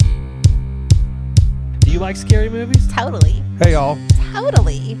like scary movies? Totally. Hey, y'all.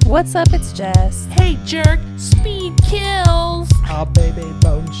 Totally. What's up? It's Jess. Hey, jerk. Speed kills. Ah, baby,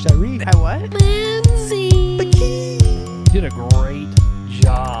 bone sherry. I what? Lindsay. You did a great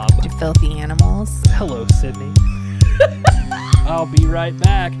job. You filthy animals. Hello, Sydney. I'll be right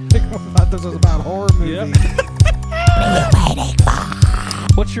back. I thought this was about horror movies.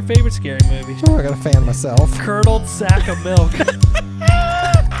 What's your favorite scary movie? Oh, I gotta fan myself. Curdled sack of milk.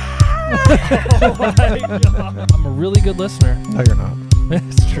 Oh my God. I'm a really good listener. No, you're not.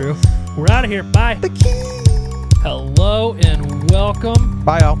 That's true. We're out of here. Bye. Hello and welcome.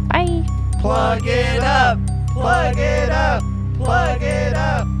 Bye, y'all. Bye. Plug it up, plug it up, plug it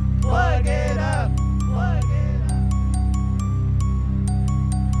up, plug it up, plug it up.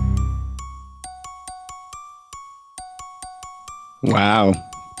 Wow.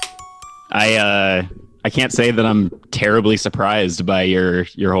 I can't say that I'm terribly surprised by your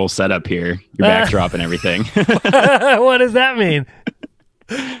whole setup here, your backdrop and everything. What does that mean?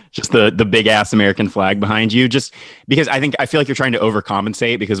 Just the big ass American flag behind you. Just because I feel like you're trying to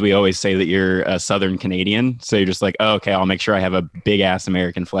overcompensate because we always say that you're a Southern Canadian. So you're just like, oh, okay, I'll make sure I have a big ass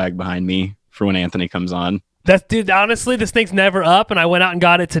American flag behind me for when Anthony comes on. Dude, honestly, this thing's never up, and I went out and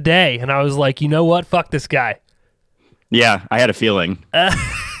got it today, and I was like, you know what? Fuck this guy. Yeah, I had a feeling.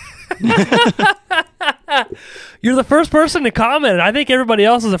 You're the first person to comment. I think everybody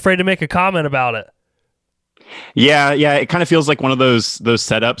else is afraid to make a comment about it. Yeah. It kind of feels like one of those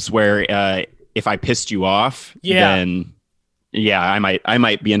setups where if I pissed you off, then I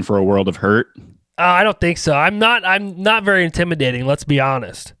might be in for a world of hurt. I don't think so. I'm not very intimidating. Let's be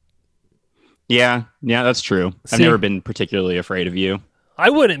honest. Yeah, that's true. I've never been particularly afraid of you. I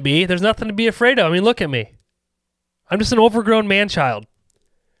wouldn't be. There's nothing to be afraid of. I mean, look at me. I'm just an overgrown man-child.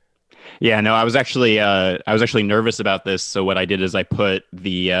 Yeah, no, I was actually nervous about this. So what I did is I put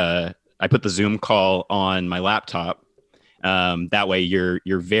the Zoom call on my laptop. That way you're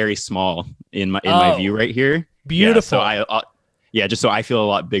very small in my view right here. Beautiful. Yeah, just so I feel a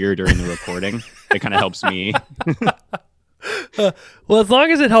lot bigger during the recording. It kind of helps me. Well, as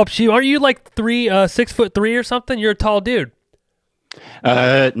long as it helps you, aren't you like 6'3" or something? You're a tall dude.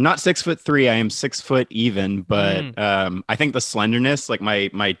 Not 6'3". I am 6 foot even, but I think the slenderness, like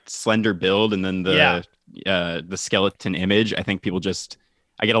my slender build, and then the skeleton image. I think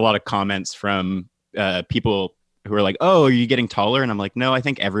I get a lot of comments from people who are like, "Oh, are you getting taller?" And I'm like, "No, I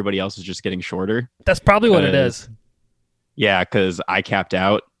think everybody else is just getting shorter." That's probably what it is. Yeah, because I capped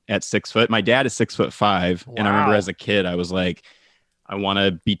out at 6 foot. My dad is 6'5", and I remember as a kid, I was like, I want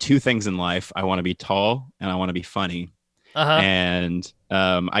to be two things in life. I want to be tall, and I want to be funny. And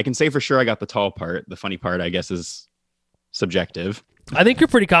I can say for sure I got the tall part. The funny part, I guess, is subjective. I think you're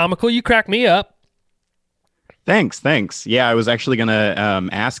pretty comical. You crack me up. Thanks. Yeah, I was actually going to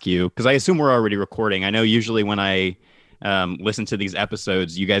ask you, because I assume we're already recording. I know usually when I listen to these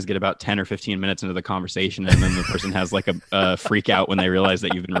episodes, you guys get about 10 or 15 minutes into the conversation, and then the person has like a freak out when they realize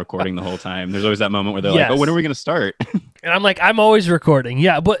that you've been recording the whole time. There's always that moment where they're like, oh, when are we going to start? And I'm like, I'm always recording.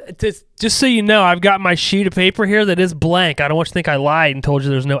 Yeah, but just so you know, I've got my sheet of paper here that is blank. I don't want you to think I lied and told you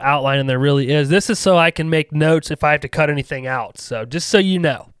there's no outline, and there really is. This is so I can make notes if I have to cut anything out. So just so you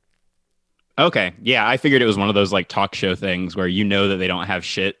know. Okay. Yeah, I figured it was one of those like talk show things where you know that they don't have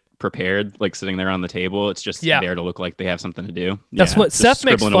shit prepared, like sitting there on the table. It's just there to look like they have something to do. That's what Seth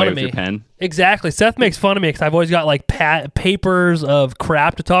makes fun of me. Exactly. Seth makes fun of me because I've always got like papers of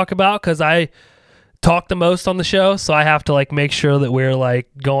crap to talk about because I talk the most on the show, so I have to like make sure that we're like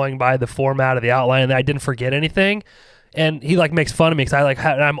going by the format of the outline and that I didn't forget anything. And he like makes fun of me because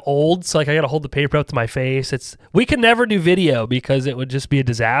I'm old, so like I got to hold the paper up to my face. We could never do video because it would just be a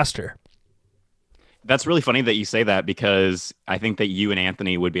disaster. That's really funny that you say that because I think that you and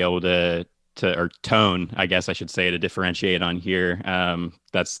Anthony would be able to or Tone, I guess I should say, to differentiate on here.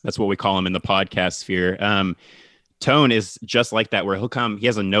 That's what we call him in the podcast sphere. Tone is just like that, where he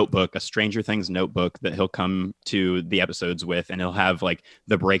has a notebook, a Stranger Things notebook that he'll come to the episodes with, and he'll have like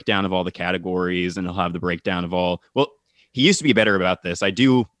the breakdown of all the categories, and he'll have the breakdown of he used to be better about this. I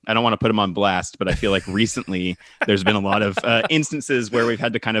don't want to put him on blast, but I feel like recently there's been a lot of instances where we've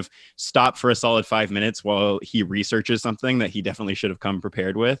had to kind of stop for a solid 5 minutes while he researches something that he definitely should have come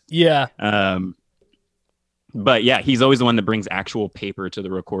prepared with. Yeah. But yeah, he's always the one that brings actual paper to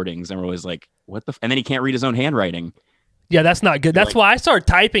the recordings, and we're always like, what the and then he can't read his own handwriting. Yeah, that's not good. That's why I started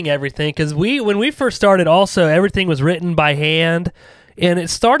typing everything, because when we first started, also everything was written by hand, and it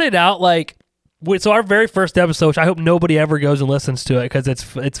started out like, so our very first episode, which I hope nobody ever goes and listens to it because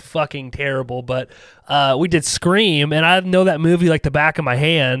it's fucking terrible, but we did Scream, and I know that movie like the back of my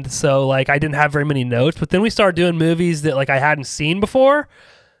hand, so like I didn't have very many notes, but then we started doing movies that like I hadn't seen before,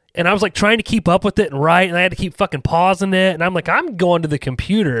 and I was like trying to keep up with it and write, and I had to keep fucking pausing it, and I'm like, I'm going to the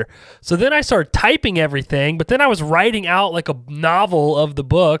computer. So then I started typing everything, but then I was writing out like a novel of the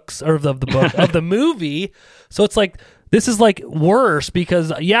books, or of the book of the movie. So it's like, this is like worse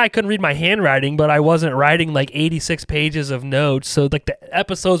because I couldn't read my handwriting, but I wasn't writing like 86 pages of notes. So like the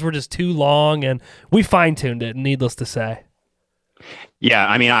episodes were just too long, and we fine-tuned it, needless to say. Yeah,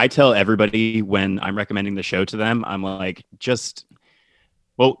 I mean, I tell everybody when I'm recommending the show to them, I'm like,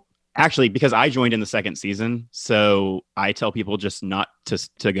 actually, because I joined in the second season, so I tell people just not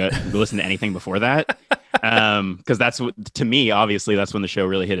to go listen to anything before that. Because that's what, to me, obviously, that's when the show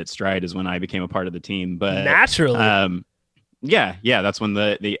really hit its stride, is when I became a part of the team. But naturally, that's when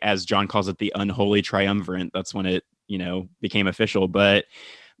the as John calls it, the unholy triumvirate. That's when it became official. But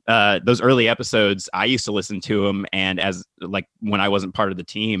those early episodes, I used to listen to them, and as like when I wasn't part of the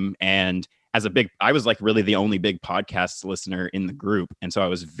team, and I was like really the only big podcast listener in the group. And so I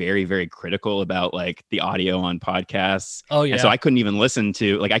was very, very critical about like the audio on podcasts. Oh yeah. And so I couldn't even listen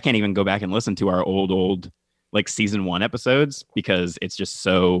to, like, I can't even go back and listen to our old like season 1 episodes because it's just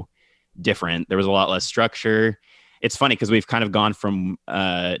so different. There was a lot less structure. It's funny because we've kind of gone from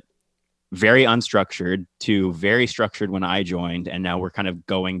very unstructured to very structured when I joined. And now we're kind of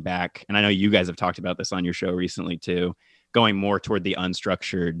going back. And I know you guys have talked about this on your show recently too, going more toward the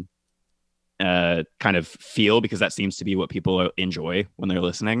unstructured kind of feel, because that seems to be what people enjoy when they're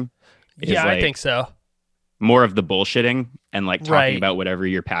listening. Yeah, I think so. More of the bullshitting and like talking Right. about whatever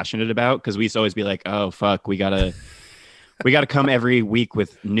you're passionate about. Because we used to always be like, oh fuck, we gotta come every week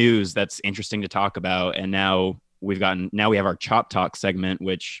with news that's interesting to talk about. And now we have our Chop Talk segment,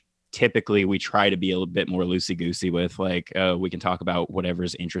 which typically we try to be a little bit more loosey goosey with. Like, we can talk about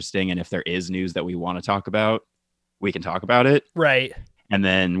whatever's interesting, and if there is news that we want to talk about, we can talk about it. Right. And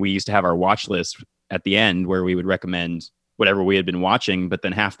then we used to have our watch list at the end where we would recommend whatever we had been watching. But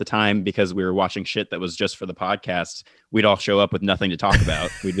then half the time, because we were watching shit that was just for the podcast, we'd all show up with nothing to talk about.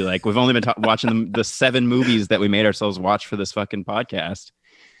 We'd be like, we've only been watching the 7 movies that we made ourselves watch for this fucking podcast.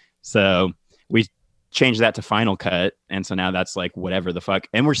 So we changed that to Final Cut. And so now that's like whatever the fuck.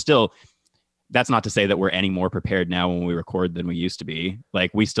 And that's not to say that we're any more prepared now when we record than we used to be.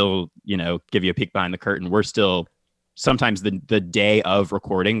 Like, we still, give you a peek behind the curtain. We're still... Sometimes the day of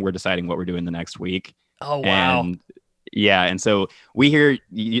recording, we're deciding what we're doing the next week. Oh, wow. And yeah. And so we hear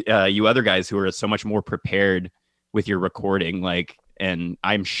you other guys who are so much more prepared with your recording, like, and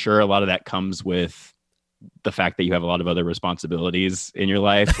I'm sure a lot of that comes with the fact that you have a lot of other responsibilities in your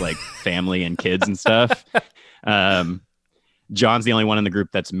life, like family and kids and stuff. John's the only one in the group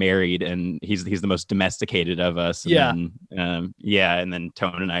that's married, and he's the most domesticated of us. And then, and then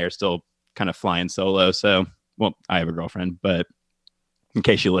Tone and I are still kind of flying solo. So, well, I have a girlfriend, but in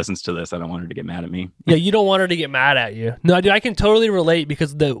case she listens to this, I don't want her to get mad at me. Yeah, you don't want her to get mad at you. No, dude, I can totally relate,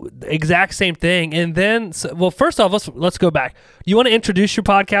 because the exact same thing. And then, first off, let's go back. You want to introduce your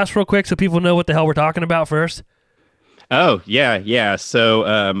podcast real quick so people know what the hell we're talking about first? Oh, yeah.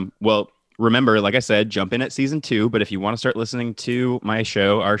 So, remember, like I said, jump in at season 2. But if you want to start listening to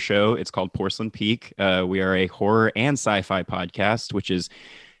our show, it's called Porcelain Peak. We are a horror and sci-fi podcast, which is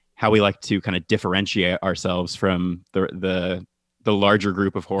how we like to kind of differentiate ourselves from the larger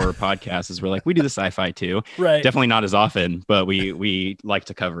group of horror podcasts. Is we're like, we do the sci-fi too. Right. Definitely not as often, but we like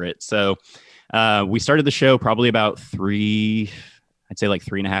to cover it. So we started the show probably about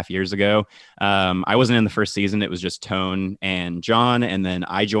 3.5 years ago. I wasn't in the first season. It was just Tone and John. And then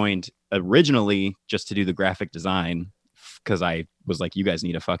I joined originally just to do the graphic design, because I was like, you guys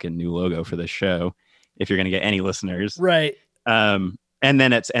need a fucking new logo for this show if you're going to get any listeners. Right. And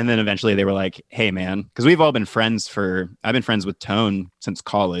then eventually they were like, hey man, because I've been friends with Tone since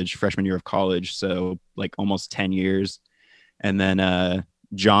college, freshman year of college. So like almost 10 years. And then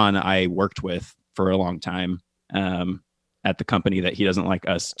John, I worked with for a long time at the company that he doesn't like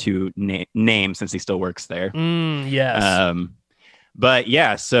us to name since he still works there. Yes. But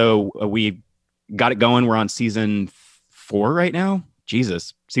yeah, so we got it going. We're on season 4 right now.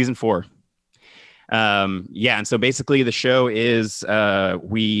 Jesus, season 4. And so basically the show is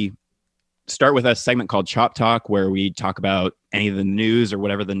we start with a segment called Chop Talk, where we talk about any of the news or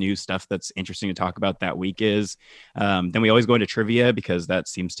whatever the news stuff that's interesting to talk about that week is. Then we always go into trivia, because that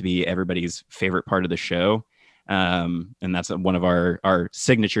seems to be everybody's favorite part of the show. And that's one of our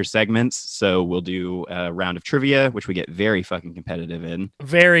signature segments. So we'll do a round of trivia, which we get very fucking competitive in.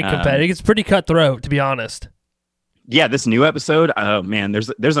 Very competitive. It's pretty cutthroat, to be honest. Yeah, this new episode, oh man,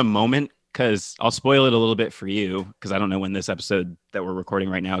 there's a moment, because I'll spoil it a little bit for you, because I don't know when this episode that we're recording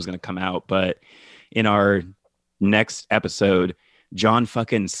right now is going to come out. But in our next episode, John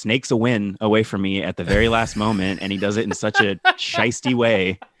fucking snakes a win away from me at the very last moment, and he does it in such a shisty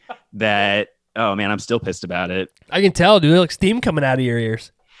way that, oh man, I'm still pissed about it. I can tell, dude. Like steam coming out of your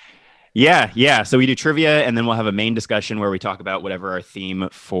ears. Yeah. So we do trivia, and then we'll have a main discussion where we talk about whatever our theme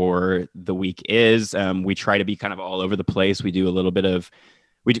for the week is. We try to be kind of all over the place. We do a little bit of,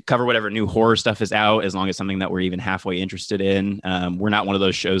 we cover whatever new horror stuff is out, as long as something that we're even halfway interested in. We're not one of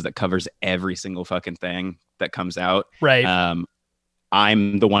those shows that covers every single fucking thing that comes out. Right.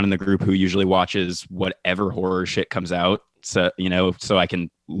 I'm the one in the group who usually watches whatever horror shit comes out. So, so I can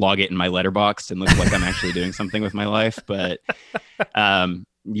log it in my letterbox and look like I'm actually doing something with my life. But,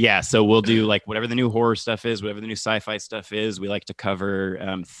 yeah, so we'll do like whatever the new horror stuff is, whatever the new sci-fi stuff is. We like to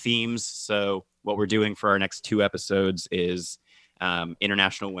cover themes. So what we're doing for our next 2 episodes is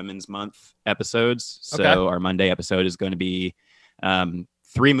International Women's Month episodes. So our Monday episode is going to be 3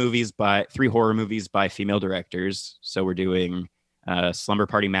 horror movies by female directors. So we're doing Slumber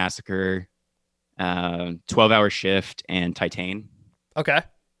Party Massacre, 12-Hour Shift, and Titane. Okay.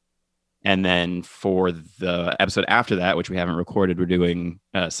 And then for the episode after that, which we haven't recorded, we're doing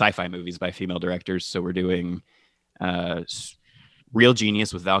sci-fi movies by female directors. So we're doing Real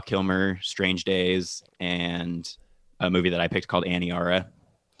Genius with Val Kilmer, Strange Days, and a movie that I picked called Aniara.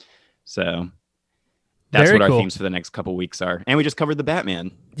 So that's Very what our cool. themes for the next couple weeks are. And we just covered the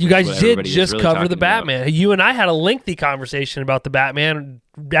Batman. You guys did just really cover the talking about. Batman. You and I had a lengthy conversation about the Batman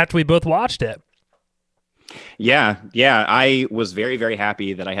after we both watched it. Yeah. I was very, very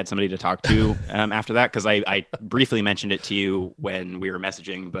happy that I had somebody to talk to after that, because I briefly mentioned it to you when we were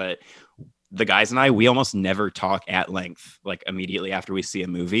messaging, but the guys and I, we almost never talk at length, like immediately after we see a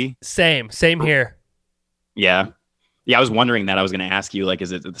movie. Same here. Yeah. I was wondering that. I was going to ask you, like,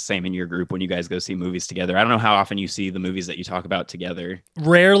 is it the same in your group when you guys go see movies together? I don't know how often you see the movies that you talk about together.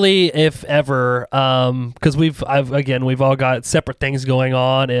 Rarely, if ever, because we've all got separate things going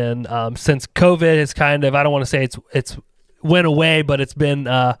on, and since COVID is kind of, I don't want to say it's went away, but it's been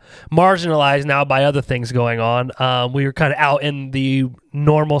marginalized now by other things going on. We were kind of out in the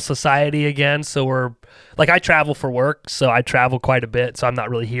normal society again, so we're like, I travel for work, so I travel quite a bit, so I'm not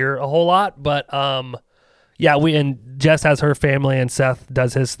really here a whole lot, but yeah, and Jess has her family and Seth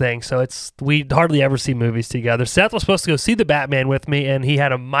does his thing. So we hardly ever see movies together. Seth was supposed to go see the Batman with me, and he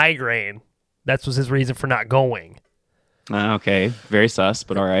had a migraine. That was his reason for not going. Okay. Very sus,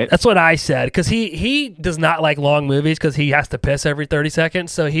 but all right. That's what I said, because he does not like long movies because he has to piss every 30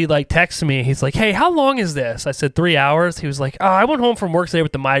 seconds. So he like texts me. He's like, "Hey, how long is this?" I said 3 hours. He was like, "Oh, I went home from work today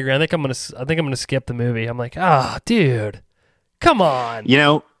with the migraine. I think I'm gonna skip the movie." I'm like, "Ah, dude, come on."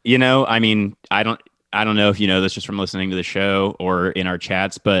 I mean, I don't know if you know this just from listening to the show or in our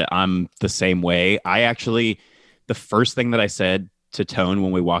chats, but I'm the same way. The first thing that I said to Tone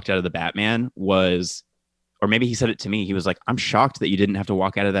when we walked out of the Batman was, or maybe he said it to me, he was like, "I'm shocked that you didn't have to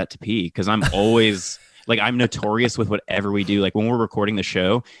walk out of that to pee." Because I'm always like, I'm notorious with whatever we do. Like when we're recording the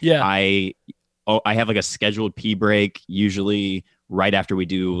show, yeah, I have like a scheduled pee break, usually right after we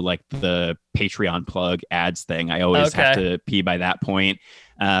do like the Patreon plug ads thing. I always have to pee by that point.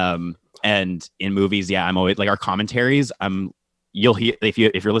 And in movies, yeah, I'm always like our commentaries. You'll hear if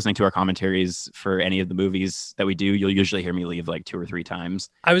you're listening to our commentaries for any of the movies that we do, you'll usually hear me leave like 2 or 3 times.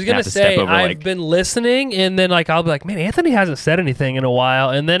 I was gonna say I've been listening, and then like I'll be like, "Man, Anthony hasn't said anything in a while,"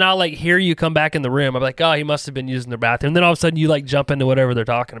 and then I'll like hear you come back in the room. I'm like, "Oh, he must have been using the bathroom." And then all of a sudden, you like jump into whatever they're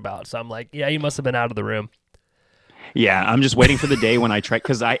talking about. So I'm like, "Yeah, he must have been out of the room." Yeah, I'm just waiting for the day when I try,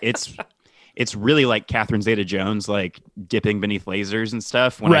 because it's really like Catherine Zeta-Jones, like dipping beneath lasers and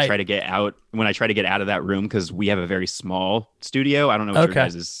stuff when I try to get out of that room, because we have a very small studio. I don't know what your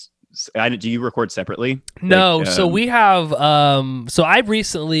guys is. Do you record separately? No. So we have, so I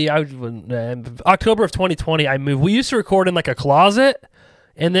recently, October of 2020, I moved. We used to record in like a closet,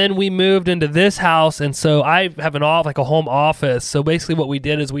 and then we moved into this house. And so I have like a home office. So basically what we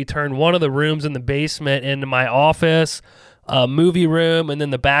did is we turned one of the rooms in the basement into my office, movie room, and then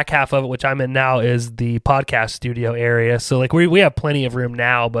the back half of it, which I'm in now, is the podcast studio area. So like we have plenty of room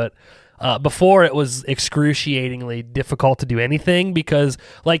now, but before it was excruciatingly difficult to do anything, because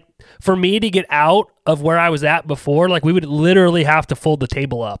like for me to get out of where I was at before, like we would literally have to fold the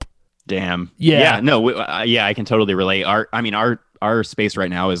table up. Damn. Yeah. No. I can totally relate. Our space right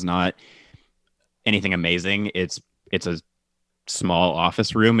now is not anything amazing. It's a small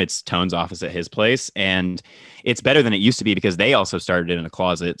office room. It's Tone's office at his place, and it's better than it used to be because they also started in a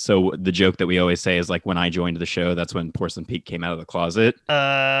closet. So the joke that we always say is like, when I joined the show, that's when Porcelain Peak came out of the closet,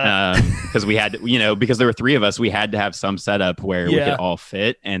 because we had, because there were 3 of us, we had to have some setup where we could all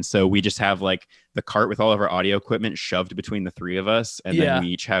fit, and so we just have like the cart with all of our audio equipment shoved between the 3 of us, and then we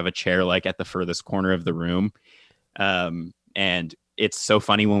each have a chair like at the furthest corner of the room. And it's so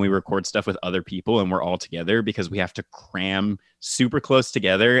funny when we record stuff with other people and we're all together because we have to cram super close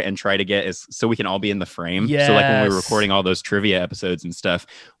together and try to get so we can all be in the frame. Yes. So like when we were recording all those trivia episodes and stuff,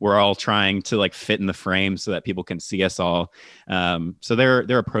 we're all trying to like fit in the frame so that people can see us all. So there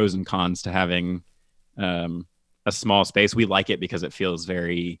are pros and cons to having a small space. We like it because it feels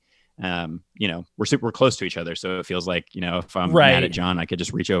very we're close to each other, so it feels like, if I'm mad at John, I could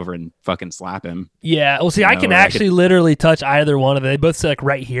just reach over and fucking slap him. Yeah, well, see, I can actually literally touch either one of them. They both sit like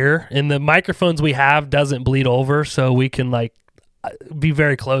right here, and the microphones we have doesn't bleed over, so we can like be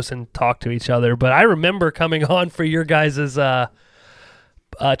very close and talk to each other. But I remember coming on for your guys'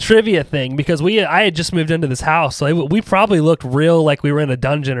 trivia thing because I had just moved into this house, so we probably looked real like we were in a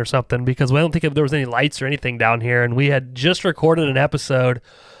dungeon or something because we don't think there was any lights or anything down here, and we had just recorded an episode.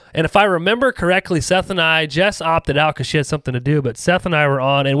 And if I remember correctly, Seth and I, Jess opted out because she had something to do, but Seth and I were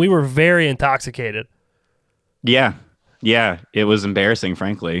on, and we were very intoxicated. Yeah. Yeah. It was embarrassing,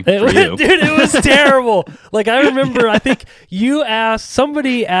 frankly. Dude, it was terrible. Like, I remember, I think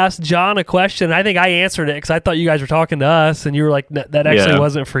somebody asked John a question. I think I answered it because I thought you guys were talking to us, and you were like, that actually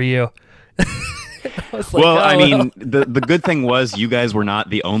wasn't for you. I mean, the good thing was you guys were not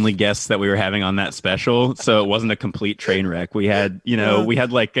the only guests that we were having on that special, so it wasn't a complete train wreck. We had, we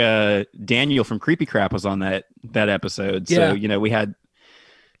had like Daniel from Creepy Crap was on that episode, so we had,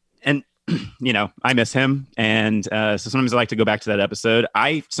 and I miss him, and so sometimes I like to go back to that episode.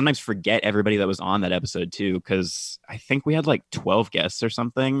 I sometimes forget everybody that was on that episode too, because I think we had like 12 guests or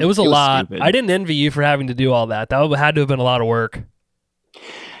something. It was a lot. Stupid. I didn't envy you for having to do all that. That had to have been a lot of work.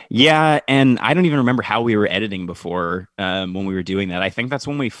 Yeah, and I don't even remember how we were editing before when we were doing that. I think that's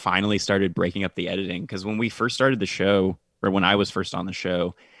when we finally started breaking up the editing, because when we first started the show, or when I was first on the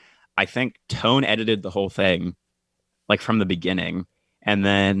show, I think Tone edited the whole thing, like from the beginning. And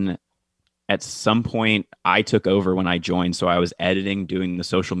then at some point, I took over when I joined, so I was editing, doing the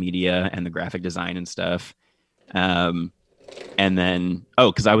social media and the graphic design and stuff. And then,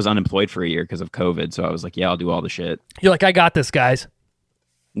 because I was unemployed for a year because of COVID, so I was like, yeah, I'll do all the shit. You're like, I got this, guys.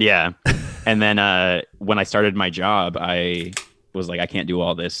 Yeah. And then when I started my job, I was like, I can't do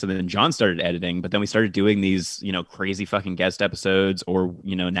all this. So then John started editing, but then we started doing these, crazy fucking guest episodes, or,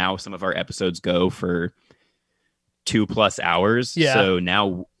 now some of our episodes go for 2+ hours. Yeah. So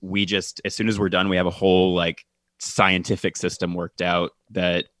now we just, as soon as we're done, we have a whole like scientific system worked out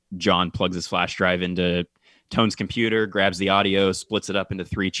that John plugs his flash drive into Tone's computer, grabs the audio, splits it up into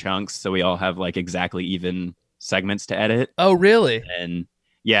 3 chunks. So we all have like exactly even segments to edit. Oh, really? And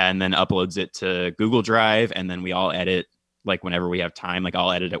then uploads it to Google Drive, and then we all edit like whenever we have time. Like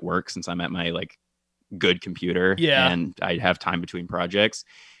I'll edit at work since I'm at my like good computer, and I have time between projects.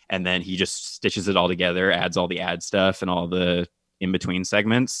 And then he just stitches it all together, adds all the ad stuff and all the in between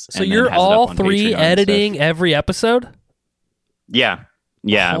segments. So you're all 3 editing every episode? Yeah,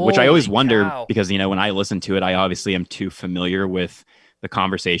 which I always wonder because when I listen to it, I obviously am too familiar with the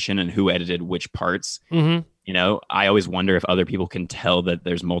conversation and who edited which parts. Mm-hmm. I always wonder if other people can tell that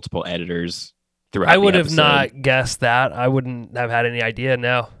there's multiple editors throughout. I would have not guessed that. I wouldn't have had any idea.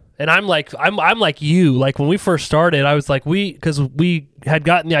 No. And I'm like you. Like when we first started, I was like, because we had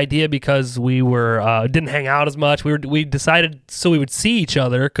gotten the idea because we were didn't hang out as much. We decided so we would see each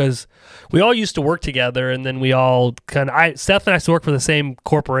other because we all used to work together, and then we all Seth and I used to work for the same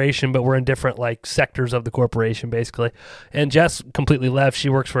corporation, but we're in different like sectors of the corporation basically. And Jess completely left. She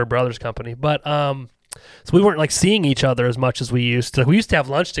works for her brother's company, but so we weren't like seeing each other as much as we used to. We used to have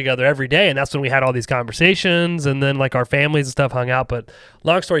lunch together every day, and that's when we had all these conversations, and then like our families and stuff hung out. But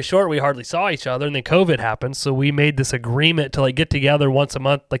long story short, we hardly saw each other, and then COVID happened. So we made this agreement to like get together once a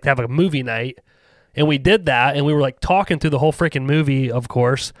month, like to have a movie night. And we did that, and we were like talking through the whole freaking movie, of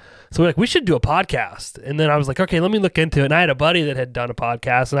course. So we're like, we should do a podcast. And then I was like, okay, let me look into it. And I had a buddy that had done a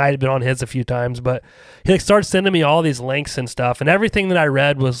podcast, and I had been on his a few times, but he like started sending me all these links and stuff. And everything that I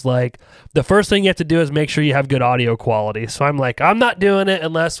read was like, the first thing you have to do is make sure you have good audio quality. So I'm like, I'm not doing it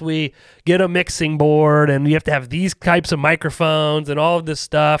unless we get a mixing board, and you have to have these types of microphones and all of this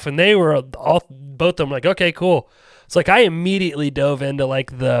stuff. And they were both of them like, okay, cool. So like I immediately dove into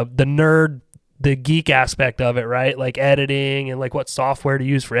like the nerd, the geek aspect of it, right? Like editing and like what software to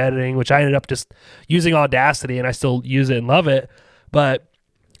use for editing, which I ended up just using Audacity, and I still use it and love it. But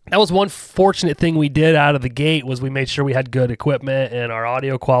that was one fortunate thing we did out of the gate, was we made sure we had good equipment and our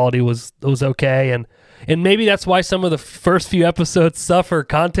audio quality was okay. And maybe that's why some of the first few episodes suffer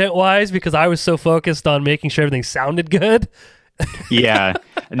content wise, because I was so focused on making sure everything sounded good. Yeah.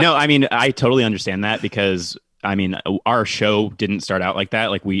 No, I mean, I totally understand that, because I mean, our show didn't start out like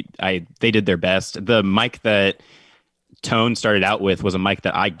that. Like they did their best. The mic that Tone started out with was a mic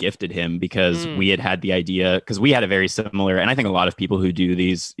that I gifted him because we had the idea, because we had a very similar, and I think a lot of people who do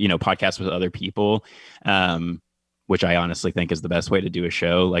these, podcasts with other people, which I honestly think is the best way to do a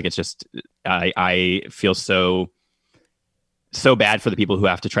show. Like, it's just, I feel so bad for the people who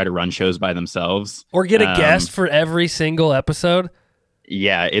have to try to run shows by themselves. Or get a guest for every single episode.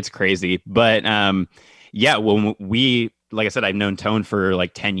 Yeah, it's crazy. But when like I said, I've known Tone for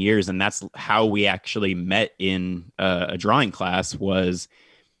like 10 years, and that's how we actually met in a drawing class was,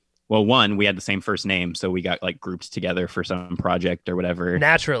 well, one, we had the same first name, so we got like grouped together for some project or whatever.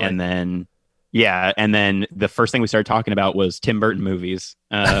 Naturally. And then the first thing we started talking about was Tim Burton movies,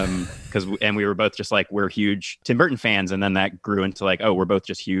 because we were both just like, we're huge Tim Burton fans, and then that grew into like, oh, we're both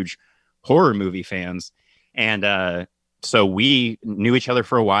just huge horror movie fans, and so we knew each other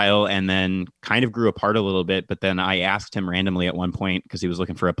for a while, and then kind of grew apart a little bit. But then I asked him randomly at one point, because he was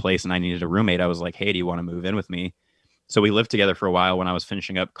looking for a place and I needed a roommate. I was like, hey, do you want to move in with me? So we lived together for a while when I was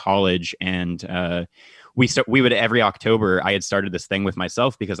finishing up college, and we would every October, I had started this thing with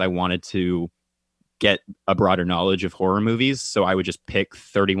myself because I wanted to get a broader knowledge of horror movies. So I would just pick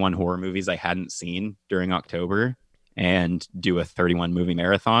 31 horror movies I hadn't seen during October and do a 31 movie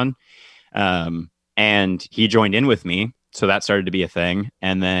marathon. And he joined in with me. So that started to be a thing.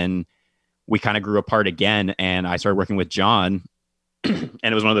 And then we kind of grew apart again, and I started working with John. And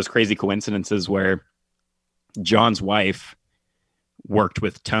it was one of those crazy coincidences where John's wife worked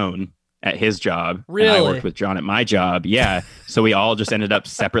with Tone at his job. Really? And I worked with John at my job. Yeah. So we all just ended up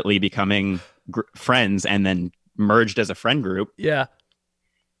separately becoming friends, and then merged as a friend group. Yeah.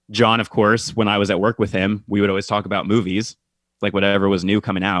 John, of course, when I was at work with him, we would always talk about movies, like whatever was new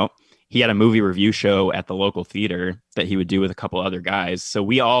coming out. He had a movie review show at the local theater that he would do with a couple other guys. So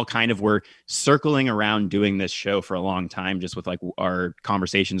we all kind of were circling around doing this show for a long time, just with like our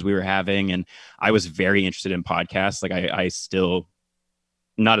conversations we were having. And I was very interested in podcasts. Like I still,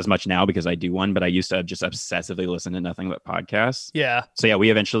 not as much now because I do one, but I used to just obsessively listen to nothing but podcasts. Yeah. So yeah, we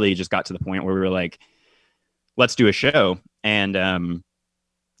eventually just got to the point where we were like, let's do a show. And,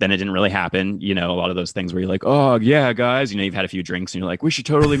 then it didn't really happen. A lot of those things where you're like, oh yeah, guys, you've had a few drinks and you're like, we should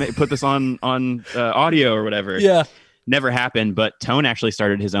totally put this on audio or whatever. Yeah. Never happened. But Tone actually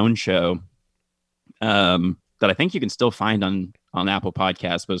started his own show that I think you can still find on Apple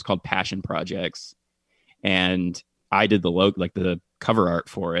Podcasts, but it's called Passion Projects. And I did the cover art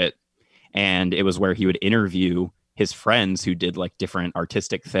for it. And it was where he would interview his friends who did like different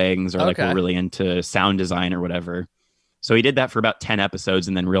artistic things or like were really into sound design or whatever. So he did that for about 10 episodes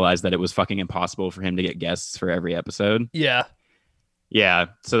and then realized that it was fucking impossible for him to get guests for every episode. Yeah. Yeah.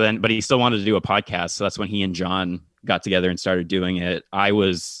 So then, but he still wanted to do a podcast. So that's when he and John got together and started doing it. I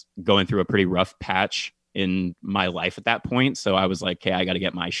was going through a pretty rough patch in my life at that point. So I was like, okay, I got to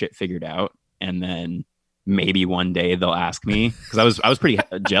get my shit figured out. And then maybe one day they'll ask me, because I was pretty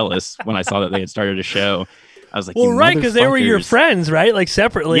jealous when I saw that they had started a show. I was like, well, right, because they were your friends, right? Like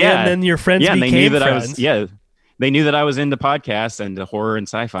separately, and then your friends became and they knew that friends. They knew that I was into podcasts and horror and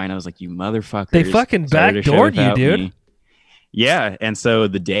sci-fi, and I was like, you motherfuckers. They fucking backdoored you, dude. Me. Yeah, and so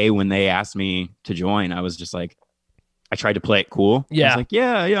the day when they asked me to join, I was just like, I tried to play it cool. Yeah. I was like,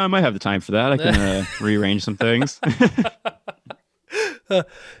 yeah, I might have the time for that. I can rearrange some things.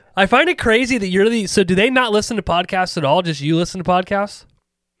 I find it crazy that so do they not listen to podcasts at all? Just you listen to podcasts?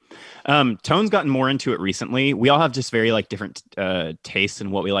 Tone's gotten more into it recently. We all have just very like different tastes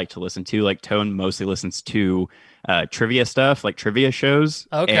in what we like to listen to. Like Tone mostly listens to trivia stuff, like trivia shows.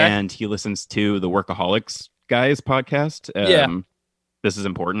 Okay. And he listens to the Workaholics guys podcast. This is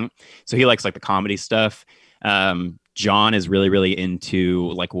important. So he likes like the comedy stuff. John is really, really into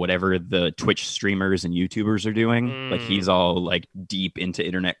like whatever the Twitch streamers and YouTubers are doing. Like he's all like deep into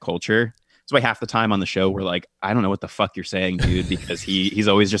internet culture. That's why half the time on the show we're like, I don't know what the fuck you're saying, dude, because he's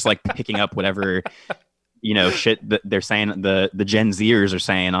always just like picking up whatever shit that they're saying, the Gen Zers are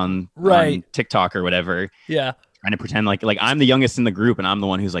saying on TikTok or whatever. Yeah. Trying to pretend like I'm the youngest in the group and I'm the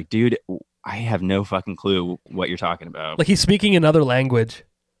one who's like, dude, I have no fucking clue what you're talking about. Like he's speaking another language.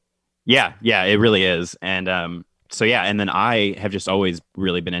 Yeah, it really is. And so yeah, and then I have just always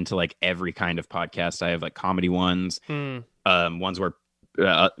really been into like every kind of podcast. I have like comedy ones, ones where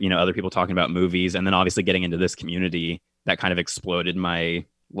other people talking about movies, and then obviously getting into this community that kind of exploded my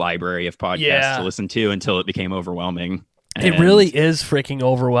library of podcasts to listen to until it became overwhelming. It really is freaking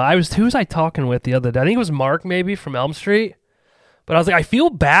overwhelming. Who was I talking with the other day? I think it was Mark maybe from Elm Street. But I was like, I feel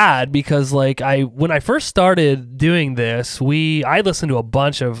bad because like when I first started doing this, I listened to a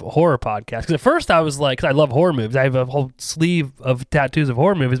bunch of horror podcasts. Because at first I was like, because I love horror movies. I have a whole sleeve of tattoos of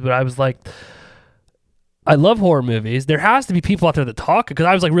horror movies, but I was like, I love horror movies. There has to be people out there that talk, because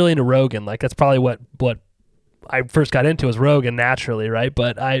I was like really into Rogan. Like that's probably what I first got into was Rogan naturally, right?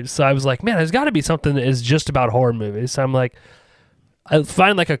 But I was like, man, there's got to be something that is just about horror movies. So I'm like, I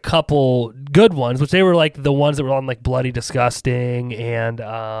find like a couple good ones, which they were like the ones that were on like Bloody Disgusting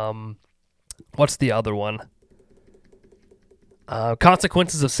and what's the other one?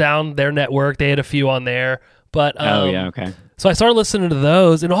 Consequences of Sound, their network. They had a few on there, but okay. So I started listening to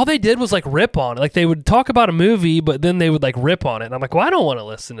those, and all they did was like rip on it. Like they would talk about a movie, but then they would like rip on it. And I'm like, well, I don't want to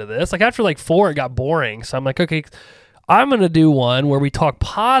listen to this. Like after like 4, it got boring. So I'm like, okay, I'm going to do one where we talk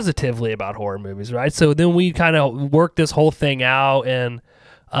positively about horror movies, right? So then we kind of worked this whole thing out, and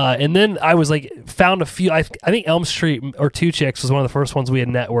then I was like, found a few. I think Elm Street or Two Chicks was one of the first ones we had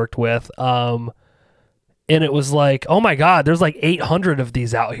networked with. And it was like, oh my God, there's like 800 of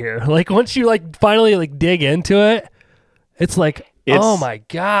these out here. Like once you like finally like dig into it, it's like, oh my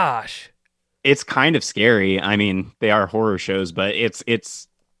gosh. It's kind of scary. I mean, they are horror shows, but it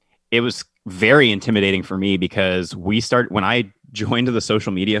was very intimidating for me because when I joined the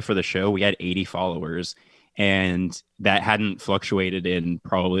social media for the show, we had 80 followers, and that hadn't fluctuated in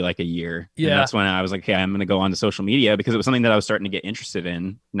probably like a year. Yeah. And that's when I was like, okay, I'm going to go on to social media because it was something that I was starting to get interested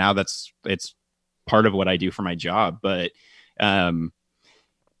in. Now it's part of what I do for my job. But,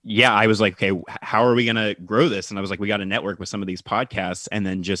 yeah, I was like, okay, how are we going to grow this? And I was like, we got to network with some of these podcasts. And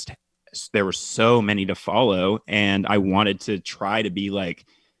then just, there were so many to follow. And I wanted to try to be like,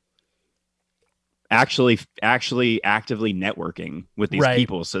 actually actively networking with these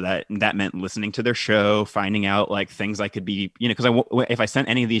people. So that meant listening to their show, finding out like things I could be, because if I sent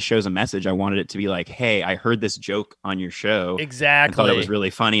any of these shows a message, I wanted it to be like, hey, I heard this joke on your show. Exactly. I thought it was really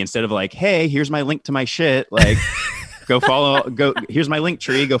funny, instead of like, hey, here's my link to my shit. Like, here's my link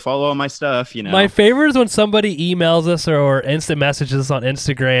tree, go follow all my stuff. My favorite is when somebody emails us or instant messages us on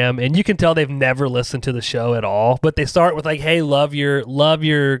Instagram, and you can tell they've never listened to the show at all, but they start with like, hey, love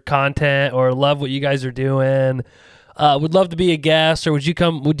your content, or love what you guys are doing, would love to be a guest, or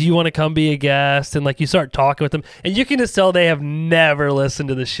do you want to come be a guest? And like you start talking with them, and you can just tell they have never listened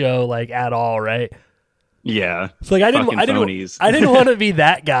to the show like at all, right? Yeah. So like I didn't want to be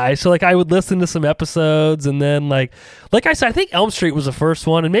that guy. So like I would listen to some episodes, and then like I said, I think Elm Street was the first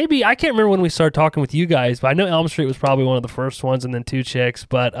one, and maybe I can't remember when we started talking with you guys, but I know Elm Street was probably one of the first ones, and then Two Chicks,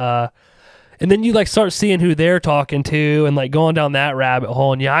 but and then you like start seeing who they're talking to and like going down that rabbit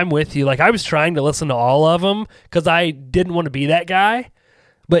hole. And yeah, I'm with you. Like I was trying to listen to all of them because I didn't want to be that guy.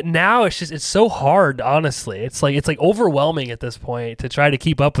 But now it's so hard, honestly. It's like overwhelming at this point to try to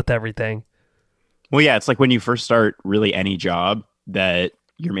keep up with everything. Well, yeah, it's like when you first start really any job that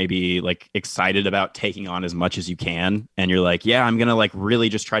you're maybe like excited about taking on as much as you can. And you're like, yeah, I'm going to like really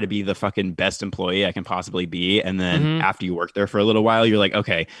just try to be the fucking best employee I can possibly be. And then after you work there for a little while, you're like,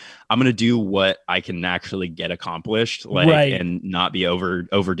 okay, I'm going to do what I can actually get accomplished, and not be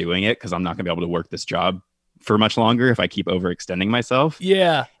overdoing it, because I'm not going to be able to work this job for much longer if I keep overextending myself.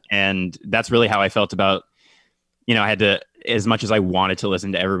 Yeah. And that's really how I felt about, I had to, as much as I wanted to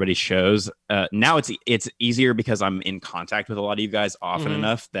listen to everybody's shows, now it's easier because I'm in contact with a lot of you guys often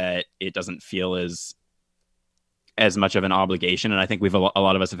enough that it doesn't feel as much of an obligation. And I think a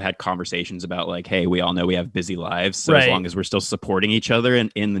lot of us have had conversations about like, hey, we all know we have busy lives. So as long as we're still supporting each other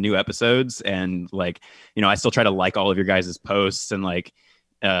in the new episodes, and like, I still try to like all of your guys' posts and like,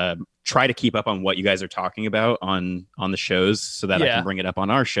 try to keep up on what you guys are talking about on the shows, so that I can bring it up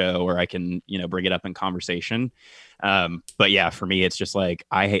on our show, or I can, bring it up in conversation. But yeah, for me, it's just like,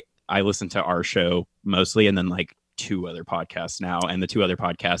 I listen to our show mostly, and then like 2 other podcasts now. And the 2 other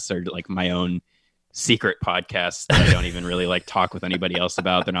podcasts are like my own secret podcasts that I don't even really like talk with anybody else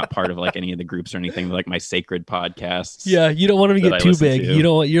about. They're not part of like any of the groups or anything. They're like my sacred podcasts. Yeah, you don't want them to get too big.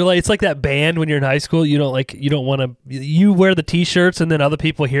 You're like, it's like that band when you're in high school. You don't want to. You wear the t-shirts, and then other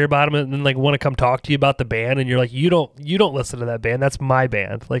people hear about them and then like want to come talk to you about the band, and you're like, you don't listen to that band. That's my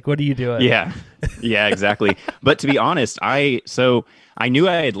band. Like, what are you doing? Yeah, exactly. But to be honest, I knew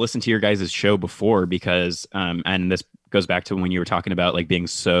I had listened to your guys' show before because, and this goes back to when you were talking about like being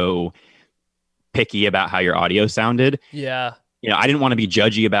so picky about how your audio sounded. Yeah. I didn't want to be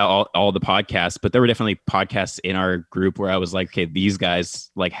judgy about all the podcasts, but there were definitely podcasts in our group where I was like, okay, these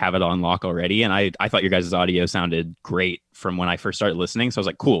guys like have it on lock already. And I thought your guys' audio sounded great from when I first started listening. So I was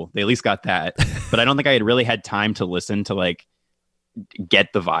like, cool, they at least got that. But I don't think I had really had time to listen to like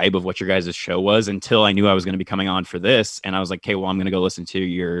get the vibe of what your guys' show was until I knew I was going to be coming on for this. And I was like, okay, well, I'm going to go listen to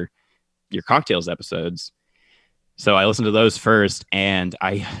your cocktails episodes. So I listened to those first, and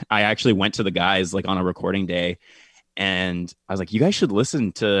I actually went to the guys like on a recording day, and I was like, you guys should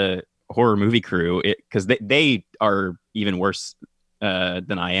listen to Horror Movie Crew, because they are even worse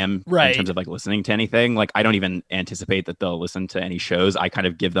than I am in terms of like listening to anything. Like I don't even anticipate that they'll listen to any shows. I kind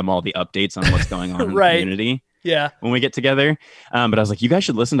of give them all the updates on what's going on in the community. when we get together. But I was like, you guys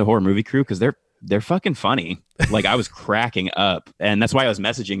should listen to Horror Movie Crew because they're fucking funny. Like I was cracking up, and that's why I was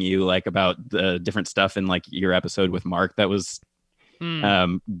messaging you like about the different stuff in like your episode with Mark that was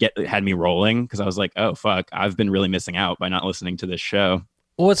had me rolling, because I was like, oh fuck, I've been really missing out by not listening to this show.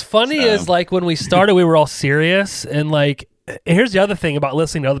 What's funny is like when we started, we were all serious, and like here's the other thing about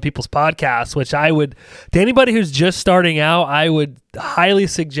listening to other people's podcasts, which I would, to anybody who's just starting out, I would highly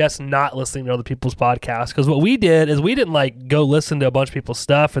suggest not listening to other people's podcasts, because what we did is we didn't like go listen to a bunch of people's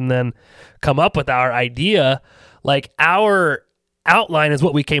stuff and then come up with our idea. Like our outline is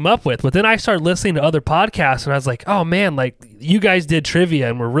what we came up with, but then I started listening to other podcasts and I was like, oh man, like you guys did trivia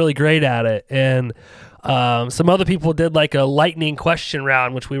and we're really great at it, and some other people did like a lightning question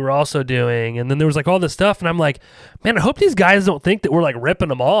round, which we were also doing, and then there was like all this stuff, and I'm like, man, I hope these guys don't think that we're like ripping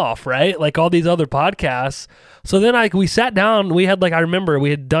them off, right? Like all these other podcasts. So then we sat down, we had like, I remember we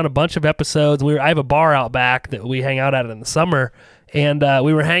had done a bunch of episodes. I have a bar out back that we hang out at in the summer, and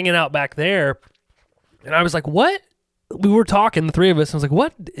we were hanging out back there, and I was like, what? We were talking, the three of us, and I was like,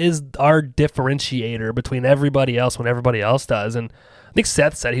 what is our differentiator between everybody else when everybody else does? And I think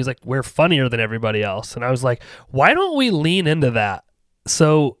Seth said, he was like, we're funnier than everybody else. And I was like, why don't we lean into that?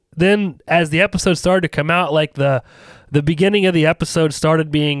 So then as the episode started to come out, like the beginning of the episode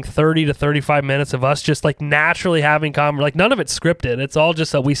started being 30 to 35 minutes of us just like naturally having like none of it's scripted. It's all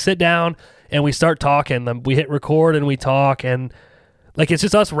just that we sit down and we start talking. We hit record and we talk, and like it's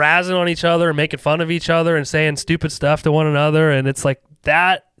just us razzing on each other and making fun of each other and saying stupid stuff to one another. And it's like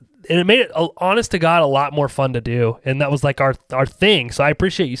that. And it made it, honest to God, a lot more fun to do. And that was like our thing. So I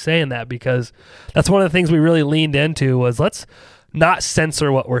appreciate you saying that, because that's one of the things we really leaned into was let's not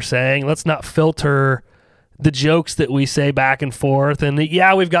censor what we're saying. Let's not filter the jokes that we say back and forth. And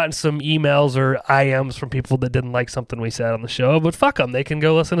yeah, we've gotten some emails or IMs from people that didn't like something we said on the show, but fuck them. They can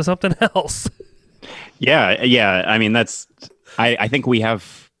go listen to something else. Yeah. I mean, I think we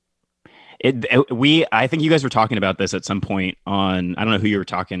have... I think you guys were talking about this at some point on, I don't know who you were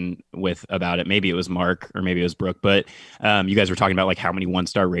talking with about it. Maybe it was Mark or maybe it was Brooke, but you guys were talking about like how many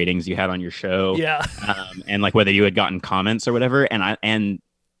 1-star ratings you had on your show. Yeah. And like whether you had gotten comments or whatever. And I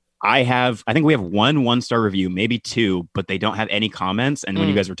think we have 1-star review, maybe 2, but they don't have any comments. And when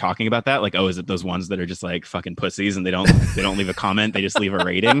you guys were talking about that, like, oh, is it those ones that are just like fucking pussies and they don't leave a comment, they just leave a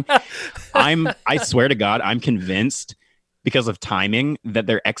rating? I swear to God, I'm convinced, because of timing, that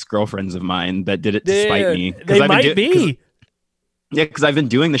they're ex-girlfriends of mine that did it to spite me. They might be. Yeah, because I've been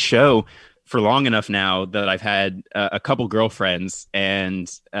doing the show for long enough now that I've had a couple girlfriends,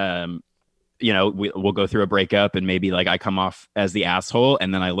 and we'll go through a breakup, and maybe like I come off as the asshole,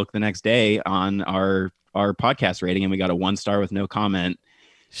 and then I look the next day on our podcast rating, and we got a 1-star with no comment.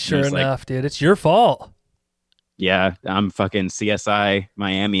 Sure enough, dude, it's your fault. Yeah, I'm fucking CSI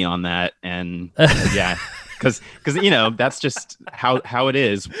Miami on that, and yeah. Because that's just how it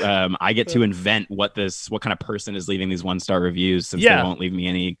is. I get to invent what kind of person is leaving these 1-star reviews, since they won't leave me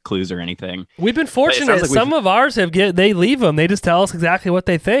any clues or anything. We've been fortunate. Like some of ours they leave them. They just tell us exactly what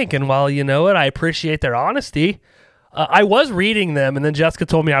they think. And while you know it, I appreciate their honesty. I was reading them, and then Jessica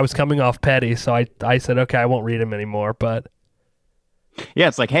told me I was coming off petty, so I said, okay, I won't read them anymore. But yeah,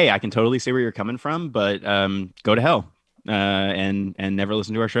 it's like, hey, I can totally see where you're coming from, but go to hell. And never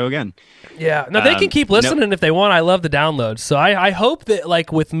listen to our show again. Yeah, no, they can keep listening if they want. I love the downloads. So I hope that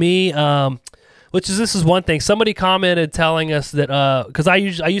like with me, this is one thing. Somebody commented telling us that because I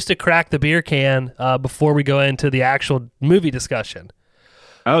used to crack the beer can before we go into the actual movie discussion.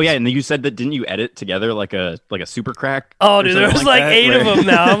 Oh yeah, and you said that, didn't you edit together like a super crack? Oh dude, there was like 8 of them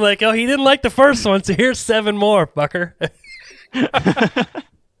now. I'm like, oh, he didn't like the first one, so here's 7 more, fucker.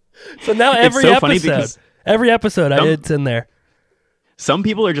 So now every episode, it's in there. Some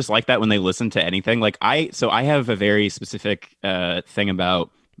people are just like that when they listen to anything. Like I have a very specific thing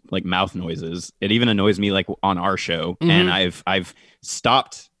about like mouth noises. It even annoys me like on our show, and I've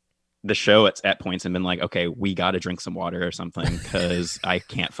stopped the show at points and been like, okay, we got to drink some water or something, because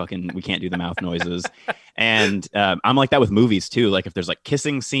we can't do the mouth noises. And I'm like that with movies too. Like if there's like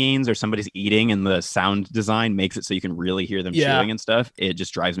kissing scenes or somebody's eating and the sound design makes it so you can really hear them chewing and stuff, it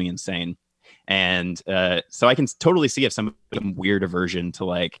just drives me insane. And so I can totally see if some weird aversion to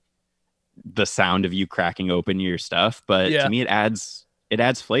like the sound of you cracking open your stuff, but to me it adds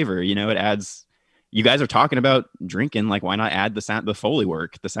flavor. It adds. You guys are talking about drinking, like why not add the Foley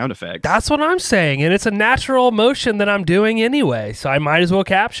work, the sound effects? That's what I'm saying, and it's a natural emotion that I'm doing anyway, so I might as well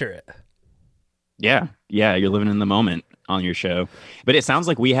capture it. Yeah, you're living in the moment on your show. But it sounds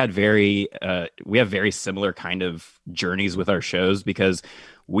like we have very similar kind of journeys with our shows, because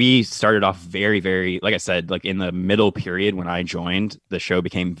we started off very, very, like I said, like in the middle period when I joined, the show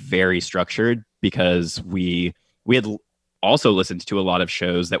became very structured because we had also listened to a lot of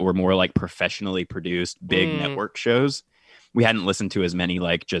shows that were more like professionally produced big network shows. We hadn't listened to as many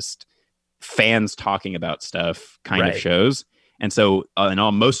like just fans talking about stuff kind of shows. And so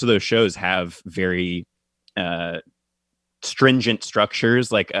most of those shows have very stringent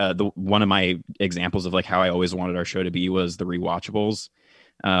structures. Like one of my examples of like how I always wanted our show to be was the Rewatchables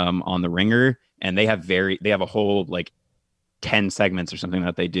on The Ringer. And they have a whole like 10 segments or something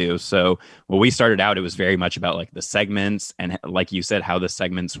that they do. So when we started out, it was very much about like the segments and, like you said, how the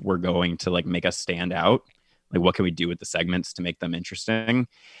segments were going to like make us stand out. Like, what can we do with the segments to make them interesting?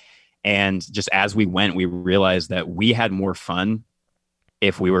 And just as we went, we realized that we had more fun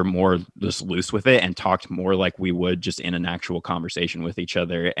if we were more just loose with it and talked more like we would just in an actual conversation with each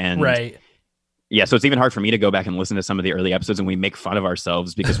other. And yeah, so it's even hard for me to go back and listen to some of the early episodes, and we make fun of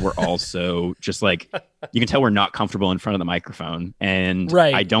ourselves because we're also just like, you can tell we're not comfortable in front of the microphone. And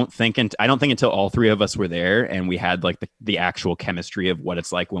I don't think until all three of us were there and we had like the actual chemistry of what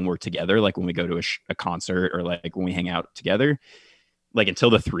it's like when we're together, like when we go to a concert or like when we hang out together, like until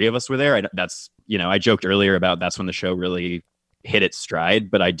the three of us were there, I joked earlier about that's when the show really hit its stride.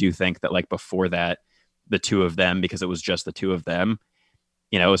 But I do think that like before that, the two of them, because it was just the two of them,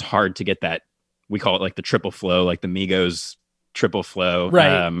 it was hard to get that. We call it like the triple flow, like the Migos triple flow.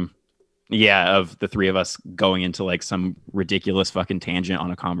 Of the three of us going into like some ridiculous fucking tangent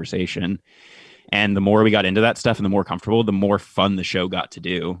on a conversation. And the more we got into that stuff and the more comfortable, the more fun the show got to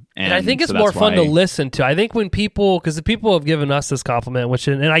do. And I think it's more fun to listen to. I think because the people have given us this compliment,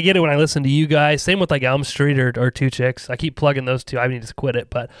 and I get it when I listen to you guys, same with like Elm Street or Two Chicks. I keep plugging those two. I need to quit it.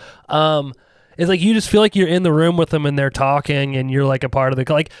 But, it's like you just feel like you're in the room with them and they're talking and you're like a part of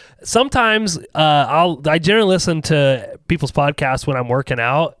the, like sometimes I generally listen to people's podcasts when I'm working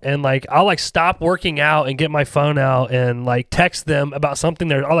out, and like I'll like stop working out and get my phone out and like text them about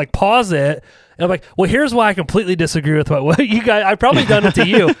something I'll like pause it and I'm like, well, here's why I completely disagree with what you guys, I've probably done it to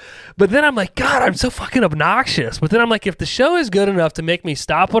you. But then I'm like, God, I'm so fucking obnoxious. But then I'm like, if the show is good enough to make me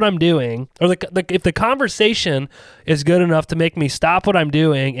stop what I'm doing, or if the conversation is good enough to make me stop what I'm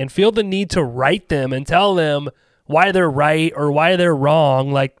doing and feel the need to write them and tell them why they're right or why they're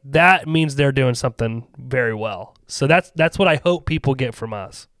wrong, like that means they're doing something very well. So that's what I hope people get from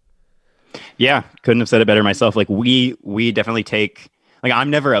us. Yeah, couldn't have said it better myself. Like we definitely take, like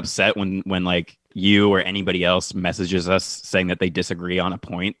I'm never upset when like you or anybody else messages us saying that they disagree on a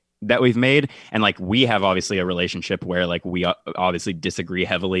point that we've made. And like we have obviously a relationship where like we obviously disagree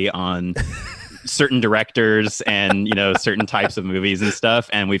heavily on certain directors and certain types of movies and stuff,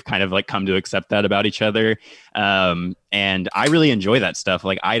 and we've kind of like come to accept that about each other. And I really enjoy that stuff.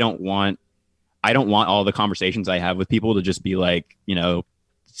 Like I don't want all the conversations I have with people to just be like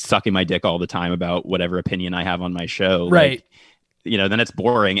sucking my dick all the time about whatever opinion I have on my show. Right. Like, then it's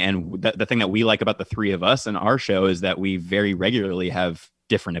boring. And the thing that we like about the three of us and our show is that we very regularly have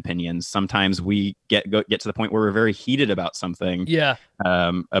different opinions. Sometimes we get to the point where we're very heated about something,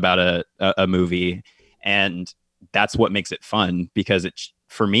 about a movie, and that's what makes it fun. Because it's,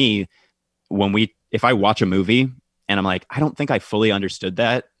 for me, if I watch a movie and I'm like, I don't think I fully understood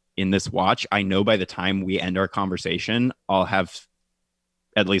that in this watch, I know by the time we end our conversation, I'll have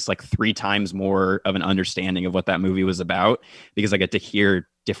at least like 3 times more of an understanding of what that movie was about, because I get to hear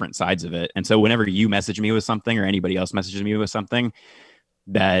different sides of it. And so whenever you message me with something or anybody else messages me with something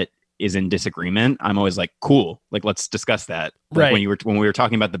that is in disagreement, I'm always like, cool, like let's discuss that. Like when we were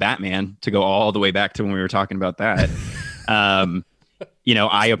talking about the Batman, to go all the way back to when we were talking about that,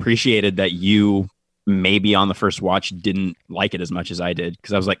 I appreciated that you maybe on the first watch didn't like it as much as I did,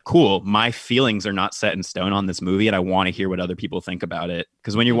 because I was like, cool, my feelings are not set in stone on this movie and I want to hear what other people think about it.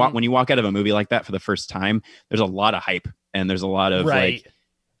 Because when you walk out of a movie like that for the first time, there's a lot of hype and there's a lot of like,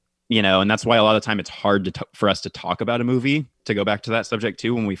 and that's why a lot of the time it's hard for us to talk about a movie, to go back to that subject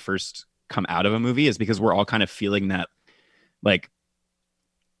too, when we first come out of a movie, is because we're all kind of feeling that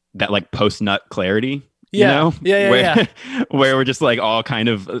post-nut clarity. Where we're just like all kind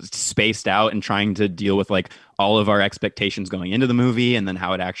of spaced out and trying to deal with like all of our expectations going into the movie and then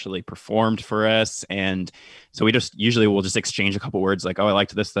how it actually performed for us. And so we'll just exchange a couple words like, oh, I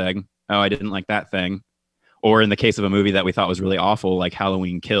liked this thing. Oh, I didn't like that thing. Or in the case of a movie that we thought was really awful, like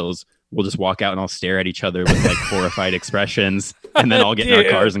Halloween Kills, we'll just walk out and I'll stare at each other with like horrified expressions, and then I'll get in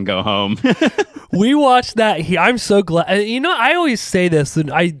our cars and go home. We watched that here. I'm so glad. I always say this, and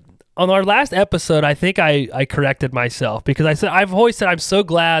on our last episode, I think I corrected myself, because I've always said I'm so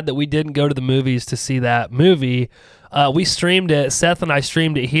glad that we didn't go to the movies to see that movie. We streamed it. Seth and I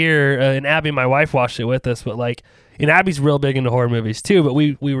streamed it here, and Abby, my wife, watched it with us. But like, Abby's real big into horror movies too. But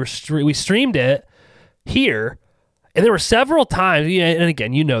we streamed it here, And there were several times, and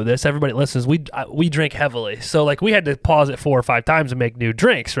again, you know this, everybody listens, we drink heavily. So like we had to pause it 4 or 5 times to make new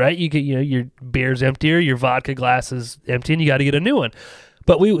drinks, right? You get, your beer's emptier, your vodka glass is empty, and you got to get a new one.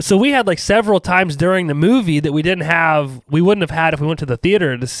 But we had like several times during the movie that we wouldn't have had if we went to the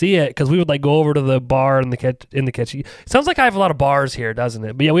theater to see it, because we would like go over to the bar in the kitchen. It sounds like I have a lot of bars here, doesn't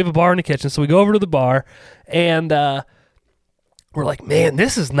it? But yeah, we have a bar in the kitchen, so we go over to the bar, and we're like, man,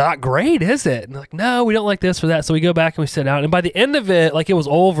 this is not great, is it? And they're like, no, we don't like this or that. So we go back and we sit down, and by the end of it, like it was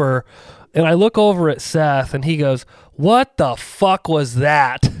over, and I look over at Seth, and he goes, "What the fuck was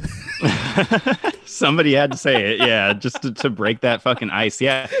that?" Somebody had to say it, yeah, just to break that fucking ice.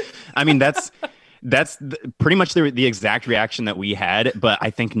 Yeah, I mean that's pretty much the exact reaction that we had. But I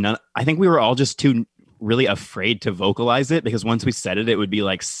think we were all just too really afraid to vocalize it, because once we said it, it would be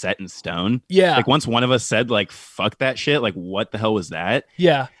like set in stone. Yeah, like once one of us said like "fuck that shit," like what the hell was that?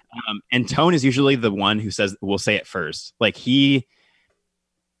 Yeah. And Tone is usually the one who will say it first. Like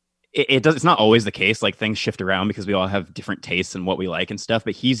it's not always the case. Like things shift around because we all have different tastes and what we like and stuff,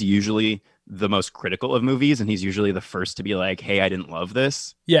 but he's usually the most critical of movies, and he's usually the first to be like, "Hey, I didn't love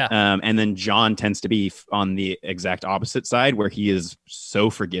this." Yeah. And then John tends to be on the exact opposite side, where he is so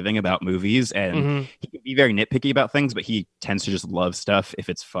forgiving about movies, and he can be very nitpicky about things, but he tends to just love stuff if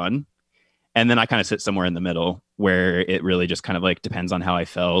it's fun. And then I kind of sit somewhere in the middle, where it really just kind of like depends on how I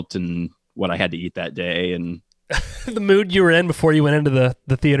felt and what I had to eat that day, and the mood you were in before you went into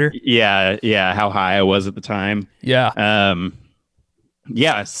the theater. Yeah, how high I was at the time. Yeah.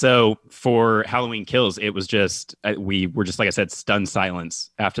 So for Halloween Kills, it was just we were just, like I said, stunned silence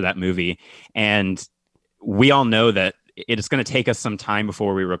after that movie, and we all know that it is going to take us some time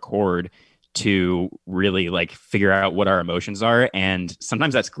before we record to really like figure out what our emotions are, and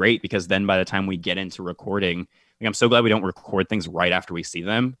sometimes that's great, because then by the time we get into recording, like, I'm so glad we don't record things right after we see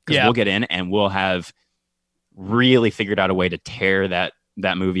them, because we'll get in and we'll have really figured out a way to tear that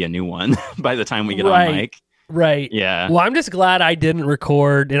movie a new one by the time we get on mic. Right. Yeah. Well, I'm just glad I didn't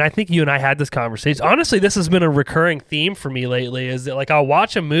record, and I think you and I had this conversation. Honestly, this has been a recurring theme for me lately, is that like I'll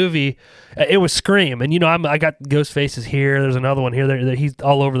watch a movie, it was Scream, and I got Ghostface's here, there's another one here, there, he's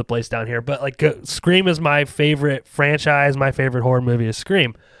all over the place down here, but like Scream is my favorite franchise, my favorite horror movie is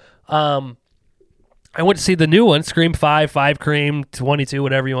Scream. I went to see the new one, Scream 5 Cream 22,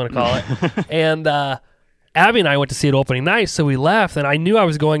 whatever you want to call it, and Abby and I went to see it opening night, so we left, and I knew I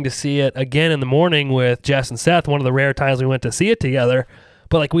was going to see it again in the morning with Jess and Seth, one of the rare times we went to see it together.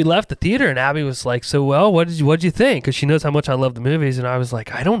 But like we left the theater, and Abby was like, "So, well, what'd you think?" Because she knows how much I love the movies, and I was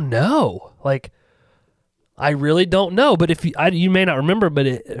like, "I don't know. Like, I really don't know." But you may not remember,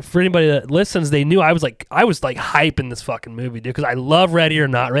 but for anybody that listens, they knew I was like hyping this fucking movie, dude, because I love Ready or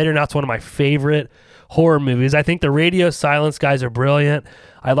Not. Ready or Not's one of my favorite horror movies. I think the Radio Silence guys are brilliant.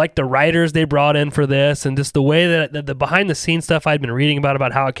 I like the writers they brought in for this, and just the way that the behind the scenes stuff I'd been reading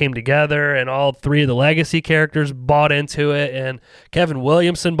about how it came together, and all 3 of the legacy characters bought into it, and Kevin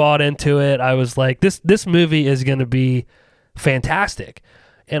Williamson bought into it. I was like, this movie is going to be fantastic.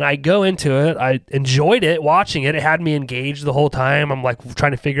 And I go into it, I enjoyed it, watching it. It had me engaged the whole time. I'm like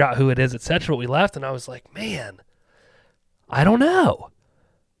trying to figure out who it is, etc. But we left, and I was like, man, I don't know.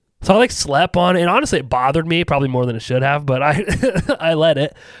 So I like slept on it, and honestly it bothered me probably more than it should have, but I let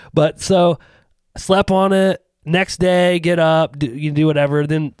it. But so I slept on it. Next day, get up, do whatever.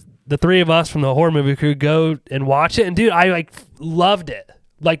 Then the 3 of us from the horror movie crew go and watch it, and dude, I like loved it.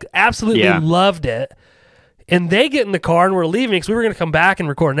 Like absolutely loved it. And they get in the car and we're leaving because we were going to come back and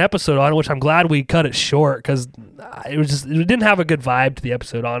record an episode on it, which I'm glad we cut it short because it didn't have a good vibe to the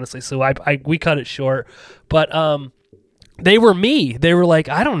episode, honestly. So we cut it short. But they were me. They were like,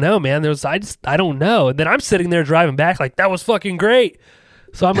 I don't know, man. I don't know. And then I'm sitting there driving back like, that was fucking great.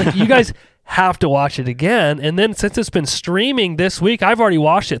 So I'm like, you guys have to watch it again. And then since it's been streaming this week, I've already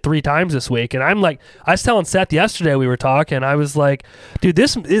watched it 3 times this week. And I'm like, I was telling Seth yesterday, we were talking, I was like, dude,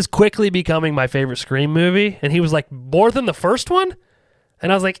 this is quickly becoming my favorite Scream movie. And he was like, more than the first one?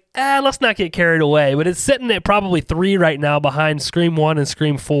 And I was like, let's not get carried away. But it's sitting at probably 3 right now behind Scream 1 and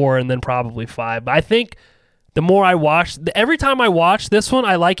Scream 4 and then probably 5. But I think the more I watch, every time I watch this one,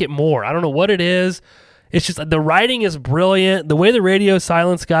 I like it more. I don't know what it is. It's just the writing is brilliant. The way the Radio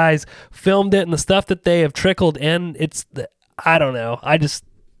Silence guys filmed it and the stuff that they have trickled in, I don't know.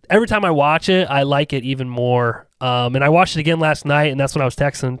 Every time I watch it, I like it even more. And I watched it again last night, and that's when I was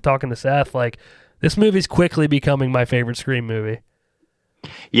talking to Seth. Like, this movie's quickly becoming my favorite Scream movie.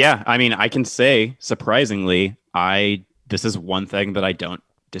 Yeah, I mean, I can say, surprisingly, this is one thing that I don't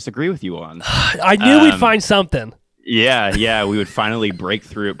disagree with you on. I knew we'd find something. Yeah, we would finally break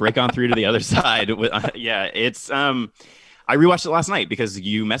on through to the other side. Yeah, it's I I rewatched it last night because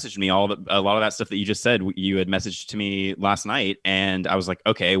you messaged me a lot of that stuff that you just said. You had messaged to me last night, and I was like,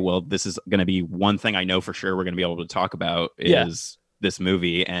 okay, well, this is going to be one thing I know for sure we're going to be able to talk about is this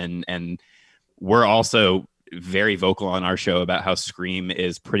movie, and we're also very vocal on our show about how Scream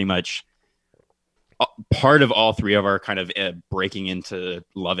is pretty much part of all three of our kind of breaking into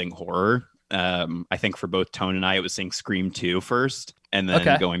loving horror. I think for both Tone and I, it was seeing Scream 2 first, and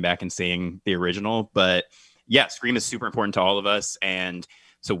then going back and seeing the original, but. Yeah, Scream is super important to all of us, and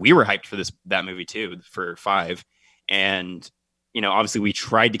so we were hyped for that movie too, for 5. And obviously we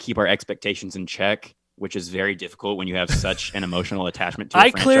tried to keep our expectations in check, which is very difficult when you have such an emotional attachment to a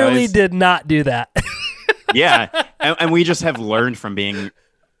franchise. Clearly did not do that. Yeah, and we just have learned from being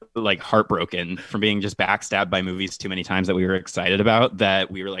like heartbroken, from being just backstabbed by movies too many times that we were excited about, that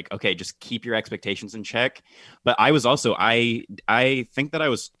we were like, okay, just keep your expectations in check. But I was also, I think that I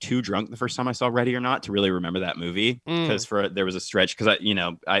was too drunk the first time I saw Ready or Not to really remember that movie, because there was a stretch, because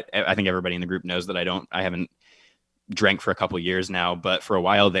I think everybody in the group knows that I haven't drank for a couple years now, but for a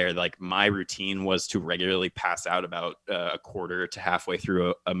while there, like my routine was to regularly pass out about a quarter to halfway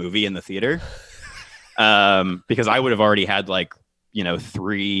through a movie in the theater, because I would have already had like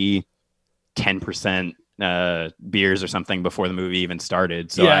 3 10% beers or something before the movie even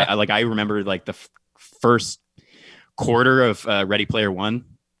started. So I remember like the first quarter of Ready Player One,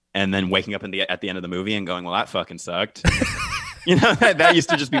 and then waking up at the end of the movie and going, well, that fucking sucked. That used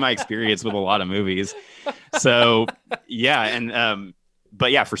to just be my experience with a lot of movies. So yeah. And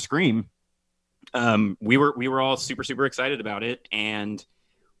but yeah, for Scream, we were all super, super excited about it. And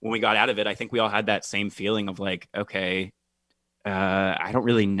when we got out of it, I think we all had that same feeling of like, okay, I don't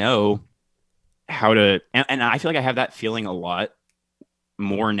really know how to, and I feel like I have that feeling a lot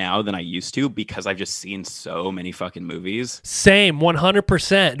more now than I used to, because I've just seen so many fucking movies. Same,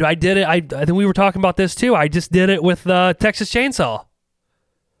 100%. I did it. I think we were talking about this too. I just did it with Texas Chainsaw.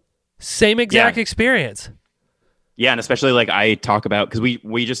 Same exact experience. Yeah, and especially like I talk about, because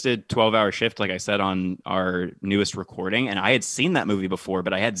we just did 12-hour shift, like I said, on our newest recording, and I had seen that movie before,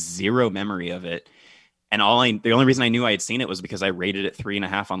 but I had zero memory of it. And the only reason I knew I had seen it was because I rated it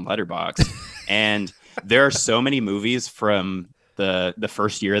 3.5 on Letterboxd. And there are so many movies from the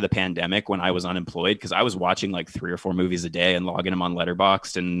first year of the pandemic when I was unemployed, because I was watching like 3 or 4 movies a day and logging them on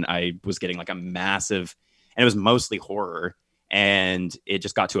Letterboxd, and I was getting like a massive, and it was mostly horror. And it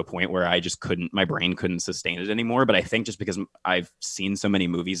just got to a point where I just my brain couldn't sustain it anymore. But I think just because I've seen so many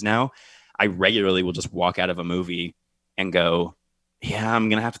movies now, I regularly will just walk out of a movie and go, yeah, I'm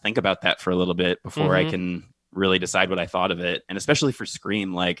going to have to think about that for a little bit before I can really decide what I thought of it. And especially for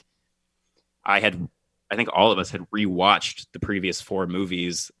Scream, like I think all of us had rewatched the previous 4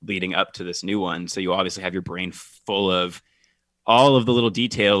 movies leading up to this new one. So you obviously have your brain full of all of the little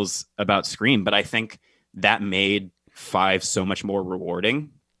details about Scream. But I think that made 5 so much more rewarding.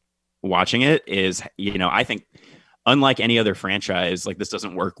 Watching it is, I think, unlike any other franchise, like this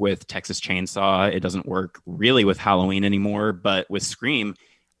doesn't work with Texas Chainsaw. It doesn't work really with Halloween anymore. But with Scream,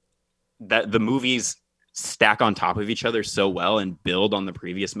 that the movies stack on top of each other so well and build on the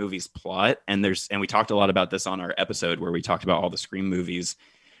previous movie's plot. And we talked a lot about this on our episode where we talked about all the Scream movies.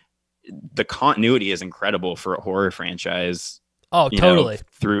 The continuity is incredible for a horror franchise. Oh, totally.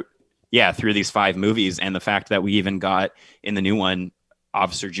 Through these 5 movies, and the fact that we even got in the new one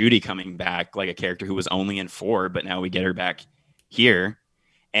Officer Judy coming back, like a character who was only in 4, but now we get her back here.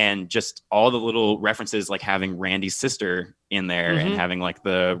 And just all the little references, like having Randy's sister in there and having like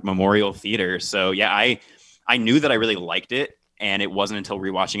the Memorial Theater. So yeah, I knew that I really liked it, and it wasn't until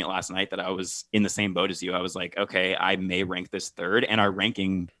rewatching it last night that I was in the same boat as you. I was like, okay, I may rank this 3rd, and our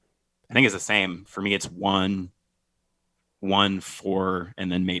ranking, I think, is the same. For me, it's 1, 4,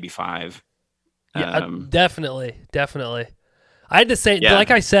 and then maybe 5. Yeah, definitely. I had to say,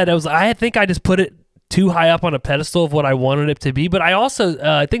 like I said, I think I just put it too high up on a pedestal of what I wanted it to be. But I also,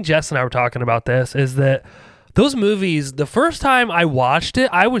 I think Jess and I were talking about this, is that those movies, the first time I watched it,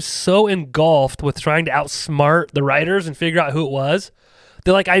 I was so engulfed with trying to outsmart the writers and figure out who it was.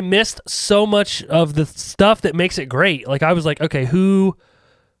 That like I missed so much of the stuff that makes it great. Like I was like, okay, who...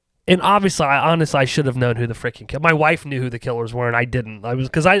 And obviously, I should have known who the freaking killer. My wife knew who the killers were, and I didn't.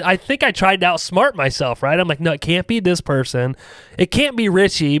 Because I think I tried to outsmart myself, right? I'm like, no, it can't be this person. It can't be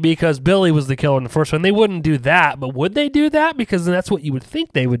Richie because Billy was the killer in the first one. They wouldn't do that, but would they do that? Because that's what you would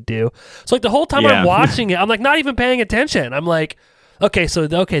think they would do. So like the whole time I'm watching it, I'm like not even paying attention. I'm like, okay,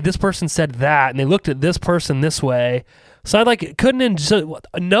 this person said that, and they looked at this person this way. So I like couldn't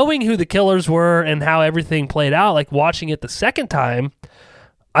knowing who the killers were and how everything played out. Like watching it the second time.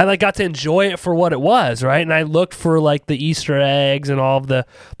 I like got to enjoy it for what it was, right? And I looked for like the Easter eggs and all of the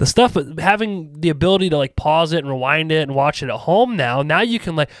stuff, but having the ability to like pause it and rewind it and watch it at home now you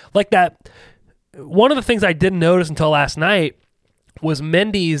can like that. One of the things I didn't notice until last night was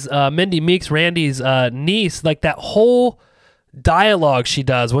Mindy Meeks, Randy's niece, like that whole dialogue she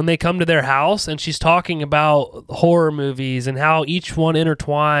does when they come to their house, and she's talking about horror movies and how each one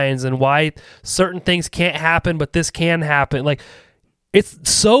intertwines and why certain things can't happen, but this can happen. Like, it's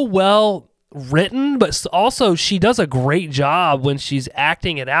so well written, but also she does a great job when she's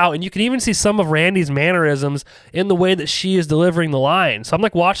acting it out. And you can even see some of Randy's mannerisms in the way that she is delivering the line. So I'm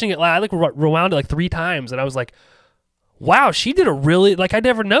like watching it, I like rewound it like 3 times, and I was like, wow, she did a really, like, I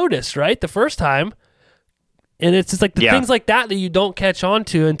never noticed, right, the first time. And it's just like the things like that you don't catch on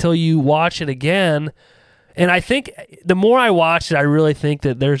to until you watch it again. And I think the more I watch it, I really think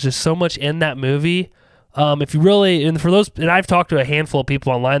that there's just so much in that movie. If you really, and for those, and I've talked to a handful of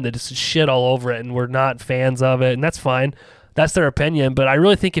people online that just shit all over it and we're not fans of it, and that's fine. That's their opinion. But I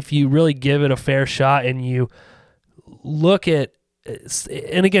really think if you really give it a fair shot and you look at,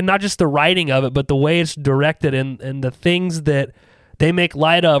 and again, not just the writing of it, but the way it's directed and the things that they make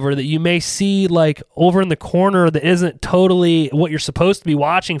light of, or that you may see like over in the corner that isn't totally what you're supposed to be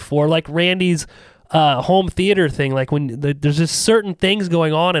watching for, like Randy's home theater thing. Like when there's just certain things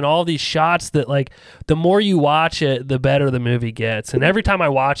going on in all these shots that, like, the more you watch it, the better the movie gets. And every time I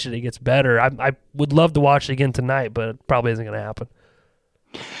watch it, it gets better. I would love to watch it again tonight, but it probably isn't going to happen.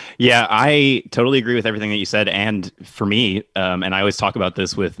 Yeah, I totally agree with everything that you said. And for me, and I always talk about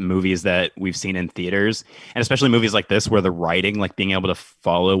this with movies that we've seen in theaters, and especially movies like this where the writing, like being able to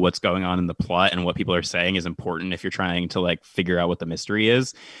follow what's going on in the plot and what people are saying is important if you're trying to like figure out what the mystery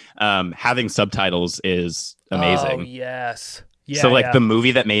is. Having subtitles is amazing. Oh, yes. Yeah, so like the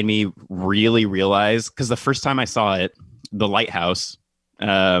movie that made me really realize, because the first time I saw it, The Lighthouse, first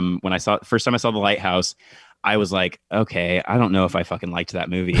time I saw The Lighthouse, I was like, okay, I don't know if I fucking liked that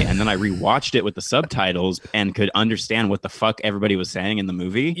movie. And then I rewatched it with the subtitles and could understand what the fuck everybody was saying in the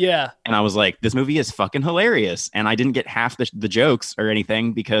movie. Yeah. And I was like, this movie is fucking hilarious. And I didn't get half the jokes or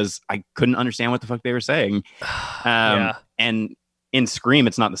anything because I couldn't understand what the fuck they were saying. And in Scream,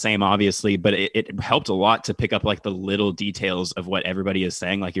 it's not the same, obviously, but it helped a lot to pick up like the little details of what everybody is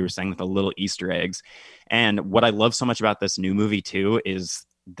saying, like you were saying, with the little Easter eggs. And what I love so much about this new movie too is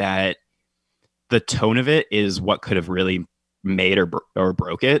that the tone of it is what could have really made or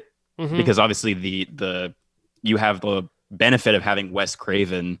broke it, because obviously you have the benefit of having Wes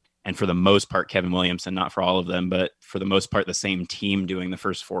Craven and for the most part Kevin Williamson, not for all of them, but for the most part the same team doing the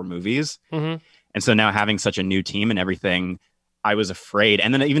first 4 movies. And so now having such a new team and everything, I was afraid.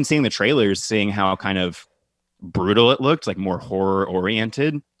 And then even seeing the trailers, seeing how kind of brutal it looked, like more horror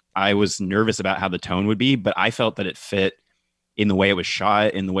oriented, I was nervous about how the tone would be, but I felt that it fit in the way it was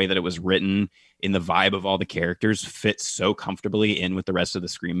shot, in the way that it was written, in the vibe of all the characters, fit so comfortably in with the rest of the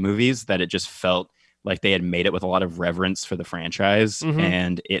Scream movies that it just felt like they had made it with a lot of reverence for the franchise.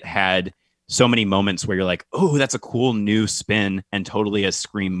 And it had so many moments where you're like, oh, that's a cool new spin and totally a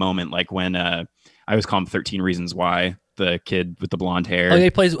Scream moment. Like when I always call him 13 Reasons Why, the kid with the blonde hair. Oh,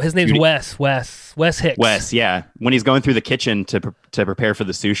 he plays, his name's Wes Hicks. Wes, yeah. When he's going through the kitchen to prepare for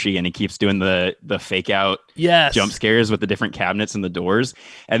the sushi, and he keeps doing the fake out jump scares with the different cabinets and the doors.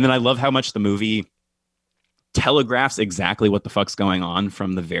 And then I love how much the movie telegraphs exactly what the fuck's going on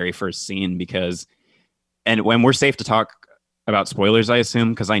from the very first scene, because, and when we're safe to talk about spoilers, I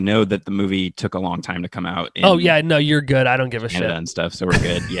assume, because I know that the movie took a long time to come out. Oh yeah, no, you're good. I don't give a shit and stuff, so we're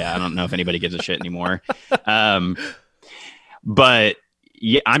good. Yeah, I don't know if anybody gives a shit anymore. But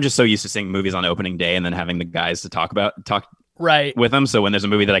yeah, I'm just so used to seeing movies on opening day and then having the guys to talk right with them. So when there's a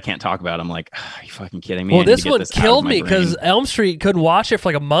movie that I can't talk about, I'm like, are you fucking kidding me? Well, this one killed me because Elm Street couldn't watch it for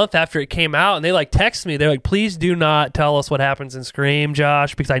like a month after it came out, and they like text me. They're like, please do not tell us what happens in Scream,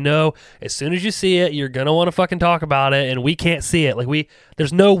 Josh, because I know as soon as you see it, you're gonna want to fucking talk about it, and we can't see it. Like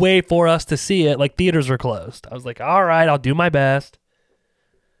there's no way for us to see it. Like theaters are closed. I was like, all right, I'll do my best.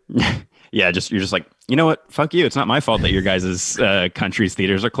 Yeah, you're just like, you know what? Fuck you. It's not my fault that your guys' country's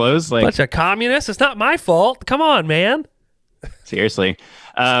theaters are closed. Like, bunch of communists. It's not my fault. Come on, man. Seriously.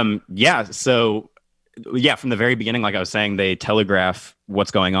 Yeah. So yeah, from the very beginning, like I was saying, they telegraph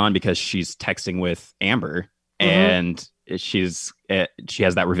what's going on because she's texting with Amber, and she has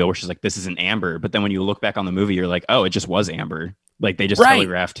that reveal where she's like, this isn't Amber. But then when you look back on the movie, you're like, oh, it just was Amber. Like they just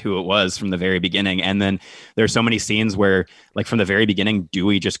telegraphed who it was from the very beginning. And then there's so many scenes where, like, from the very beginning,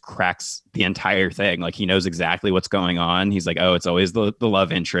 Dewey just cracks the entire thing. Like he knows exactly what's going on. He's like, oh, it's always the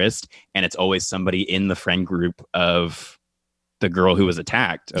love interest, and it's always somebody in the friend group of the girl who was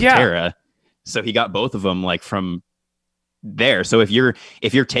attacked, of Tara. So he got both of them like from there. So if you're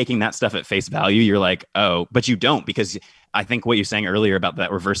taking that stuff at face value, you're like, oh, but you don't, because I think what you're saying earlier about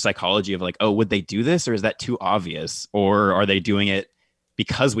that reverse psychology of like, oh, would they do this, or is that too obvious, or are they doing it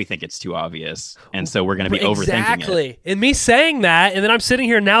because we think it's too obvious, and so we're going to be overthinking it. And me saying that, and then I'm sitting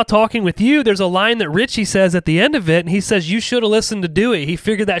here now talking with you, there's a line that Richie says at the end of it, and he says, you should have listened to Dewey. He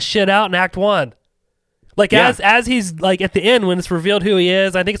figured that shit out in Act 1. Like, as he's, like, at the end, when it's revealed who he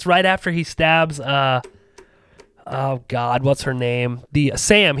is, I think it's right after he stabs, oh, God, what's her name?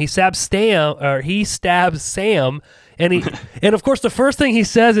 Sam. He stabs Sam, and and of course, the first thing he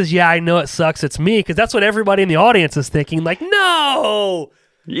says is, yeah, I know it sucks, it's me, because that's what everybody in the audience is thinking, like, no!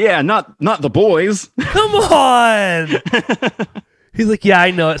 Yeah, not the boys. Come on! He's like, yeah,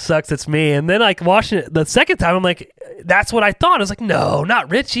 I know it sucks, it's me. And then, like, watching it the second time, I'm like, that's what I thought. I was like, no,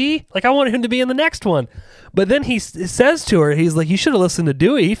 not Richie. Like, I wanted him to be in the next one. But then he says to her, he's like, you should have listened to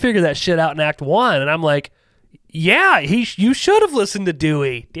Dewey. He figured that shit out in Act 1. And I'm like, yeah, you should have listened to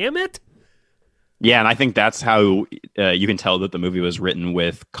Dewey. Damn it. Yeah, and I think that's how you can tell that the movie was written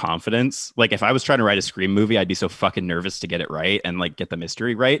with confidence. Like, if I was trying to write a Scream movie, I'd be so fucking nervous to get it right and, like, get the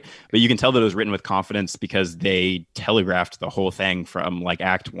mystery right. But you can tell that it was written with confidence because they telegraphed the whole thing from, like,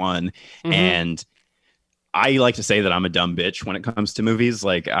 Act 1. Mm-hmm. And I like to say that I'm a dumb bitch when it comes to movies.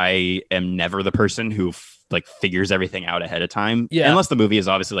 Like, I am never the person who figures everything out ahead of time. Yeah. Unless the movie is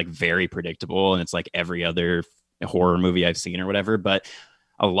obviously, like, very predictable and it's like every other horror movie I've seen or whatever. But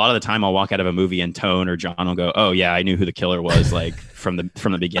a lot of the time I'll walk out of a movie and Tone or John will go, oh yeah, I knew who the killer was, like, from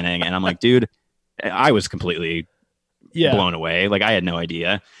the beginning. And I'm like, dude, I was completely blown away. Like, I had no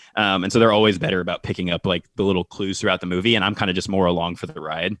idea. And so they're always better about picking up, like, the little clues throughout the movie. And I'm kind of just more along for the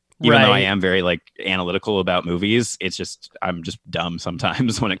ride. Even though I am very, like, analytical about movies, it's just, I'm just dumb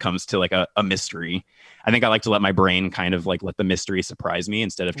sometimes when it comes to, like, a mystery. I think I like to let my brain kind of, like, let the mystery surprise me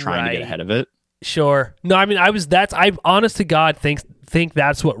instead of trying to get ahead of it. Sure. No, I mean, I honest to God think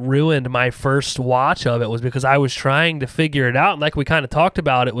that's what ruined my first watch of it, was because I was trying to figure it out. And like we kind of talked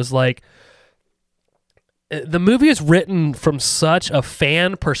about, it was like, the movie is written from such a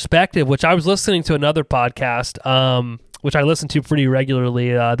fan perspective, which I was listening to another podcast, which I listen to pretty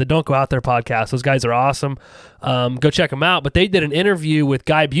regularly, the Don't Go Out There podcast. Those guys are awesome. Go check them out. But they did an interview with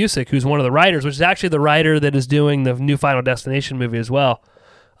Guy Busick, who's one of the writers, which is actually the writer that is doing the new Final Destination movie as well.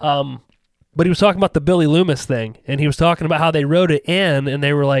 But he was talking about the Billy Loomis thing, and he was talking about how they wrote it in, and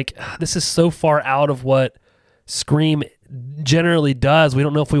they were like, this is so far out of what Scream generally does. We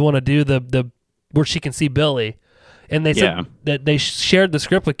don't know if we want to do the where she can see Billy. And they said that they shared the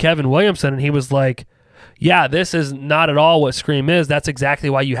script with Kevin Williamson, and he was like, yeah, this is not at all what Scream is. That's exactly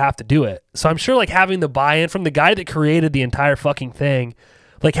why you have to do it. So I'm sure, like, having the buy-in from the guy that created the entire fucking thing,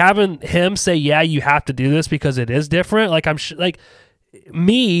 like, having him say, yeah, you have to do this because it is different. Like, I'm like,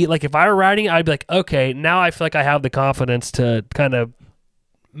 me, like, if I were writing, I'd be like, okay, now I feel like I have the confidence to kind of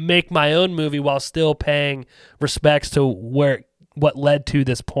make my own movie while still paying respects to what led to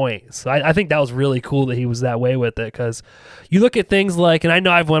this point. So I think that was really cool that he was that way with it, because you look at things like, and I know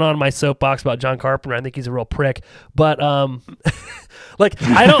I've went on my soapbox about John Carpenter, I think he's a real prick, but like,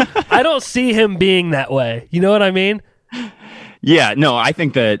 I don't see him being that way. You know what I mean? Yeah, no, I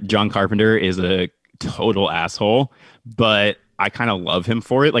think that John Carpenter is a total asshole, but I kind of love him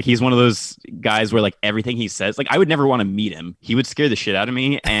for it. Like, he's one of those guys where, like, everything he says, like, I would never want to meet him. He would scare the shit out of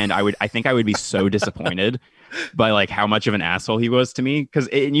me, and I think I would be so disappointed by, like, how much of an asshole he was to me.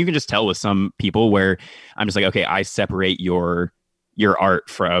 And you can just tell with some people where I'm just like, okay, I separate your art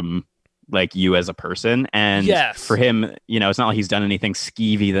from, like, you as a person. And for him, you know, it's not like he's done anything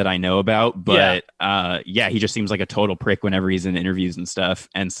skeevy that I know about, but he just seems like a total prick whenever he's in interviews and stuff.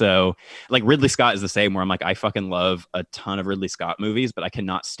 And so, like, Ridley Scott is the same, where I'm like, I fucking love a ton of Ridley Scott movies, but I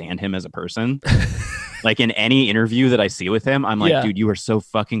cannot stand him as a person. Like, in any interview that I see with him, I'm like, dude, you are so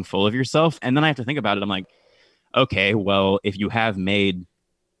fucking full of yourself. And then I have to think about it. I'm like, okay, well, if you have made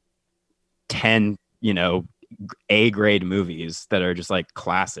 10, you know, A-grade movies that are just, like,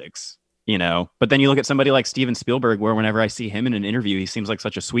 classics, you know, but then you look at somebody like Steven Spielberg, where whenever I see him in an interview, he seems like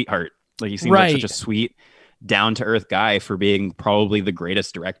such a sweetheart. Like, he seems like such a sweet, down-to-earth guy for being probably the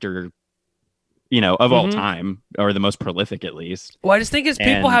greatest director, you know, of all time, or the most prolific, at least. Well, I just think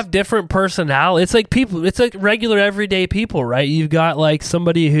people have different personality. It's like it's like regular everyday people, right? You've got, like,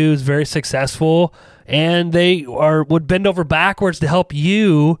 somebody who's very successful, and they would bend over backwards to help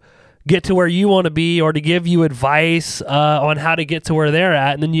you get to where you want to be, or to give you advice on how to get to where they're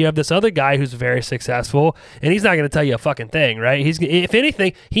at. And then you have this other guy who's very successful, and he's not going to tell you a fucking thing, right? If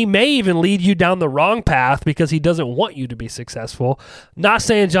anything, he may even lead you down the wrong path because he doesn't want you to be successful. Not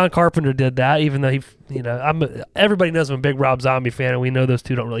saying John Carpenter did that, even though everybody knows I'm a big Rob Zombie fan, and we know those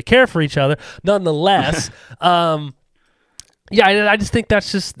two don't really care for each other. Nonetheless, Yeah, I just think that's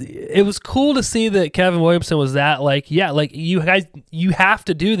just, it was cool to see that Kevin Williamson was that, like, yeah, like, you guys, you have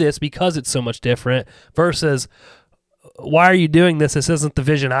to do this because it's so much different versus, why are you doing this? This isn't the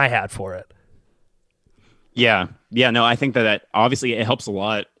vision I had for it. Yeah. No, I think that obviously it helps a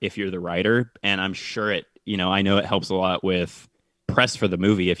lot if you're the writer, and I'm sure I know it helps a lot with press for the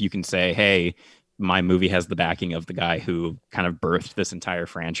movie if you can say, hey, my movie has the backing of the guy who kind of birthed this entire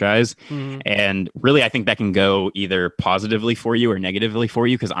franchise. Mm-hmm. And really, I think that can go either positively for you or negatively for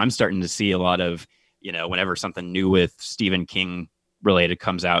you, because I'm starting to see a lot of, whenever something new with Stephen King related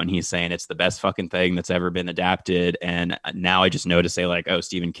comes out and he's saying it's the best fucking thing that's ever been adapted. And now I just know to say, like, oh,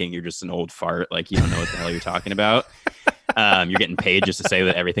 Stephen King, you're just an old fart. Like, you don't know what the hell you're talking about. You're getting paid just to say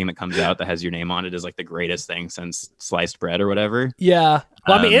that everything that comes out that has your name on it is like the greatest thing since sliced bread or whatever. Yeah.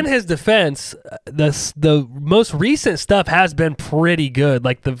 Well, I mean, in his defense, the most recent stuff has been pretty good.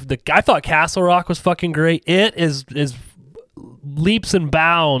 Like I thought Castle Rock was fucking great. It is leaps and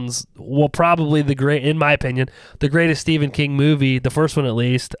bounds. Well, probably in my opinion, the greatest Stephen King movie, the first one at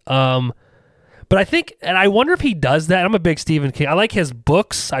least. But I think, and I wonder if he does that. I'm a big Stephen King. I like his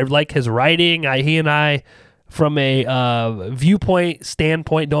books. I like his writing. He and I, from a viewpoint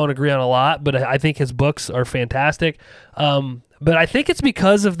standpoint, don't agree on a lot, but I think his books are fantastic. But I think it's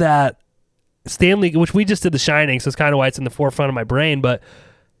because of that Stanley, which we just did The Shining, so it's kind of why it's in the forefront of my brain, but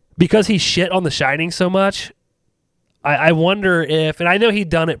because he shit on The Shining so much, I wonder if, and I know he'd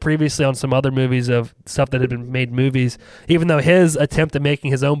done it previously on some other movies of stuff that had been made movies, even though his attempt at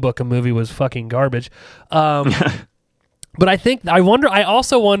making his own book a movie was fucking garbage. But I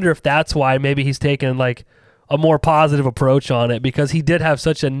also wonder if that's why maybe he's taken like a more positive approach on it, because he did have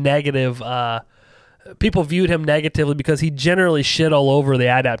such a negative, people viewed him negatively because he generally shit all over the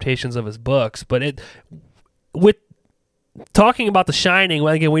adaptations of his books. But with talking about The Shining,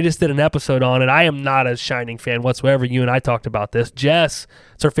 well, again, we just did an episode on it. I am not a Shining fan whatsoever. You and I talked about this. Jess,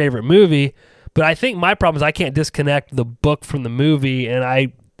 it's her favorite movie, but I think my problem is I can't disconnect the book from the movie, and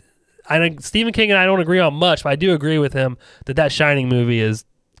I think Stephen King and I don't agree on much, but I do agree with him that Shining movie is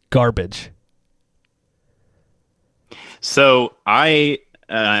garbage. So and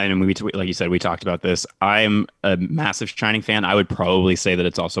like you said, we talked about this. I'm a massive Shining fan. I would probably say that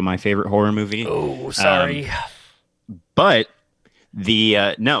it's also my favorite horror movie. Oh, sorry. But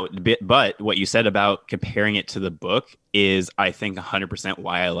but what you said about comparing it to the book is, I think, 100%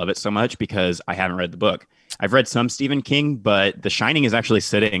 why I love it so much, because I haven't read the book. I've read some Stephen King, but The Shining is actually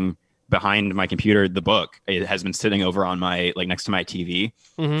sitting behind my computer. The book, it has been sitting over on my, like, next to my TV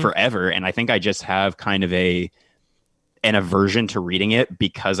forever. And I think I just have kind of an aversion to reading it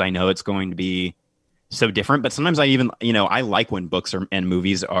because I know it's going to be so different. But sometimes I even, I like when books and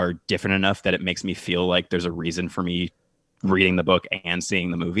movies are different enough that it makes me feel like there's a reason for me reading the book and seeing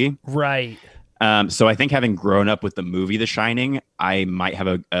the movie. Right. So I think having grown up with the movie The Shining, I might have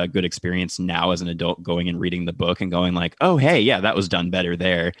a good experience now as an adult going and reading the book and going like, oh, hey, yeah, that was done better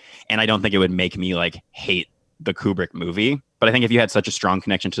there. And I don't think it would make me like hate the Kubrick movie. But I think if you had such a strong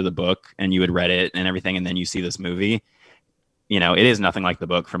connection to the book and you had read it and everything, and then you see this movie, it is nothing like the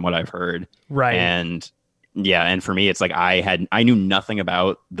book from what I've heard. Right. And yeah, and for me, it's like I knew nothing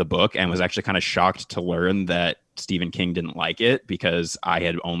about the book and was actually kind of shocked to learn that Stephen King didn't like it, because I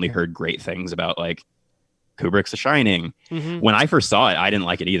had only heard great things about like Kubrick's The Shining. Mm-hmm. When I first saw it, I didn't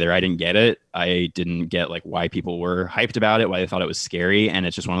like it either. I didn't get it. I didn't get like why people were hyped about it, why they thought it was scary. And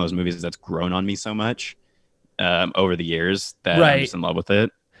it's just one of those movies that's grown on me so much over the years that I'm just in love with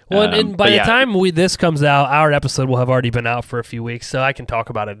it. Well, and by the time this comes out, our episode will have already been out for a few weeks, so I can talk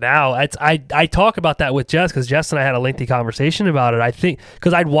about it now. I talk about that with Jess, because Jess and I had a lengthy conversation about it. I think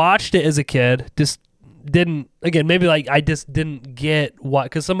because I'd watched it as a kid, just didn't, again, maybe like I just didn't get what,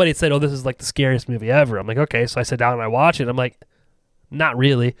 because somebody said, oh, this is like the scariest movie ever. I'm like, okay, so I sit down and I watch it. I'm like, not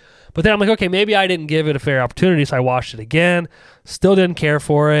really. But then I'm like, okay, maybe I didn't give it a fair opportunity, so I watched it again. Still didn't care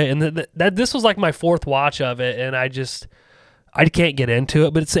for it, and this was like my fourth watch of it, and I can't get into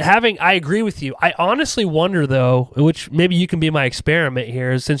it, but it's I agree with you. I honestly wonder, though, which maybe you can be my experiment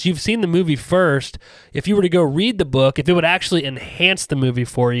here, is since you've seen the movie first, if you were to go read the book, if it would actually enhance the movie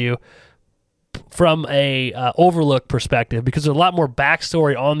for you from a Overlook perspective, because there's a lot more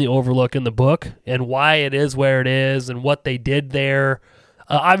backstory on the Overlook in the book and why it is where it is and what they did there.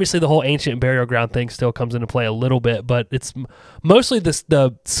 Obviously, the whole ancient burial ground thing still comes into play a little bit, but it's mostly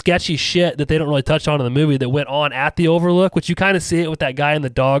the sketchy shit that they don't really touch on in the movie that went on at the Overlook, which you kind of see it with that guy in the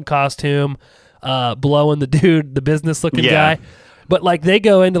dog costume blowing the dude, the business-looking guy. But like they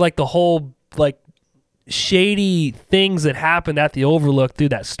go into like the whole like shady things that happened at the Overlook through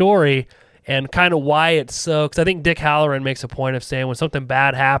that story, and kind of why it's so, because I think Dick Halloran makes a point of saying when something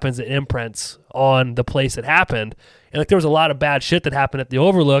bad happens, it imprints on the place it happened. And like there was a lot of bad shit that happened at the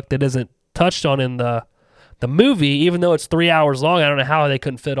Overlook that isn't touched on in the movie, even though it's 3 hours long. I don't know how they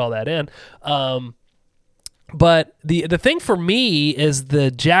couldn't fit all that in. But the thing for me is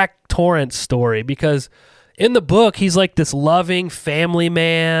the Jack Torrance story, because in the book, he's like this loving family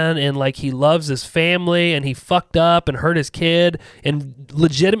man, and like he loves his family, and he fucked up and hurt his kid and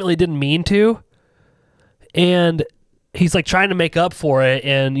legitimately didn't mean to. And he's like trying to make up for it,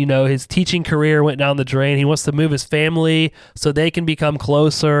 and you know, his teaching career went down the drain. He wants to move his family so they can become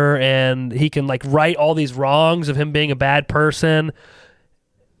closer, and he can like right all these wrongs of him being a bad person.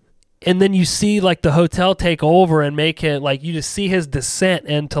 And then you see like the hotel take over and make it like, you just see his descent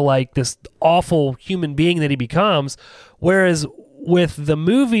into like this awful human being that he becomes. Whereas with the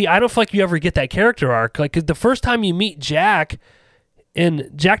movie, I don't feel like you ever get that character arc. Like, 'cause the first time you meet Jack,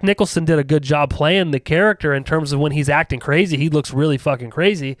 and Jack Nicholson did a good job playing the character in terms of when he's acting crazy, he looks really fucking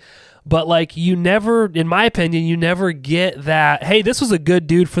crazy. But like, you never, in my opinion, you never get that, hey, this was a good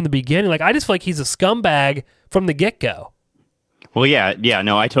dude from the beginning. Like, I just feel like he's a scumbag from the get-go. Well, yeah,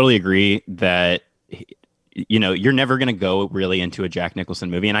 no, I totally agree that, you know, you're never going to go really into a Jack Nicholson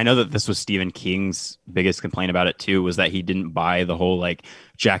movie. And I know that this was Stephen King's biggest complaint about it too, was that he didn't buy the whole like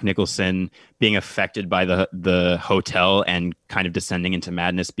Jack Nicholson being affected by the hotel and kind of descending into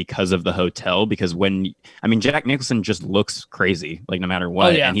madness because of the hotel. Because Jack Nicholson just looks crazy, like no matter what.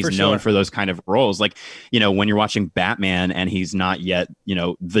 Oh, yeah, and he's known for those kind of roles. Like, you know, when you're watching Batman and he's not yet, you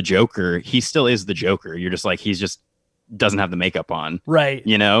know, the Joker, he still is the Joker. You're just like, he's just doesn't have the makeup on, right?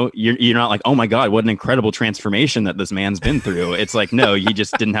 You know, you're not like, oh my god, what an incredible transformation that this man's been through. It's like, no, he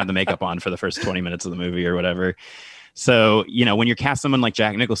just didn't have the makeup on for the first 20 minutes of the movie or whatever. So, you know, when you cast someone like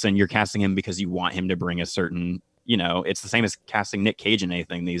Jack Nicholson, you're casting him because you want him to bring a certain, you know, it's the same as casting Nick Cage in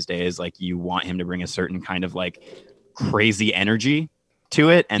anything these days. Like, you want him to bring a certain kind of like crazy energy to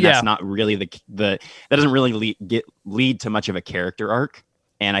it, and that's not really the that doesn't really lead to much of a character arc.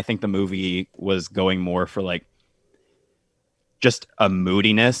 And I think the movie was going more for like just a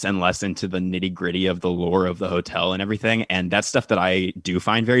moodiness and less into the nitty gritty of the lore of the hotel and everything. And that's stuff that I do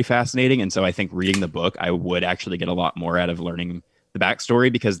find very fascinating. And so I think reading the book, I would actually get a lot more out of learning the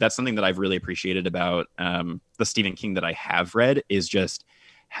backstory, because that's something that I've really appreciated about the Stephen King that I have read, is just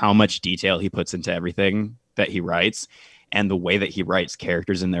how much detail he puts into everything that he writes, and the way that he writes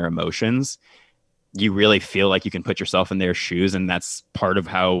characters and their emotions. You really feel like you can put yourself in their shoes. And that's part of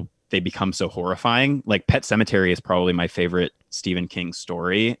how they become so horrifying. Like Pet Sematary is probably my favorite Stephen King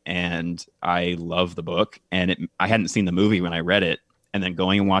story, and I love the book. And I hadn't seen the movie when I read it, and then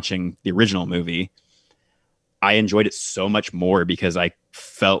going and watching the original movie, I enjoyed it so much more because I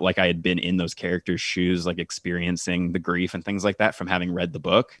felt like I had been in those characters' shoes, like experiencing the grief and things like that from having read the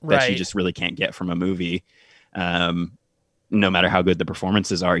book, that you just really can't get from a movie. No matter how good the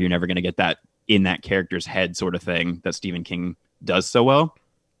performances are, you're never going to get that in that character's head sort of thing that Stephen King does so well.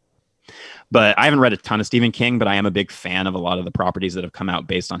 But I haven't read a ton of Stephen King, but I am a big fan of a lot of the properties that have come out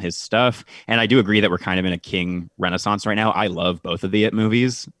based on his stuff. And I do agree that we're kind of in a King renaissance right now. I love both of the It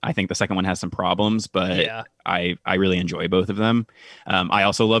movies. I think the second one has some problems, but I really enjoy both of them. I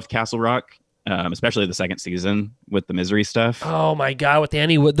also loved Castle Rock, especially the second season with the Misery stuff. Oh my God, with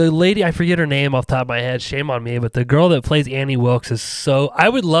Annie, the lady, I forget her name off the top of my head, shame on me, but the girl that plays Annie Wilkes is so, I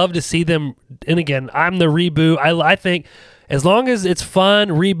would love to see them. And again, I'm the reboot. I think as long as it's fun,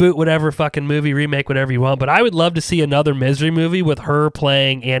 reboot whatever fucking movie, remake whatever you want. But I would love to see another Misery movie with her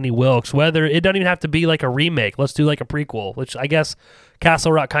playing Annie Wilkes. Whether it doesn't even have to be like a remake. Let's do like a prequel, which I guess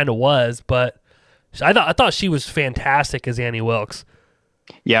Castle Rock kind of was. But I thought she was fantastic as Annie Wilkes.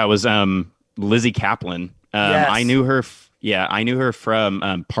 Yeah, it was Lizzie Kaplan. Yes. I knew her. I knew her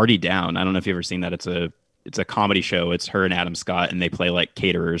from Party Down. I don't know if you've ever seen that. It's a comedy show. It's her and Adam Scott, and they play like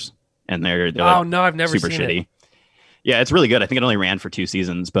caterers, and they're like, no, I've never super seen shitty. it. Yeah, it's really good. I think it only ran for 2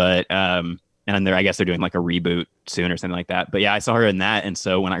 seasons, but and I guess they're doing like a reboot soon or something like that. But yeah, I saw her in that, and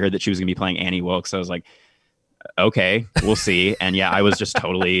so when I heard that she was going to be playing Annie Wilkes, I was like, okay, we'll see. And yeah, I was just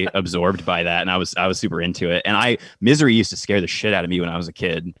totally absorbed by that, and I was super into it. And Misery used to scare the shit out of me when I was a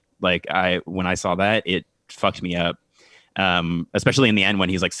kid. Like when I saw that, it fucked me up. Especially in the end when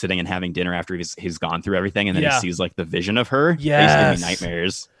he's like sitting and having dinner after he's gone through everything, and then he sees like the vision of her. Yes. They used to give me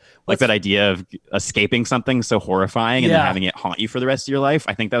nightmares. Like that idea of escaping something so horrifying and then having it haunt you for the rest of your life.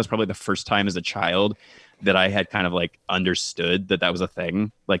 I think that was probably the first time as a child that I had kind of like understood that was a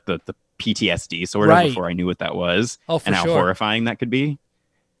thing, like the PTSD sort of, before I knew what that was and how horrifying that could be.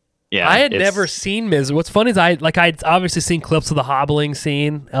 Yeah, I had never seen Misery. What's funny is I'd obviously seen clips of the hobbling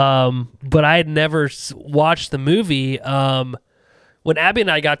scene, but I had never watched the movie. When Abby and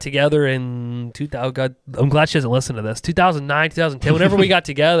I got together in 2000, God, I'm glad she doesn't listen to this, 2009, 2010, whenever we got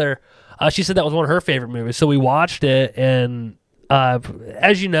together, She said that was one of her favorite movies. So we watched it, and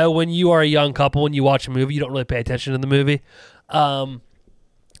as you know, when you are a young couple and you watch a movie, you don't really pay attention to the movie.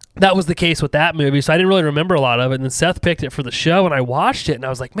 That was the case with that movie, so I didn't really remember a lot of it. And then Seth picked it for the show, and I watched it, and I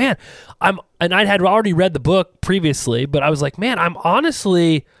was like, man, and I had already read the book previously, but I was like, man, I'm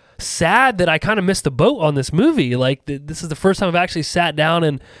honestly sad that I kind of missed the boat on this movie. Like, this is the first time I've actually sat down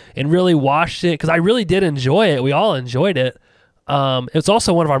and really watched it, because I really did enjoy it. We all enjoyed it. It's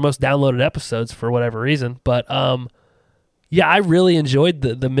also one of our most downloaded episodes for whatever reason, but yeah, I really enjoyed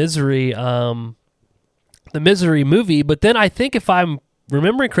the Misery movie. But then I think, if I'm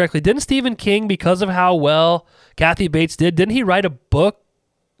remembering correctly, didn't Stephen King, because of how well Kathy Bates didn't he write a book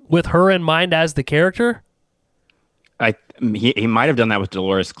with her in mind as the character? He might have done that with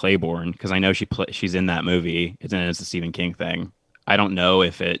Dolores Claiborne, because I know she's in that movie. It's a Stephen King thing. I don't know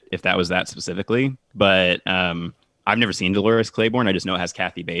if that was that specifically, but I've never seen Dolores Claiborne. I just know it has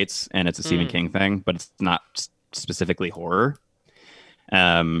Kathy Bates, and it's a Stephen King thing, but it's not specifically horror.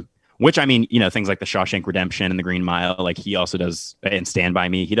 Which, I mean, things like The Shawshank Redemption and The Green Mile, like he also does, and Stand By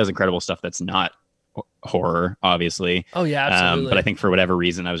Me. He does incredible stuff that's not horror, obviously. Oh, yeah, absolutely. But I think for whatever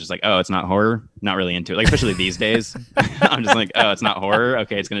reason, I was just like, oh, it's not horror? Not really into it. Like, especially these days. I'm just like, oh, it's not horror?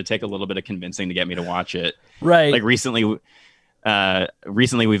 Okay, it's going to take a little bit of convincing to get me to watch it. Right. Like, recently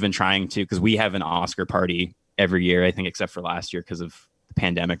we've been trying to, because we have an Oscar party every year, I think, except for last year because of the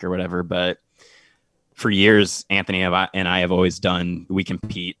pandemic or whatever. But for years, Anthony and I have always we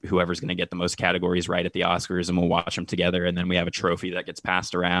compete, whoever's going to get the most categories right at the Oscars, and we'll watch them together. And then we have a trophy that gets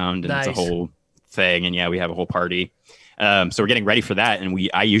passed around, and Nice. It's a whole thing. And yeah, we have a whole party. So we're getting ready for that. And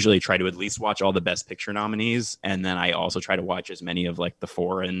I usually try to at least watch all the Best Picture nominees. And then I also try to watch as many of like the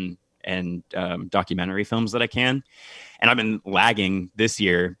foreign and documentary films that I can. And I've been lagging this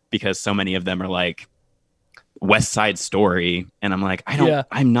year because so many of them are like West Side Story, and I'm like,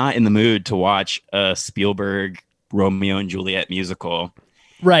 I'm not in the mood to watch a Spielberg Romeo and Juliet musical.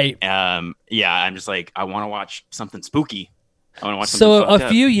 Right. I'm just like, I want to watch something spooky. I want to watch So something a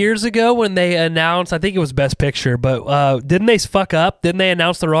few years ago, when they announced, I think it was Best Picture, but didn't they fuck up? Didn't they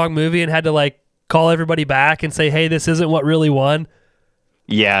announce the wrong movie and had to like call everybody back and say, hey, this isn't what really won?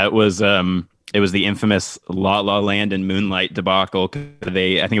 Yeah, it was the infamous La La Land and Moonlight debacle. I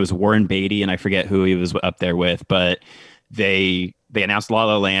think it was Warren Beatty, and I forget who he was up there with, but they announced La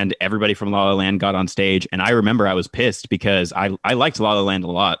La Land. Everybody from La La Land got on stage, and I remember I was pissed because I liked La La Land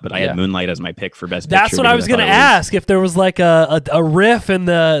a lot, but I had Moonlight as my pick for Best Picture. That's what I was going to ask, if there was like a riff in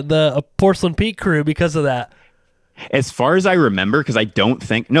the Porcelain Peak crew because of that. As far as I remember, because I don't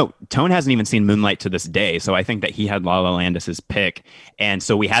think Tone hasn't even seen Moonlight to this day, so I think that he had La La Land as his pick, and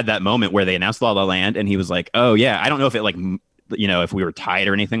so we had that moment where they announced La La Land, and he was like, "Oh yeah," I don't know if it like if we were tied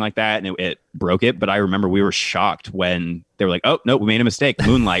or anything like that, and it broke it, but I remember we were shocked when they were like, "Oh no, we made a mistake,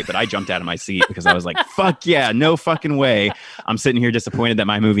 Moonlight," but I jumped out of my seat because I was like, "Fuck yeah, no fucking way!" I'm sitting here disappointed that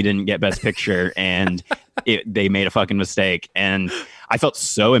my movie didn't get Best Picture, and they made a fucking mistake, and I felt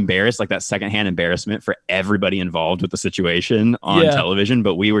so embarrassed, like that secondhand embarrassment for everybody involved with the situation on television.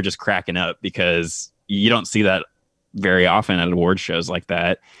 But we were just cracking up because you don't see that very often at award shows like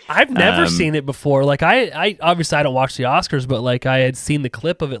that. I've never seen it before. Like I obviously I don't watch the Oscars, but like I had seen the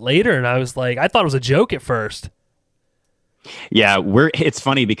clip of it later, and I was like, I thought it was a joke at first. Yeah, it's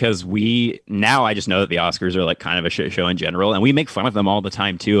funny because now I just know that the Oscars are like kind of a shit show in general, and we make fun of them all the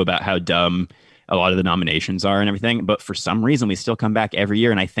time too about how dumb a lot of the nominations are and everything, but for some reason we still come back every year,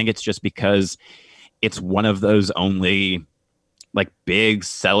 and I think it's just because it's one of those only like big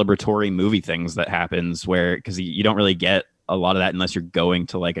celebratory movie things that happens where, because you don't really get a lot of that unless you're going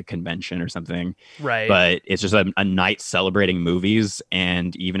to like a convention or something, right? But it's just a night celebrating movies,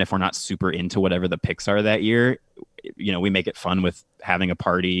 and even if we're not super into whatever the picks are that year, we make it fun with having a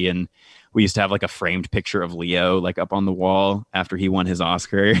party. And we used to have like a framed picture of Leo like up on the wall after he won his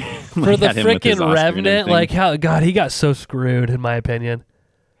Oscar. For the freaking Revenant, like how God, he got so screwed in my opinion.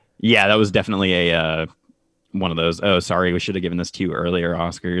 Yeah, that was definitely a one of those. Oh, sorry, we should have given this to you earlier,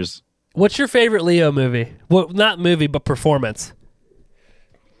 Oscars. What's your favorite Leo movie? Well, not movie, but performance.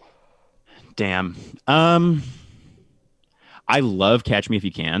 Damn. I love Catch Me If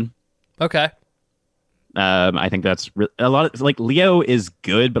You Can. Okay. I think that's a lot of, like, Leo is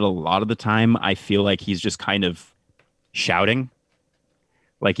good, but a lot of the time I feel like he's just kind of shouting.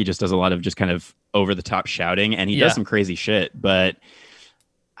 Like he just does a lot of just kind of over the top shouting, and he does some crazy shit, but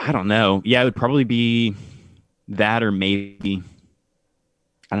I don't know. Yeah, it would probably be that, or maybe,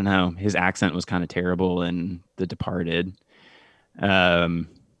 I don't know. His accent was kind of terrible in The Departed. I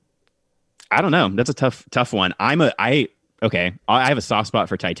don't know. That's a tough one. I have a soft spot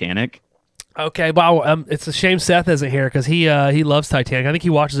for Titanic. Okay, well, it's a shame Seth isn't here because he loves Titanic. I think he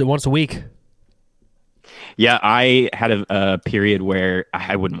watches it once a week. Yeah, I had a period where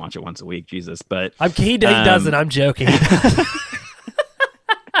I wouldn't watch it once a week, Jesus, but He doesn't. I'm joking.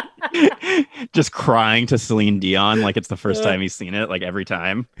 just crying to Celine Dion like it's the first time he's seen it, like every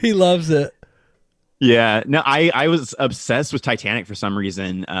time. He loves it. Yeah, no, I was obsessed with Titanic for some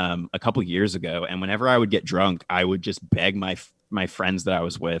reason a couple years ago, and whenever I would get drunk, I would just beg my friends that I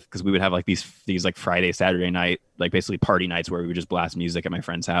was with, because we would have like these like Friday, Saturday night, like basically party nights where we would just blast music at my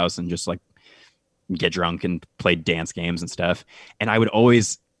friend's house and just like get drunk and play dance games and stuff. And I would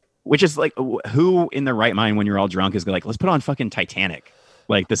always, which is like, who in their right mind when you're all drunk is like, let's put on fucking Titanic.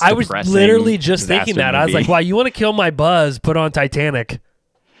 Like this. I was literally just thinking that. I was like, wow, you want to kill my buzz? Put on Titanic.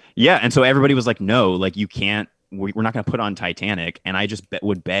 Yeah, and so everybody was like, no, like you can't. We're not going to put on Titanic. And I just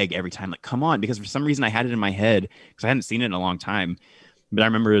would beg every time, like, come on, because for some reason I had it in my head because I hadn't seen it in a long time. But I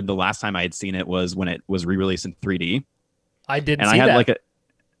remember the last time I had seen it was when it was re-released in 3D. I didn't. And see I had that.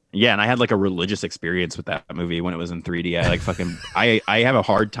 and I had like a religious experience with that movie when it was in 3D. I like fucking I have a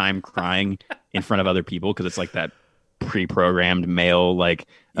hard time crying in front of other people because it's like that pre-programmed male like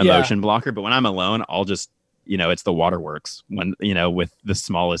emotion blocker. But when I'm alone, I'll just, it's the waterworks when, with the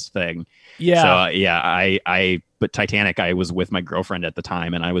smallest thing. Yeah. So but Titanic, I was with my girlfriend at the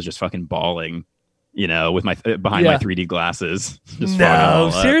time and I was just fucking bawling, with my behind my 3D glasses. Just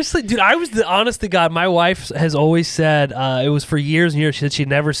no, seriously, dude, I was the honest to God. My wife has always said it was for years and years. She said she'd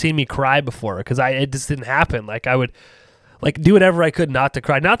never seen me cry before because it just didn't happen. Like I would like do whatever I could not to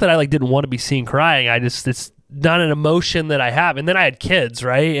cry. Not that I like didn't want to be seen crying. It's not an emotion that I have. And then I had kids,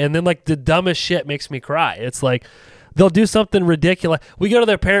 right? And then like the dumbest shit makes me cry. It's like they'll do something ridiculous. We go to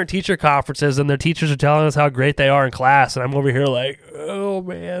their parent-teacher conferences, and their teachers are telling us how great they are in class, and I'm over here like, oh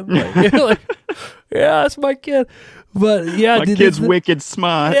man, like, yeah, that's my kid. But yeah, my kid's wicked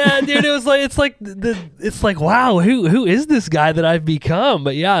smart. Yeah, dude, it's like wow, who is this guy that I've become?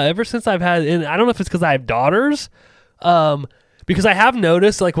 But yeah, ever since I've had, and I don't know if it's because I have daughters, because I have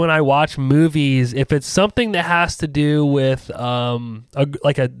noticed, like when I watch movies, if it's something that has to do with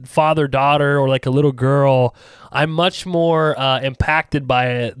like a father-daughter or like a little girl, I'm much more impacted by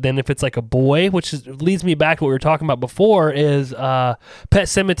it than if it's like a boy, which leads me back to what we were talking about before, is Pet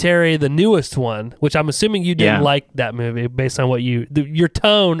Sematary, the newest one, which I'm assuming you didn't like that movie based on what your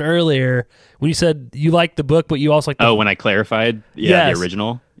tone earlier when you said you liked the book, but you also like when I clarified, the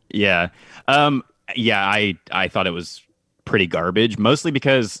original. Yeah. I thought it was pretty garbage, mostly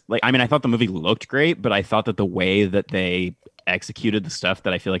because I thought the movie looked great, but I thought that the way that they executed the stuff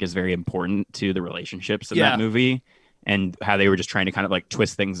that I feel like is very important to the relationships in that movie, and how they were just trying to kind of like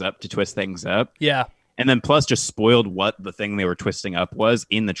twist things up. Yeah. And then plus just spoiled what the thing they were twisting up was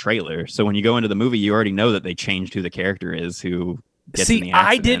in the trailer. So when you go into the movie, you already know that they changed who the character is who gets in the accident.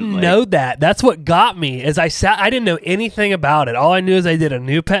 I didn't know that. That's what got me. I didn't know anything about it. All I knew is I did a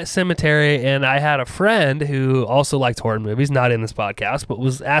new Pet Sematary, and I had a friend who also liked horror movies, not in this podcast, but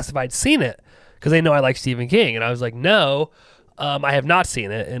was asked if I'd seen it because they know I like Stephen King, and I was like, no, I have not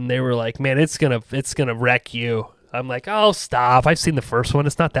seen it. And they were like, man, it's gonna wreck you. I'm like, oh, stop. I've seen the first one.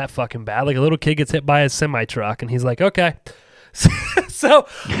 It's not that fucking bad. Like a little kid gets hit by a semi-truck, and he's like, okay. So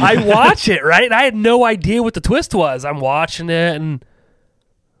I watch it, right? And I had no idea what the twist was. I'm watching it, and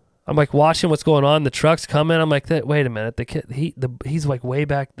I'm like watching what's going on. The truck's coming. I'm like, wait a minute. The kid, he's like way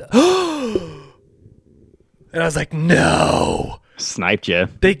back. And I was like, no. Sniped you.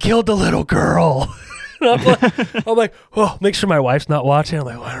 They killed the little girl. I'm like, oh, make sure my wife's not watching. I'm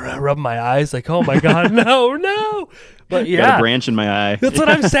like, rubbing my eyes, like, oh my God, no. But yeah, got a branch in my eye. That's what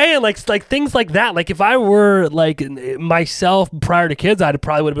I'm saying. Like things like that. Like if I were like myself prior to kids, I'd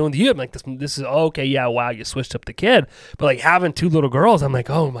probably would have been with you. I'm like, this is okay. Yeah, wow, you switched up the kid. But like having two little girls, I'm like,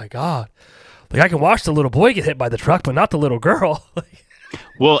 oh my God. Like I can watch the little boy get hit by the truck, but not the little girl.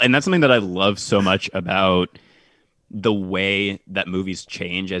 Well, and that's something that I love so much about the way that movies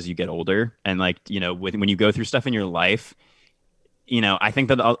change as you get older, and like, when you go through stuff in your life, I think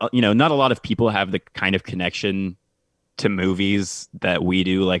that not a lot of people have the kind of connection to movies that we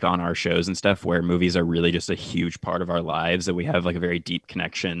do, like on our shows and stuff, where movies are really just a huge part of our lives, that we have like a very deep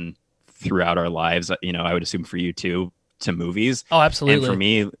connection throughout our lives. I would assume for you too, to movies. Oh, absolutely.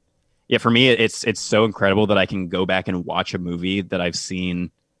 And for me, it's so incredible that I can go back and watch a movie that I've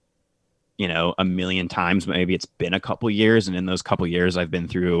seen, a million times. Maybe it's been a couple years, and in those couple years I've been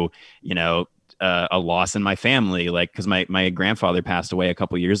through, a loss in my family, like because my grandfather passed away a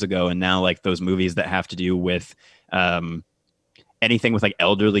couple years ago, and now like those movies that have to do with anything with like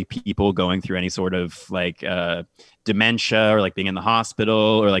elderly people going through any sort of like dementia, or like being in the hospital,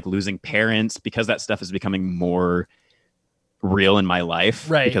 or like losing parents, because that stuff is becoming more real in my life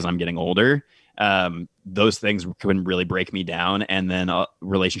right. because I'm getting older. Those things can really break me down. And then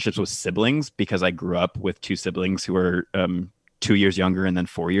relationships with siblings, because I grew up with two siblings who were 2 years younger and then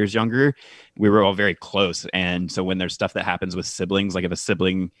 4 years younger. We were all very close. And so when there's stuff that happens with siblings, like if a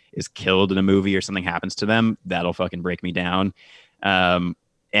sibling is killed in a movie or something happens to them, that'll fucking break me down.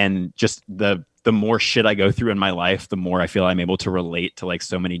 And just the more shit I go through in my life, the more I feel I'm able to relate to like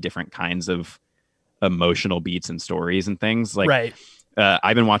so many different kinds of emotional beats and stories and things. Like, right.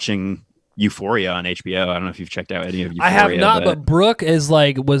 I've been watching Euphoria on HBO. I don't know if you've checked out any of Euphoria. I have not, but Brooke is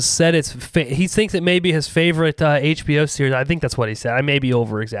like said it's he thinks it may be his favorite HBO series. I think that's what he said. I may be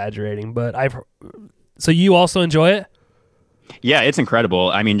over exaggerating, but so you also enjoy it? Yeah, it's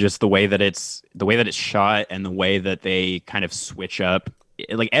incredible. I mean, just the way that it's shot and the way that they kind of switch up.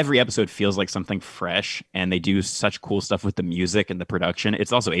 Like every episode feels like something fresh, and they do such cool stuff with the music and the production.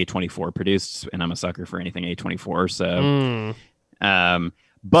 It's also A24 produced, and I'm a sucker for anything A24. So,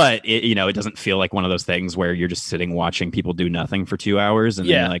 but it doesn't feel like one of those things where you're just sitting watching people do nothing for 2 hours, and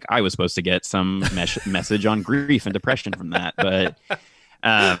then like I was supposed to get some message on grief and depression from that. But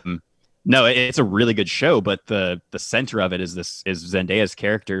no, it's a really good show. But the center of it is Zendaya's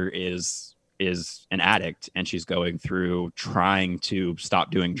character is an addict, and she's going through trying to stop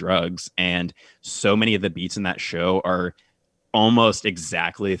doing drugs. And so many of the beats in that show are almost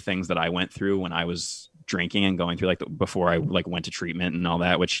exactly things that I went through when I was drinking and going through before I went to treatment and all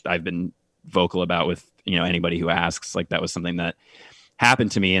that, which I've been vocal about with, anybody who asks. Like that was something that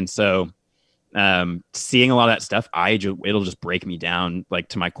happened to me. And so seeing a lot of that stuff, it'll just break me down like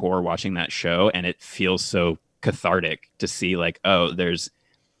to my core watching that show. And it feels so cathartic to see like, oh, there's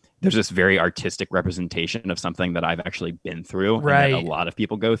this very artistic representation of something that I've actually been through, right, and that a lot of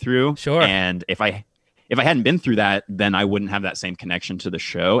people go through. Sure. And if I hadn't been through that, then I wouldn't have that same connection to the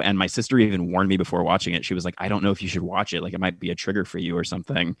show. And my sister even warned me before watching it. She was like, I don't know if you should watch it. Like it might be a trigger for you or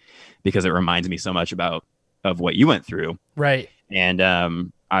something, because it reminds me so much of what you went through. Right. And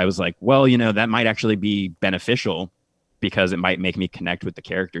I was like, well, that might actually be beneficial, because it might make me connect with the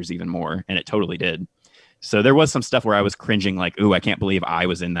characters even more. And it totally did. So there was some stuff where I was cringing, like, ooh, I can't believe I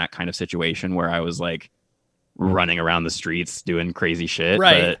was in that kind of situation where I was like running around the streets doing crazy shit.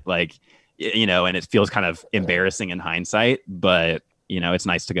 Right. But like, and it feels kind of embarrassing in hindsight, but it's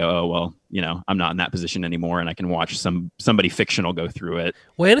nice to go, oh, well, I'm not in that position anymore, and I can watch somebody fictional go through it.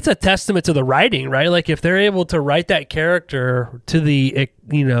 Well, and it's a testament to the writing, right? Like if they're able to write that character to the,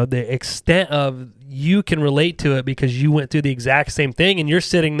 the extent of you can relate to it because you went through the exact same thing, and you're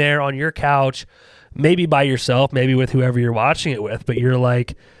sitting there on your couch, maybe by yourself, maybe with whoever you're watching it with, but you're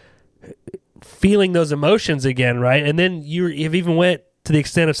like feeling those emotions again, right? And then you've even went to the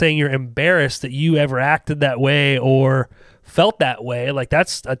extent of saying you're embarrassed that you ever acted that way or felt that way. Like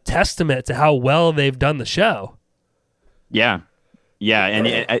that's a testament to how well they've done the show. Yeah. And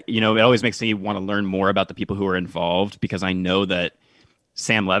it always makes me want to learn more about the people who are involved, because I know that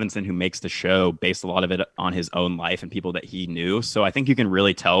Sam Levinson, who makes the show, based a lot of it on his own life and people that he knew. So I think you can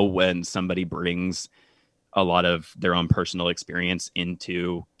really tell when somebody brings a lot of their own personal experience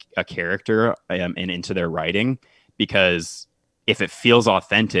into a character and into their writing, because if it feels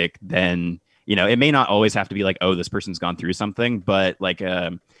authentic, then, it may not always have to be like, oh, this person's gone through something, but like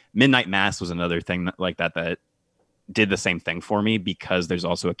Midnight Mass was another thing that did the same thing for me, because there's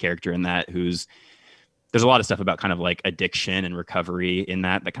also a character in that there's a lot of stuff about kind of like addiction and recovery in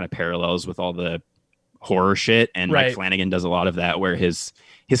that kind of parallels with all the horror shit. And right. Mike Flanagan does a lot of that, where his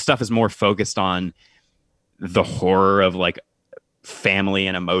stuff is more focused on the horror of like family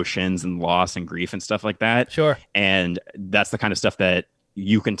and emotions and loss and grief and stuff like that. Sure. And that's the kind of stuff that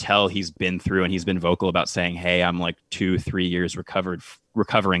you can tell he's been through, and he's been vocal about saying, hey, I'm like 2-3 years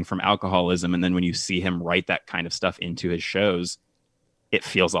recovering from alcoholism. And then when you see him write that kind of stuff into his shows, it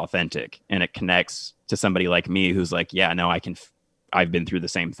feels authentic, and it connects to somebody like me who's like, yeah, no, I've been through the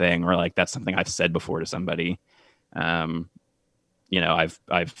same thing, or like that's something I've said before to somebody. I've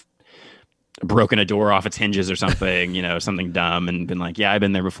broken a door off its hinges or something, something dumb, and been like, yeah, I've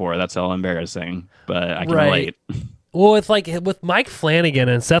been there before. That's all embarrassing, but I can relate. Well, it's like with Mike Flanagan,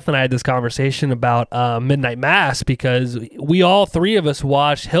 and Seth and I had this conversation about Midnight Mass, because we all three of us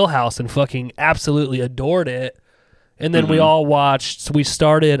watched Hill House and fucking absolutely adored it. And then we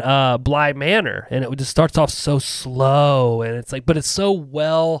started Bly Manor, and it just starts off so slow, and it's like, but it's so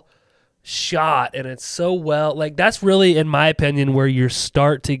well shot, and it's so well, like that's really, in my opinion, where you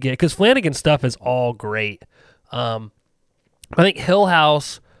start to get, because Flanagan stuff is all great. I think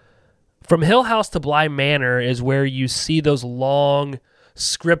from Hill House to Bly Manor is where you see those long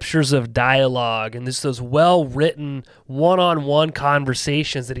scriptures of dialogue and just those well-written one-on-one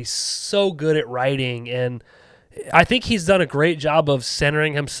conversations that he's so good at writing. And I think he's done a great job of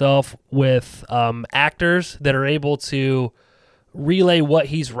centering himself with actors that are able to relay what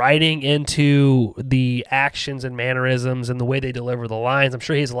he's writing into the actions and mannerisms and the way they deliver the lines. I'm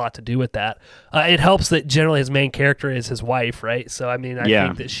sure he has a lot to do with that. It helps that generally his main character is his wife, right? So, I mean, I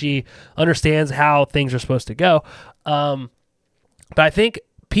think that she understands how things are supposed to go. But I think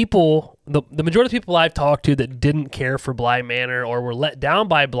the majority of people I've talked to that didn't care for Bly Manor or were let down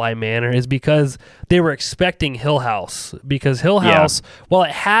by Bly Manor is because they were expecting Hill House. Because Hill House, well,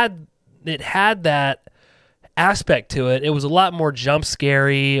 it had that aspect to it. It was a lot more jump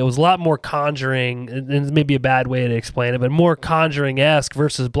scary. It was a lot more Conjuring, and maybe a bad way to explain it, but more Conjuring-esque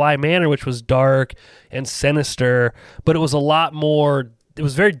versus Bly Manor, which was dark and sinister, but it was a lot more. It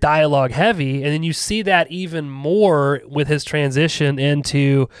was very dialogue heavy, and then you see that even more with his transition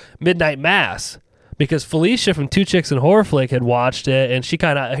into Midnight Mass, because Felicia from Two Chicks and Horror Flick had watched it, and she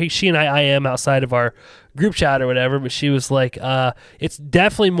and I am outside of our group chat or whatever, but she was like, it's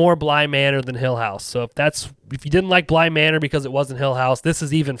definitely more Bly Manor than Hill House. So if you didn't like Bly Manor because it wasn't Hill House, this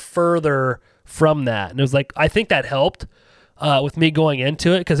is even further from that. And it was like, I think that helped with me going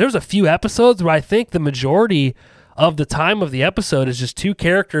into it, because there's a few episodes where I think the majority of the time of the episode is just two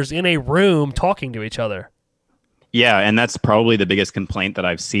characters in a room talking to each other. Yeah, and that's probably the biggest complaint that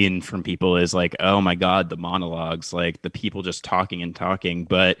I've seen from people is like, oh my God, the monologues, like the people just talking and talking.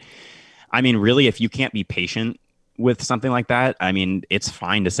 But I mean, really, if you can't be patient with something like that, I mean, it's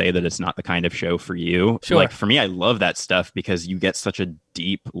fine to say that it's not the kind of show for you. Sure. Like for me, I love that stuff because you get such a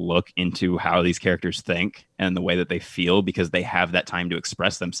deep look into how these characters think and the way that they feel, because they have that time to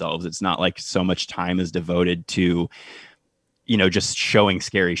express themselves. It's not like so much time is devoted to, you know, just showing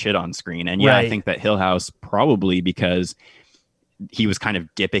scary shit on screen. And yeah, right. I think that Hill House, probably because he was kind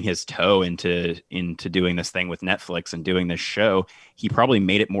of dipping his toe into doing this thing with Netflix and doing this show, he probably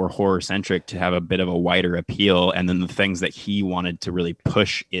made it more horror centric to have a bit of a wider appeal. And then the things that he wanted to really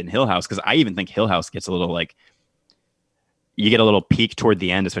push in Hill House, because I even think Hill House gets a little like, you get a little peek toward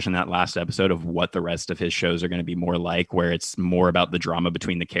the end, especially in that last episode, of what the rest of his shows are going to be more like, where it's more about the drama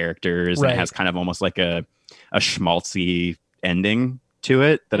between the characters. Right. And it has kind of almost like a schmaltzy ending to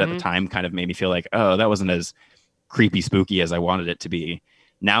it that at the time kind of made me feel like, oh, that wasn't as creepy spooky as I wanted it to be.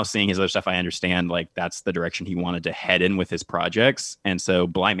 Now seeing his other stuff, I understand like that's the direction he wanted to head in with his projects. And so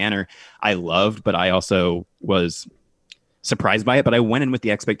Bly Manor I loved, but I also was surprised by it. But I went in with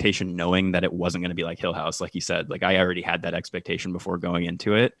the expectation knowing that it wasn't going to be like Hill House, like you said. Like I already had that expectation before going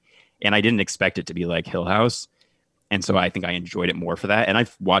into it, and I didn't expect it to be like Hill House. And so I think I enjoyed it more for that. And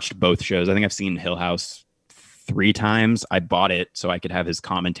I've watched both shows. I think I've seen Hill House 3 times. I bought it so I could have his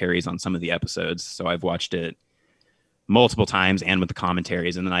commentaries on some of the episodes. So I've watched it multiple times and with the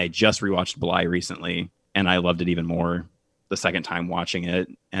commentaries. And then I just rewatched Bly recently, and I loved it even more the second time watching it.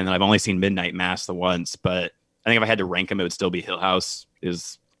 And I've only seen Midnight Mass the once, but I think if I had to rank them, it would still be Hill House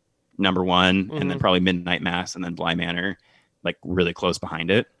is number 1, and then probably Midnight Mass, and then Bly Manor, like really close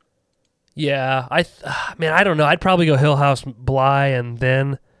behind it. Yeah, I don't know. I'd probably go Hill House, Bly, and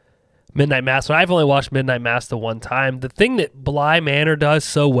then Midnight Mass. But I've only watched Midnight Mass the one time. The thing that Bly Manor does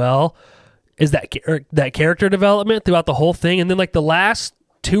so well is that character development throughout the whole thing. And then like the last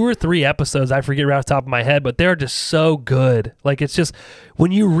 2 or 3 episodes, I forget right off the top of my head, but they're just so good. Like it's just,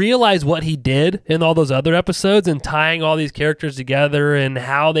 when you realize what he did in all those other episodes and tying all these characters together and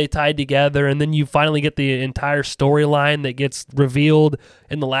how they tied together, and then you finally get the entire storyline that gets revealed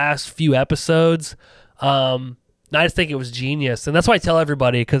in the last few episodes. I just think it was genius. And that's why I tell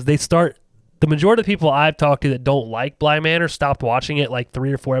everybody, because the majority of the people I've talked to that don't like Bly Manor stopped watching it like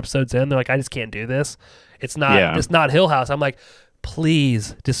 3 or 4 episodes in. They're like, I just can't do this. It's not Hill House. I'm like,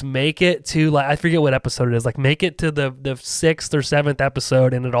 please just make it to, like, I forget what episode it is. Like, make it to the 6th or 7th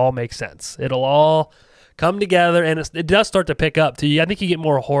episode, and it all makes sense. It'll all come together, and it does start to pick up too. I think you get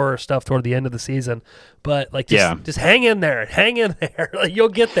more horror stuff toward the end of the season, but like, just hang in there. Like, you'll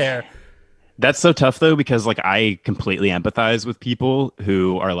get there. That's so tough though, because like I completely empathize with people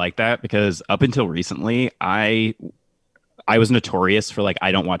who are like that, because up until recently, I was notorious for like,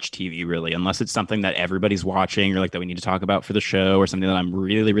 I don't watch TV really, unless it's something that everybody's watching or like that we need to talk about for the show or something that I'm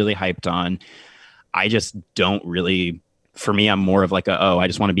really, really hyped on. I just don't really, for me, I'm more of like I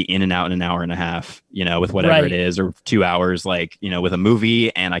just want to be in and out in an hour and a half, you know, with whatever it is, or 2 hours, like, you know, with a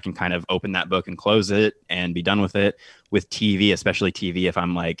movie, and I can kind of open that book and close it and be done with it. With TV, especially TV,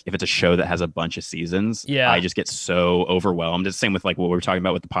 if it's a show that has a bunch of seasons, I just get so overwhelmed. It's the same with like what we were talking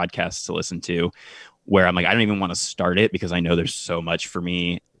about with the podcasts to listen to, where I'm like, I don't even want to start it because I know there's so much for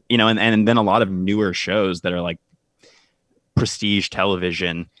me, you know, and then a lot of newer shows that are like prestige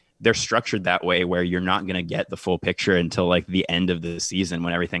television, they're structured that way where you're not going to get the full picture until like the end of the season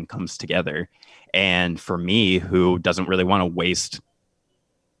when everything comes together. And for me, who doesn't really want to waste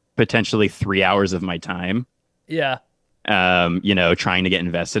potentially 3 hours of my time, trying to get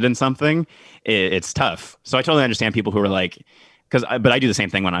invested in something, it's tough. So I totally understand people who are like, but I do the same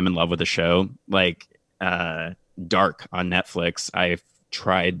thing when I'm in love with a show, like Dark on Netflix. I've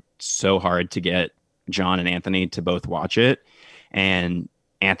tried so hard to get John and Anthony to both watch it, and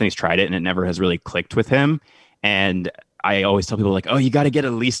Anthony's tried it and it never has really clicked with him. And I always tell people like, oh, you got to get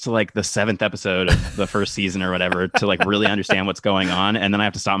at least to like the 7th episode of the first season or whatever to like really understand what's going on. And then I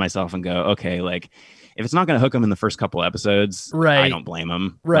have to stop myself and go, okay, like if it's not going to hook them in the first couple episodes, I don't blame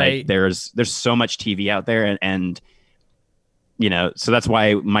them. Right. Like, there's so much TV out there, and so that's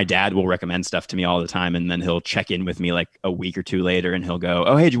why my dad will recommend stuff to me all the time. And then he'll check in with me like a week or two later and he'll go,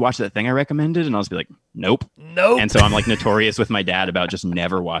 oh, hey, did you watch that thing I recommended? And I'll just be like, nope. And so I'm like notorious with my dad about just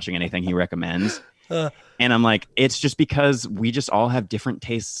never watching anything he recommends. And I'm like, it's just because we just all have different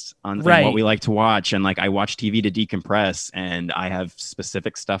tastes on what we like to watch. And like, I watch TV to decompress, and I have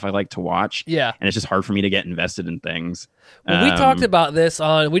specific stuff I like to watch. Yeah. And it's just hard for me to get invested in things. Well, we talked about this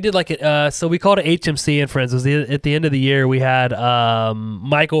we did like it. So we called it HMC and Friends. It was at the end of the year. We had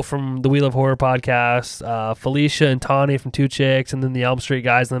Michael from the We Love Horror podcast, Felicia and Tawny from Two Chicks, and then the Elm Street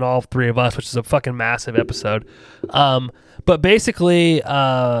guys, and then all three of us, which is a fucking massive episode. But basically,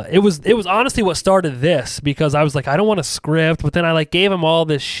 it was honestly what started this, because I was like, I don't want a script, but then I like gave him all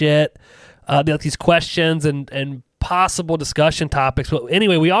this shit, like these questions and possible discussion topics. But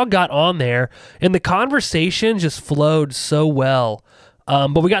anyway, we all got on there, and the conversation just flowed so well.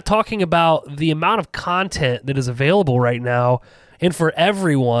 But we got talking about the amount of content that is available right now, and for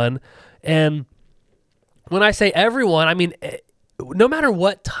everyone. And when I say everyone, I mean no matter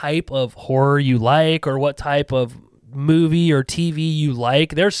what type of horror you like or what type of movie or TV you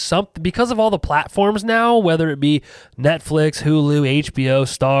like, there's something, because of all the platforms now, whether it be Netflix, Hulu, HBO,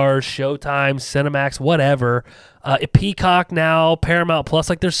 Starz, Showtime, Cinemax, whatever, Peacock now, Paramount Plus,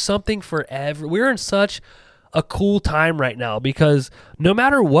 like there's something for we're in such a cool time right now, because no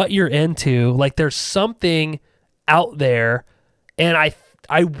matter what you're into, like there's something out there. And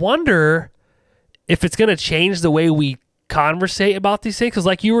I wonder if it's going to change the way we conversate about these things, because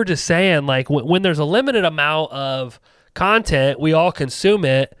like you were just saying, like when there's a limited amount of content, we all consume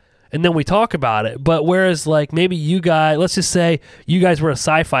it and then we talk about it. But whereas like maybe you guys, let's just say you guys were a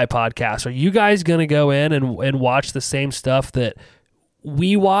sci-fi podcast, are you guys gonna go in and watch the same stuff that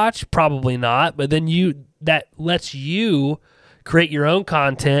we watch? Probably not. But then that lets you create your own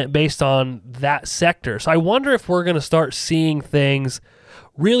content based on that sector. So I wonder if we're gonna start seeing things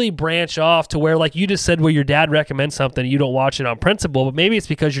really branch off to where, like you just said, where your dad recommends something, you don't watch it on principle, but maybe it's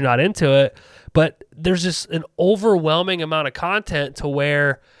because you're not into it. But there's just an overwhelming amount of content to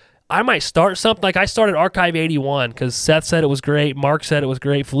where I might start something. Like I started Archive 81 because Seth said it was great, Mark said it was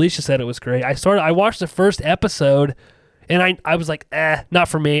great, Felicia said it was great. I watched the first episode and I was like, not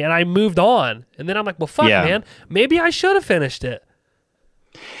for me, and I moved on. And then I'm like, well, fuck, man, maybe I should have finished it.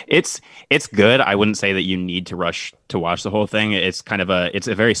 It's good. I wouldn't say that you need to rush to watch the whole thing. It's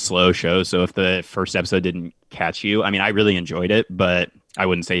a very slow show. So if the first episode didn't catch you, I mean, I really enjoyed it, but I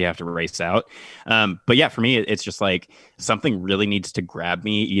wouldn't say you have to race out. But yeah, for me, it's just like something really needs to grab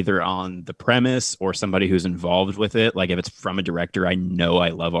me either on the premise or somebody who's involved with it. Like if it's from a director I know I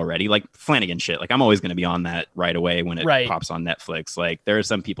love already, like Flanagan shit, like I'm always going to be on that right away when it pops on Netflix. Like there are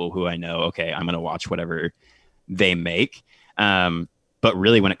some people who I know, okay, I'm going to watch whatever they make. But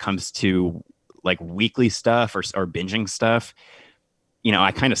really, when it comes to like weekly stuff or binging stuff,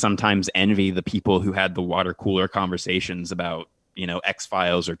 I kind of sometimes envy the people who had the water cooler conversations about,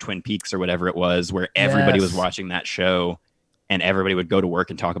 X-Files or Twin Peaks or whatever it was, where everybody was watching that show and everybody would go to work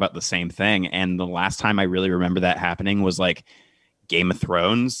and talk about the same thing. And the last time I really remember that happening was like Game of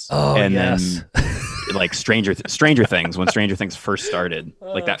Thrones. And then like Stranger Things, when Stranger Things first started,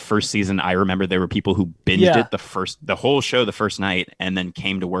 like that first season, I remember there were people who binged it the whole show the first night and then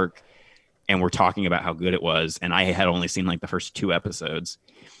came to work and were talking about how good it was. And I had only seen like the first 2 episodes.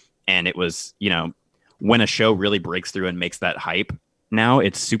 And it was, when a show really breaks through and makes that hype, now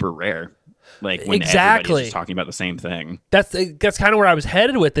it's super rare. Like when everybody's just talking about the same thing. That's kind of where I was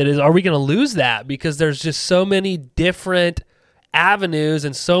headed with it, is are we going to lose that? Because there's just so many different avenues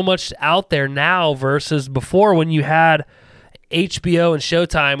and so much out there now versus before, when you had HBO and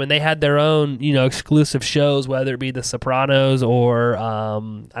Showtime and they had their own, exclusive shows, whether it be The Sopranos or I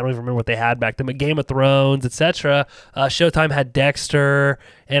don't even remember what they had back then, but Game of Thrones, etc. Showtime had Dexter,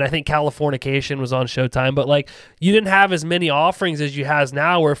 and I think Californication was on Showtime, but like you didn't have as many offerings as you has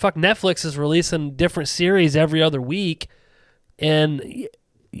now, where Netflix is releasing different series every other week. And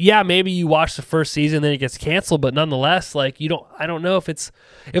yeah, maybe you watch the first season, then it gets canceled, but nonetheless, like I don't know if it's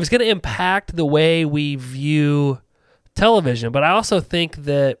going to impact the way we view television. But I also think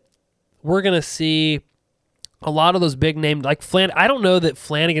that we're going to see a lot of those big names like I don't know that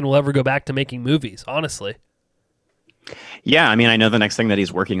Flanagan will ever go back to making movies, honestly. Yeah, I mean, I know the next thing that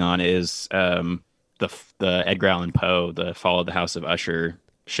he's working on is the Edgar Allan Poe, the Fall of the House of Usher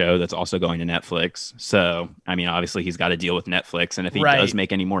show that's also going to Netflix. So, I mean, obviously he's got to deal with Netflix, and if he does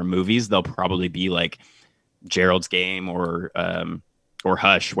make any more movies, they'll probably be like Gerald's Game or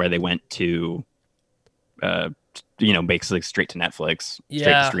Hush, where they went to basically straight to Netflix, straight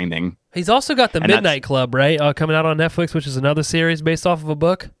to streaming. He's also got the Midnight Club, right? Coming out on Netflix, which is another series based off of a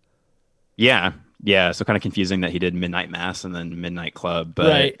book. Yeah. So kind of confusing that he did Midnight Mass and then Midnight Club, but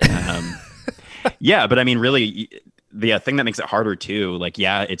right. Yeah, but I mean, really, the thing that makes it harder too, like,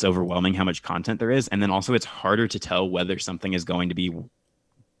 yeah, it's overwhelming how much content there is, and then also it's harder to tell whether something is going to be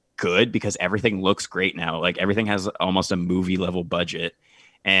good because everything looks great now. Like everything has almost a movie level budget,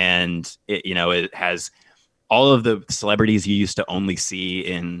 and it has all of the celebrities you used to only see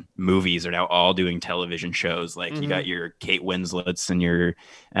in movies are now all doing television shows. Like you got your Kate Winslets and your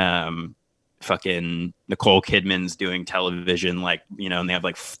fucking Nicole Kidman's doing television, like, and they have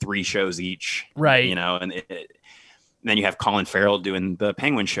like 3 shows each, right? And then you have Colin Farrell doing the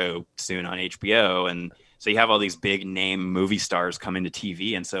Penguin show soon on HBO, and so you have all these big name movie stars coming to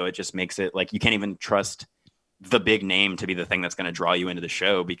TV, and so it just makes it like you can't even trust the big name to be the thing that's going to draw you into the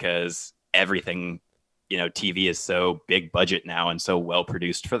show, because everything, TV is so big budget now and so well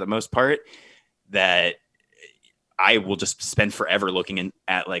produced for the most part that I will just spend forever looking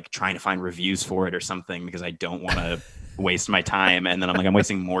at like trying to find reviews for it or something, because I don't want to waste my time. And then I'm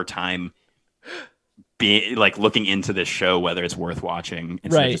wasting more time like looking into this show, whether it's worth watching,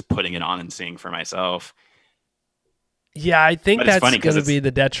 instead of just putting it on and seeing for myself. Yeah, I think that's going to be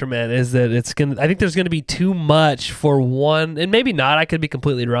the detriment, is that I think there's going to be too much for one, and maybe not, I could be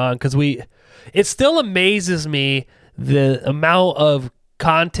completely wrong, because it still amazes me the amount of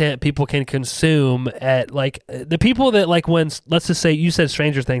content people can consume at, like, the people that, like, when, let's just say you said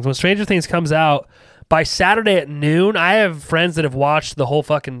Stranger Things, when Stranger Things comes out by Saturday at noon, I have friends that have watched the whole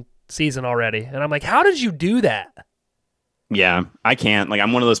fucking season already, and I'm like, how did you do that? Yeah, I can't. Like,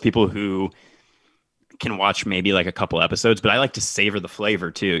 I'm one of those people who can watch maybe like a couple episodes, but I like to savor the flavor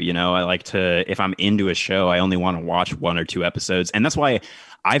too. I like to, if I'm into a show, I only want to watch 1 or 2 episodes, and that's why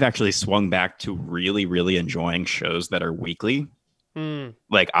I've actually swung back to really, really enjoying shows that are weekly.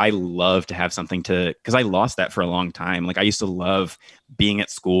 Like, I love to have something because I lost that for a long time. Like, I used to love being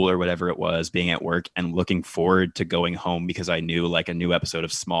at school or whatever it was, being at work and looking forward to going home because I knew like a new episode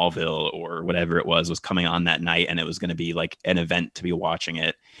of Smallville or whatever it was coming on that night, and it was going to be like an event to be watching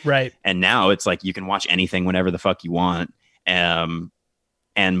it. Right. And now it's like you can watch anything whenever the fuck you want. And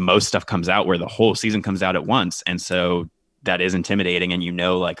most stuff comes out where the whole season comes out at once. And so that is intimidating. And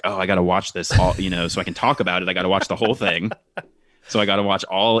like, oh, I got to watch this all, so I can talk about it. I got to watch the whole thing. So I got to watch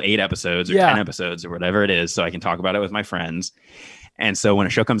all 8 episodes or 10 episodes or whatever it is, so I can talk about it with my friends. And so when a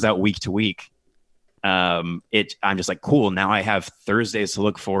show comes out week to week, I'm just like, cool. Now I have Thursday nights to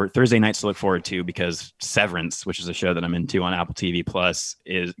look forward to, because Severance, which is a show that I'm into on Apple TV Plus,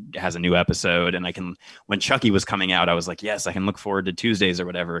 has a new episode. And when Chucky was coming out, I was like, yes, I can look forward to Tuesdays or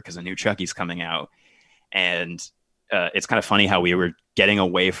whatever, because a new Chucky's coming out. And it's kind of funny how we were getting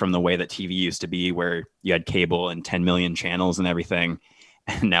away from the way that TV used to be, where you had cable and 10 million channels and everything.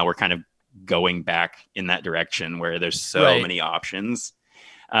 And now we're kind of going back in that direction where there's so many options.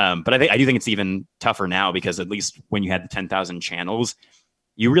 But I do think it's even tougher now, because at least when you had the 10,000 channels,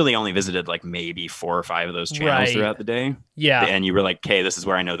 you really only visited like maybe 4 or 5 of those channels throughout the day. Yeah. And you were like, okay, this is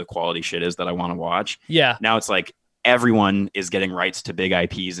where I know the quality shit is that I want to watch. Yeah. Now it's like everyone is getting rights to big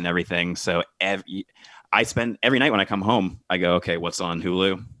IPs and everything. So I spend every night when I come home, I go, okay, what's on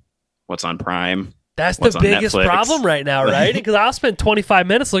Hulu? What's on Prime? That's the biggest problem right now, right? Because I'll spend 25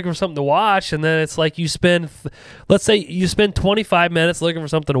 minutes looking for something to watch, and then it's like let's say you spend 25 minutes looking for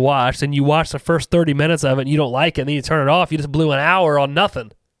something to watch, and you watch the first 30 minutes of it, and you don't like it, and then you turn it off. You just blew an hour on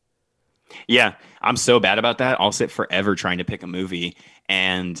nothing. Yeah, I'm so bad about that. I'll sit forever trying to pick a movie,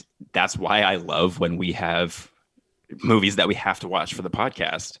 and that's why I love when we have movies that we have to watch for the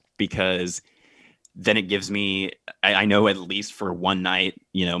podcast, because then it gives me, I know at least for one night,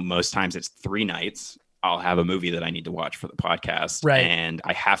 most times it's 3 nights, I'll have a movie that I need to watch for the podcast. Right. And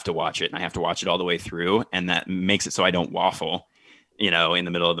I have to watch it, and I have to watch it all the way through. And that makes it so I don't waffle, in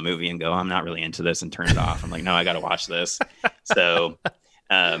the middle of the movie and go, I'm not really into this, and turn it off. I'm like, no, I got to watch this. So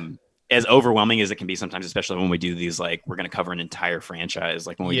as overwhelming as it can be sometimes, especially when we do these, like, we're going to cover an entire franchise,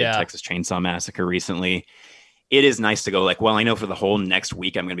 like when we did Texas Chainsaw Massacre recently, it is nice to go like, well, I know for the whole next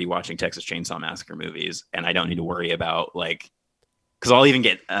week I'm going to be watching Texas Chainsaw Massacre movies, and I don't need to worry about like, because I'll even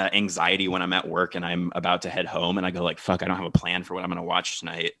get anxiety when I'm at work and I'm about to head home, and I go like, fuck, I don't have a plan for what I'm going to watch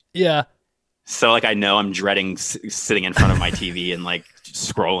tonight. Yeah. So like I know I'm dreading sitting in front of my TV and like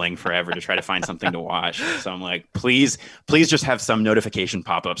scrolling forever to try to find something to watch. So I'm like, please just have some notification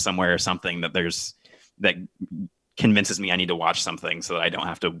pop up somewhere or something that convinces me I need to watch something so that I don't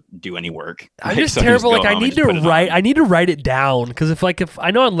have to do any work. I'm just terrible. Like I need to write it down, because if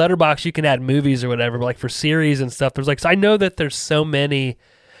I know on Letterboxd you can add movies or whatever, but like for series and stuff, there's like, so I know that there's so many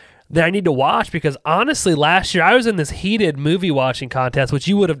that I need to watch, because honestly, last year I was in this heated movie watching contest, which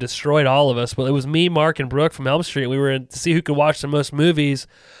you would have destroyed all of us, but it was me, Mark, and Brooke from Elm Street. We were in to see who could watch the most movies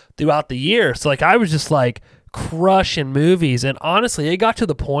throughout the year. So like I was just like crushing movies, and honestly, it got to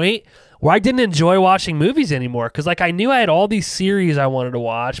the point where I didn't enjoy watching movies anymore, because like I knew I had all these series I wanted to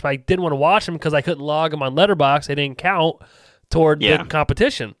watch, but I didn't want to watch them because I couldn't log them on Letterboxd. They didn't count toward the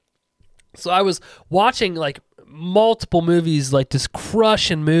competition. So I was watching like multiple movies, like just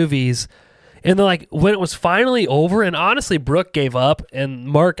crushing movies, and then like when it was finally over, and honestly Brooke gave up, and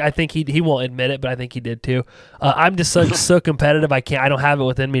Mark, I think he won't admit it, but I think he did too. I'm just so competitive, I don't have it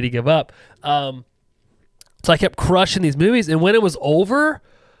within me to give up. So I kept crushing these movies, and when it was over,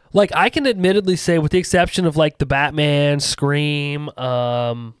 like I can admittedly say, with the exception of like the Batman, Scream,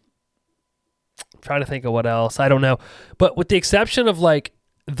 trying to think of what else, I don't know, but with the exception of like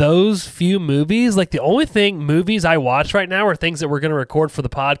those few movies, like the only movies I watch right now are things that we're going to record for the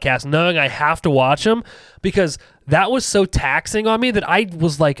podcast, knowing I have to watch them, because that was so taxing on me that I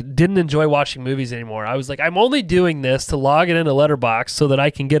was like, didn't enjoy watching movies anymore. I was like, I'm only doing this to log it into Letterboxd so that I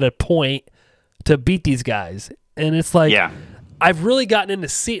can get a point to beat these guys. And it's like, I've really gotten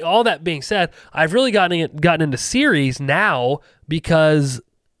into all that being said, I've really gotten into series now, because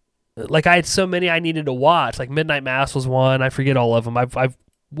like I had so many I needed to watch. Like Midnight Mass was one. I forget all of them. I've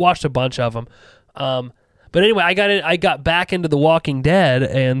watched a bunch of them. But anyway, I got back into The Walking Dead,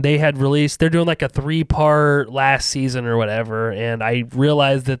 and they're doing like a 3-part last season or whatever, and I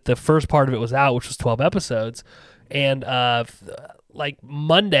realized that the first part of it was out, which was 12 episodes. And like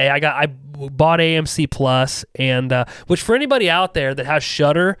Monday, I bought AMC Plus, and which for anybody out there that has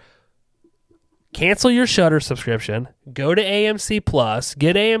Shudder, cancel your Shudder subscription, go to AMC Plus,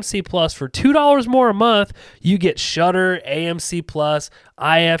 get AMC Plus for $2 more a month. You get Shudder, AMC Plus,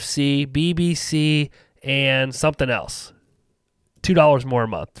 IFC, BBC, and something else. $2 more a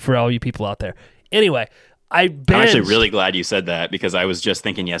month for all you people out there. Anyway, I'm actually really glad you said that, because I was just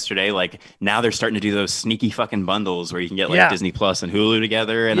thinking yesterday, like now they're starting to do those sneaky fucking bundles where you can get like Disney Plus and Hulu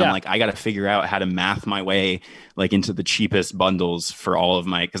together. And I'm like, I got to figure out how to math my way like into the cheapest bundles for all of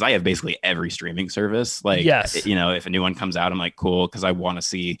my, because I have basically every streaming service. Like, you know, if a new one comes out, I'm like, cool, because I want to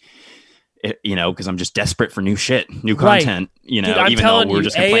see it, you know, because I'm just desperate for new shit, new content, you know. Dude, even though we're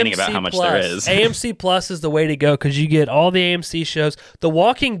just complaining about how much there is. AMC Plus is the way to go, because you get all the AMC shows. The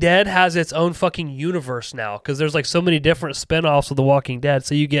Walking Dead has its own fucking universe now, because there's like so many different spinoffs of The Walking Dead.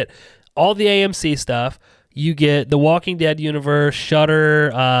 So you get all the AMC stuff. You get the Walking Dead universe, Shudder,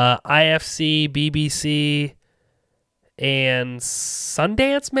 IFC, BBC, and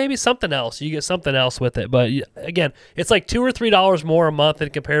Sundance, maybe something else. You get something else with it, but again, it's like $2 or $3 more a month in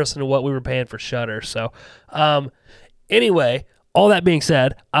comparison to what we were paying for Shudder. So, anyway, all that being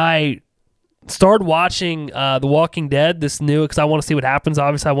said, I started watching The Walking Dead, this new, because I want to see what happens.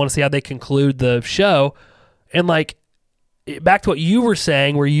 Obviously, I want to see how they conclude the show, and like back to what you were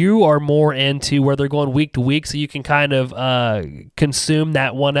saying, where you are more into where they're going week to week, so you can kind of consume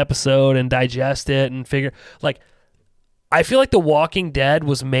that one episode and digest it and figure like. I feel like The Walking Dead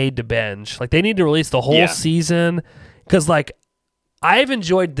was made to binge. Like, they need to release the whole season, because, like, I've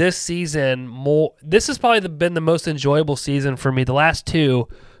enjoyed this season more. This has probably been the most enjoyable season for me, the last two,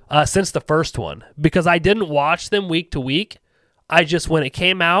 since the first one, because I didn't watch them week to week. I just, when it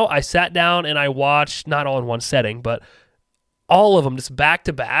came out, I sat down and I watched, not all in one setting, but all of them just back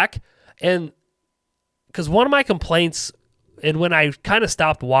to back. And because one of my complaints, and when I kind of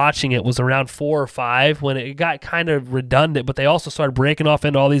stopped watching it, was around 4 or 5, when it got kind of redundant, but they also started breaking off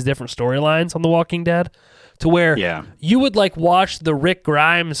into all these different storylines on The Walking Dead, to where you would like watch the Rick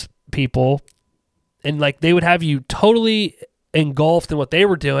Grimes people, and like they would have you totally engulfed in what they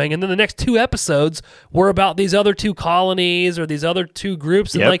were doing, and then the next 2 episodes were about these other 2 colonies or these other 2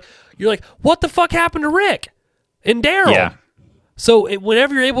 groups, and like you're like, what the fuck happened to Rick and Daryl? So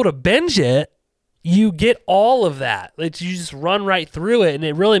whenever you're able to binge it, you get all of that. You just run right through it, and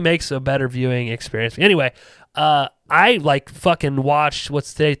it really makes a better viewing experience. Anyway, I like fucking watched,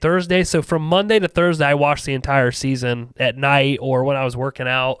 what's today, Thursday? So from Monday to Thursday, I watched the entire season at night or when I was working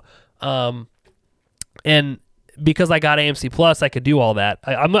out. And because I got AMC Plus, I could do all that.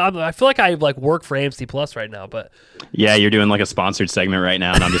 I feel like I like work for AMC Plus right now, but yeah, you're doing like a sponsored segment right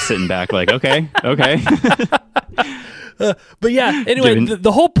now, and I'm just sitting back like, okay. But yeah, anyway,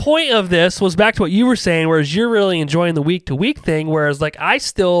 the whole point of this was back to what you were saying, whereas you're really enjoying the week-to-week thing, whereas like I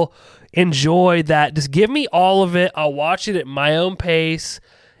still enjoy that. Just give me all of it. I'll watch it at my own pace.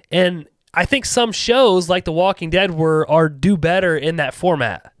 And I think some shows like The Walking Dead do better in that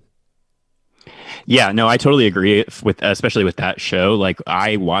format. Yeah, no, I totally agree with, especially with that show. Like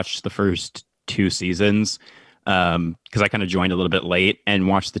I watched the first 2 seasons because I kind of joined a little bit late and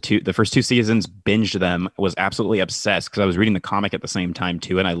watched the first 2 seasons, binged them, was absolutely obsessed because I was reading the comic at the same time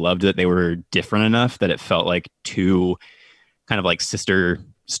too, and I loved that they were different enough that it felt like 2 kind of like sister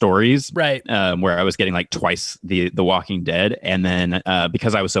stories, right? Where I was getting like twice the Walking Dead, and then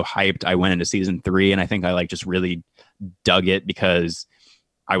because I was so hyped, I went into season 3, and I think I like just really dug it because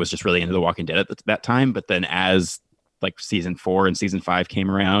I was just really into The Walking Dead at that time. But then as like season 4 and season 5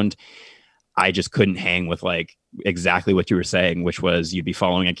 came around, I just couldn't hang with like exactly what you were saying, which was you'd be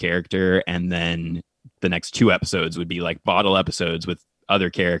following a character and then the next 2 episodes would be like bottle episodes with other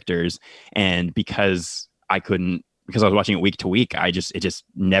characters. And because I was watching it week to week, it just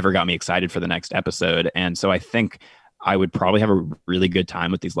never got me excited for the next episode. And so I think I would probably have a really good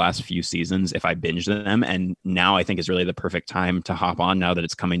time with these last few seasons if I binged them. And now I think is really the perfect time to hop on now that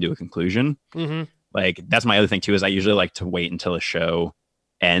it's coming to a conclusion. Mm-hmm. Like that's my other thing too, is I usually like to wait until a show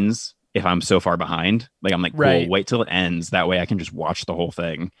ends if I'm so far behind. Like I'm like, cool, wait till it ends. That way I can just watch the whole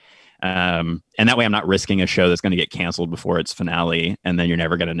thing. And that way I'm not risking a show that's going to get canceled before its finale, and then you're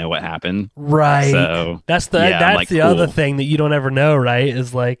never going to know what happened. Right. So that's the other thing that you don't ever know, right?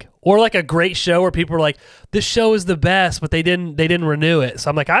 Is like, or like a great show where people are like, this show is the best, but they didn't renew it.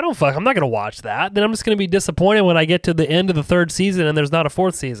 So I'm like, I'm not going to watch that. Then I'm just going to be disappointed when I get to the end of the 3rd season and there's not a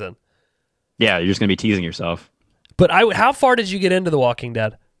 4th season. Yeah. You're just going to be teasing yourself. But how far did you get into The Walking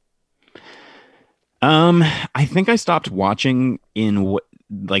Dead? I think I stopped watching in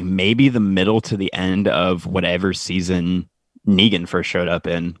like maybe the middle to the end of whatever season Negan first showed up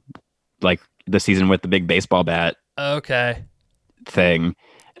in, like the season with the big baseball bat. Okay. Thing.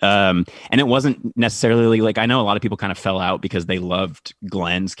 And it wasn't necessarily like, I know a lot of people kind of fell out because they loved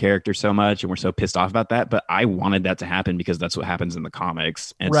Glenn's character so much and were so pissed off about that, but I wanted that to happen because that's what happens in the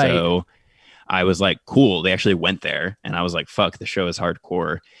comics. And so I was like, cool, they actually went there. And I was like, fuck, the show is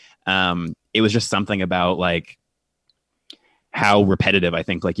hardcore. It was just something about like how repetitive I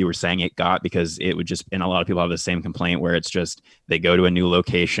think, like you were saying, it got, because it would just, and a lot of people have the same complaint where it's just, they go to a new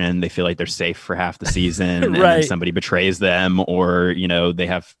location, they feel like they're safe for half the season and then somebody betrays them, or, you know, they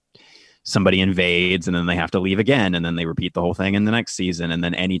have somebody invades and then they have to leave again. And then they repeat the whole thing in the next season. And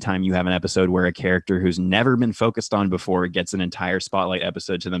then anytime you have an episode where a character who's never been focused on before gets an entire spotlight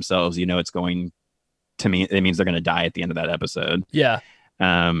episode to themselves, you know, it means they're going to die at the end of that episode. Yeah.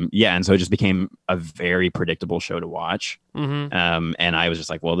 And so it just became a very predictable show to watch. Mm-hmm. And I was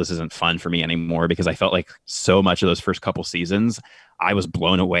just like, well, this isn't fun for me anymore, because I felt like so much of those first couple seasons, I was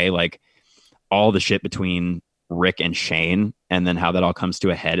blown away, like all the shit between Rick and Shane, and then how that all comes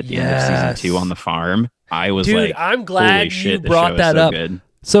to a head at the end of season 2 on the farm. I was like, I'm glad you brought that up. Good.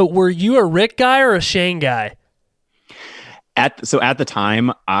 So were you a Rick guy or a Shane guy? At the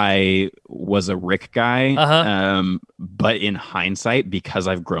time, I was a Rick guy, but in hindsight, because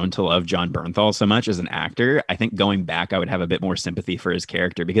I've grown to love Jon Bernthal so much as an actor, I think going back, I would have a bit more sympathy for his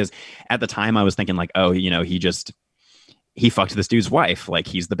character, because at the time I was thinking like, oh, you know, he fucked this dude's wife, like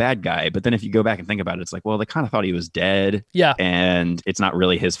he's the bad guy. But then if you go back and think about it, it's like, well, they kind of thought he was dead. Yeah. And it's not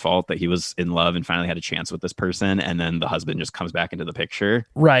really his fault that he was in love and finally had a chance with this person. And then the husband just comes back into the picture.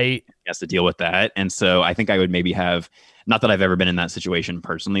 Right. He has to deal with that. And so I think I would maybe have, not that I've ever been in that situation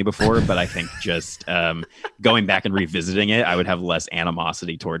personally before, but I think just going back and revisiting it, I would have less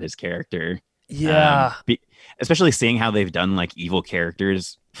animosity toward his character. Yeah. Especially seeing how they've done like evil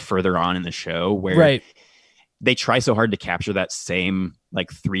characters further on in the show, where they try so hard to capture that same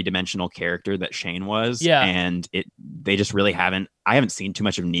like 3-dimensional character that Shane was. Yeah. And they just really I haven't seen too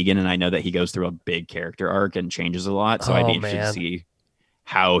much of Negan, and I know that he goes through a big character arc and changes a lot. So I'd be interested to see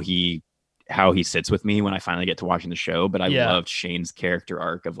how he sits with me when I finally get to watching the show. But I loved Shane's character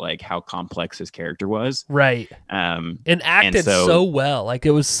arc of like how complex his character was. Right. And acted so well. Like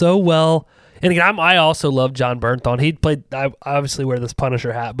it was so well. And again, I also love Jon Bernthal. He played, I obviously wear this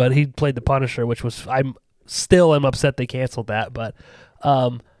Punisher hat, but he played the Punisher, which was, I'm upset they canceled that. But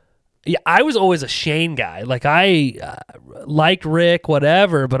I was always a Shane guy. Like I liked Rick,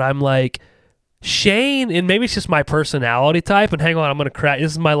 whatever, but I'm like, Shane, and maybe it's just my personality type. And hang on, I'm going to crack.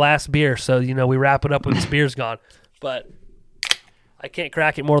 This is my last beer, so, you know, we wrap it up when this beer's gone. But I can't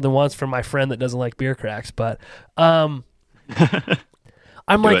crack it more than once for my friend that doesn't like beer cracks, but I'm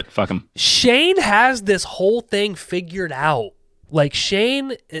like, fuck him. Shane has this whole thing figured out. Like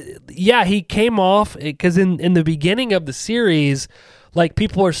Shane, yeah, he came off because in the beginning of the series, like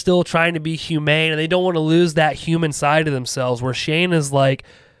people are still trying to be humane and they don't want to lose that human side of themselves. Where Shane is like,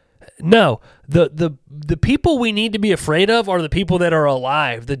 no, the people we need to be afraid of are the people that are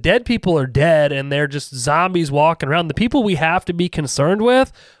alive. The dead people are dead and they're just zombies walking around. The people we have to be concerned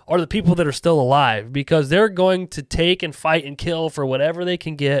with are the people that are still alive because they're going to take and fight and kill for whatever they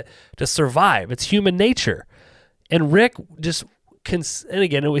can get to survive. It's human nature. And Rick just, and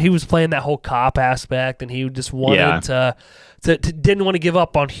again, he was playing that whole cop aspect and he just wanted to didn't want to give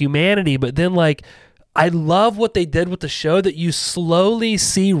up on humanity. But then like, I love what they did with the show that you slowly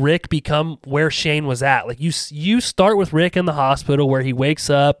see Rick become where Shane was at. Like you start with Rick in the hospital where he wakes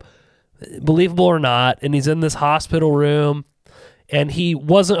up, believable or not, and he's in this hospital room and he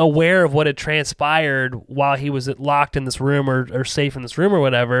wasn't aware of what had transpired while he was locked in this room or safe in this room or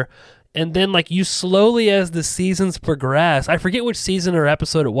whatever. And then like you slowly as the seasons progress, I forget which season or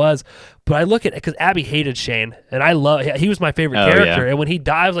episode it was, but I look at it because Abby hated Shane and he was my favorite character. Yeah. And when he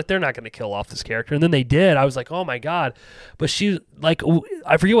died, I was like, they're not going to kill off this character. And then they did. I was like, oh my God. But she like,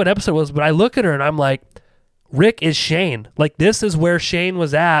 I forget what episode it was, but I look at her and I'm like, Rick is Shane. Like this is where Shane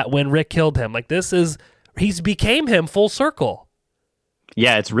was at when Rick killed him. Like he's became him full circle.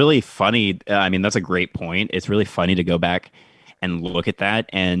 Yeah. It's really funny. I mean, that's a great point. It's really funny to go back and look at that.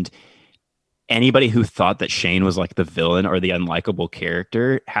 And anybody who thought that Shane was like the villain or the unlikable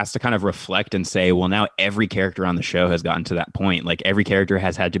character has to kind of reflect and say, well, now every character on the show has gotten to that point. Like every character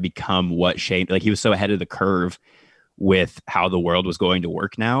has had to become what Shane, like he was so ahead of the curve with how the world was going to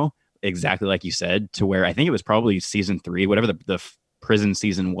work now, exactly like you said, to where I think it was probably season 3, whatever the prison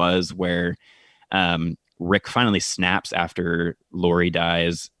season was, where Rick finally snaps after Lori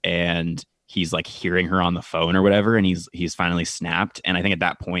dies and he's like hearing her on the phone or whatever. And he's finally snapped. And I think at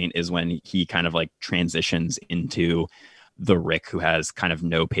that point is when he kind of like transitions into the Rick who has kind of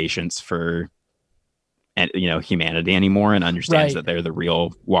no patience for, humanity anymore and understands that they're the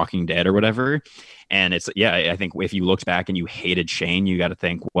real Walking Dead or whatever. And it's, I think if you looked back and you hated Shane, you got to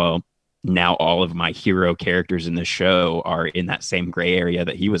think, well, now all of my hero characters in this show are in that same gray area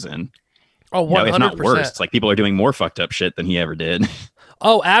that he was in. Oh, 100%. If not worse. It's like people are doing more fucked up shit than he ever did.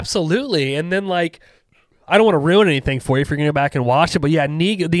 Oh, absolutely. And then, like, I don't want to ruin anything for you if you're going to go back and watch it, but yeah,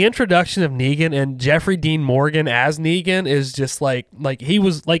 Negan, the introduction of Negan and Jeffrey Dean Morgan as Negan is just like he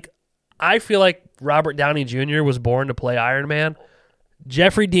was like, I feel like Robert Downey Jr. was born to play Iron Man.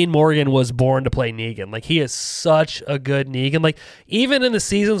 Jeffrey Dean Morgan was born to play Negan. Like, he is such a good Negan. Like, even in the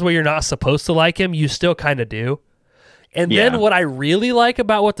seasons where you're not supposed to like him, you still kind of do. And then what I really like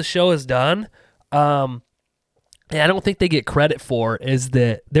about what the show has done, and I don't think they get credit for, is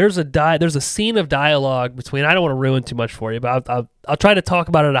that there's a scene of dialogue between, I don't want to ruin too much for you, but I'll try to talk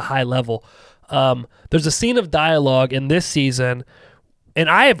about it at a high level. There's a scene of dialogue in this season, and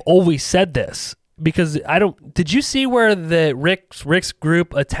I have always said this, because did you see where the Rick's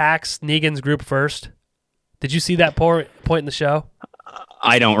group attacks Negan's group first? Did you see that point in the show?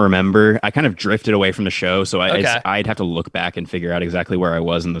 I don't remember. I kind of drifted away from the show, so I'd have to look back and figure out exactly where I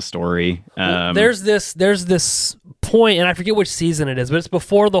was in the story. There's this point, and I forget which season it is, but it's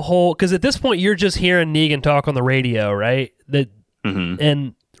before the whole, because at this point you're just hearing Negan talk on the radio, right?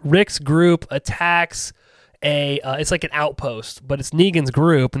 And Rick's group attacks it's like an outpost, but it's Negan's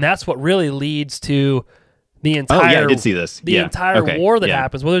group, and that's what really leads to the entire. Oh yeah, I did see this. The entire war that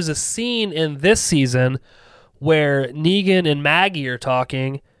happens. Well, there's a scene in this season where Negan and Maggie are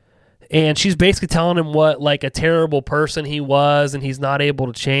talking, and she's basically telling him what like a terrible person he was, and he's not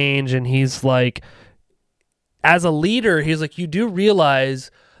able to change, and he's like, as a leader, he's like, you do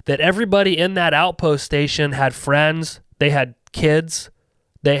realize that everybody in that outpost station had friends, they had kids,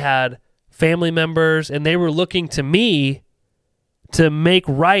 they had family members, and they were looking to me to make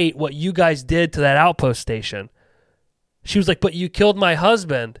right what you guys did to that outpost station. She was like, but you killed my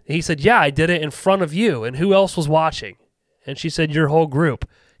husband. And he said, yeah, I did it in front of you. And who else was watching? And she said, your whole group.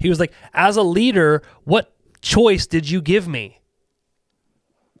 He was like, as a leader, what choice did you give me?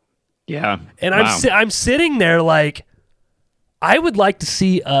 Yeah. And I'm sitting there like, I would like to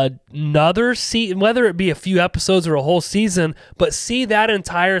see another season, whether it be a few episodes or a whole season, but see that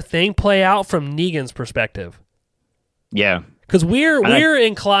entire thing play out from Negan's perspective. Yeah. Because we're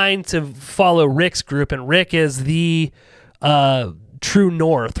inclined to follow Rick's group, and Rick is the true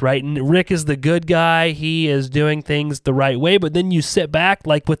north, right? And Rick is the good guy. He is doing things the right way. But then you sit back,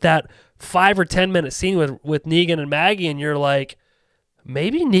 like with that 5 or 10 minute scene with Negan and Maggie, and you're like,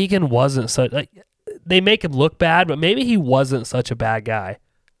 maybe Negan wasn't such. Like, they make him look bad, but maybe he wasn't such a bad guy.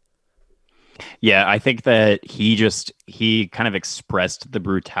 Yeah, I think that he kind of expressed the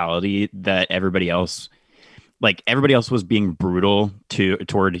brutality that everybody else was being brutal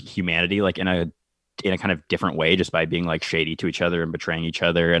toward humanity, like in a kind of different way, just by being like shady to each other and betraying each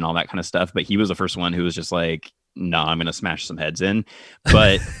other and all that kind of stuff. But he was the first one who was just like, no, I'm going to smash some heads in.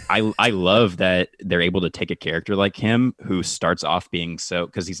 But I love that they're able to take a character like him who starts off being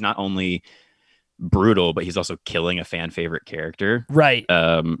because he's not only brutal, but he's also killing a fan favorite character. Right.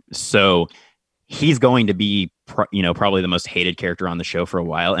 So he's going to be, probably the most hated character on the show for a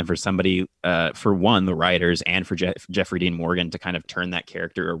while. And for somebody, for one, the writers, and for Jeffrey Dean Morgan to kind of turn that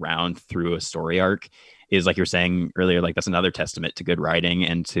character around through a story arc is, like you were saying earlier, like that's another testament to good writing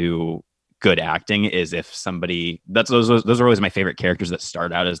and to good acting. Is if somebody those are always my favorite characters that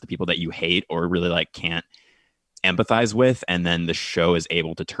start out as the people that you hate or really like can't empathize with, and then the show is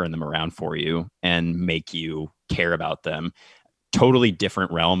able to turn them around for you and make you care about them. Totally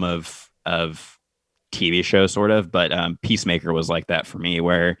different realm of TV show sort of, but Peacemaker was like that for me,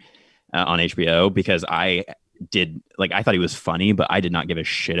 where on HBO, because I thought he was funny, but I did not give a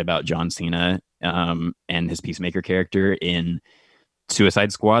shit about John Cena and his Peacemaker character in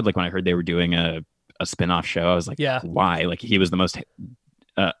Suicide Squad. Like when I heard they were doing a spin-off show, I was like, why? Like he was the most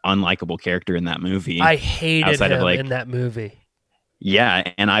unlikable character in that movie. I hated him in that movie.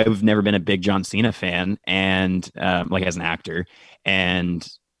 Yeah, and I've never been a big John Cena fan, and like as an actor, and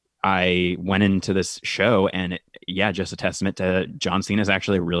I went into this show, and just a testament to John Cena is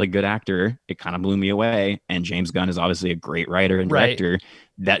actually a really good actor. It kind of blew me away, and James Gunn is obviously a great writer and director. Right.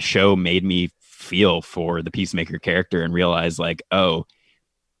 That show made me feel for the Peacemaker character and realize, like, oh,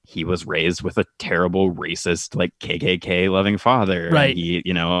 he was raised with a terrible racist, like KKK loving father. Right. And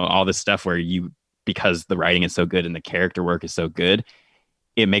he, all this stuff where because the writing is so good and the character work is so good,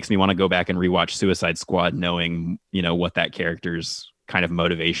 it makes me want to go back and rewatch Suicide Squad, knowing, what that character's kind of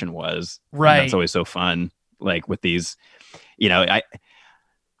motivation was. Right. And that's always so fun. Like with these,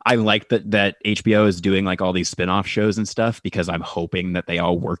 I like that HBO is doing like all these spin-off shows and stuff, because I'm hoping that they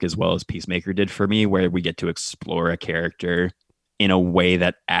all work as well as Peacemaker did for me, where we get to explore a character in a way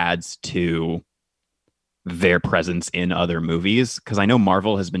that adds to their presence in other movies. Because I know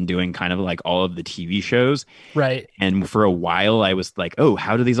Marvel has been doing kind of like all of the TV shows. Right. And for a while I was like, oh,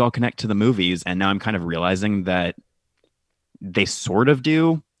 how do these all connect to the movies? And now I'm kind of realizing that they sort of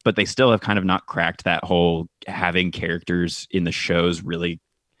do, but they still have kind of not cracked that whole having characters in the shows really.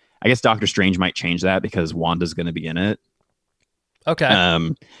 I guess Doctor Strange might change that because Wanda's going to be in it.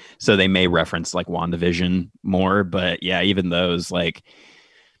 Okay. So they may reference like WandaVision more, but yeah, even those, like,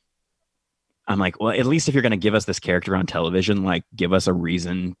 I'm like, well, at least if you're going to give us this character on television, like give us a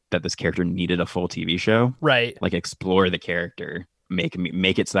reason that this character needed a full TV show. Right. Like explore the character, make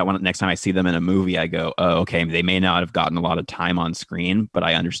it so that when next time I see them in a movie, I go, oh, okay, they may not have gotten a lot of time on screen, but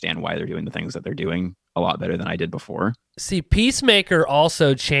I understand why they're doing the things that they're doing a lot better than I did before. See, Peacemaker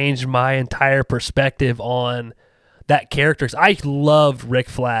also changed my entire perspective on that character. I loved Rick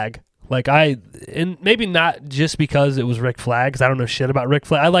Flag. And maybe not just because it was Rick Flag, because I don't know shit about Rick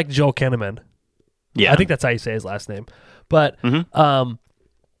Flag. I like Joel Kinnaman. Yeah. I think that's how you say his last name. But, and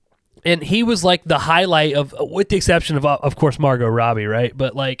he was like the highlight with the exception of course, Margot Robbie, right?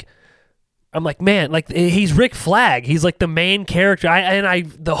 But like, I'm like, man, like he's Rick Flag. He's like the main character. I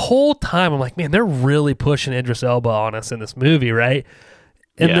the whole time I'm like, man, they're really pushing Idris Elba on us in this movie, right?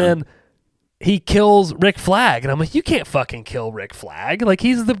 And then he kills Rick Flag, and I'm like, you can't fucking kill Rick Flag. Like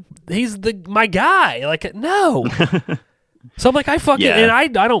he's my guy. Like no. So I'm like, and I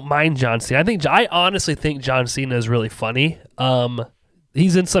don't mind John Cena. I honestly think John Cena is really funny.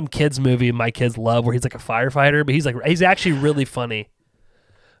 He's in some kids movie my kids love where he's like a firefighter, but he's actually really funny.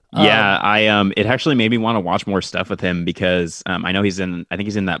 Yeah, it actually made me want to watch more stuff with him because I know I think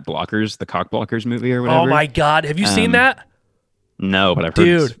he's in that the Cock Blockers movie or whatever. Oh my God. Have you seen that? No, but I've heard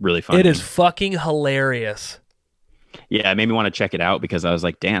it's really funny. It is fucking hilarious. Yeah, it made me want to check it out because I was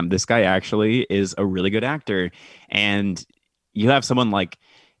like, damn, this guy actually is a really good actor. And you have someone like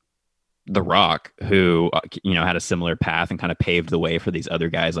The Rock who, had a similar path and kind of paved the way for these other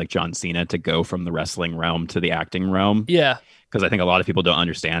guys like John Cena to go from the wrestling realm to the acting realm. Yeah. Because I think a lot of people don't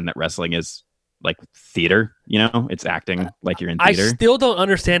understand that wrestling is like theater, it's acting like you're in theater. I still don't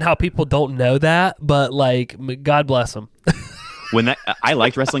understand how people don't know that, but like, God bless them. I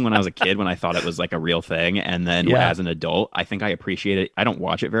liked wrestling when I was a kid, when I thought it was like a real thing. And then as an adult, I think I appreciate it. I don't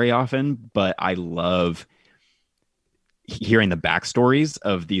watch it very often, but I love hearing the backstories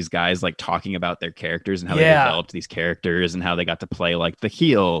of these guys like talking about their characters and how they developed these characters and how they got to play like the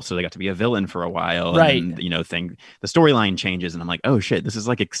heel, so they got to be a villain for a while, right? And the storyline changes, and I'm like, oh shit, this is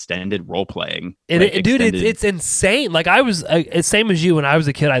like extended role playing. And dude, it's insane. Like I was same as you when I was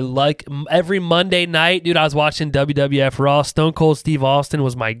a kid. I like every Monday night, dude, I was watching WWF Raw. Stone Cold Steve Austin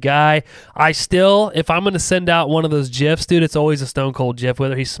was my guy. I still, if I'm gonna send out one of those GIFs, dude, it's always a Stone Cold GIF,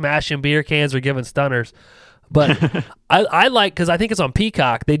 whether he's smashing beer cans or giving stunners. But I like, because I think it's on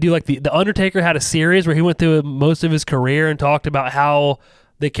Peacock, they do like the Undertaker had a series where he went through most of his career and talked about how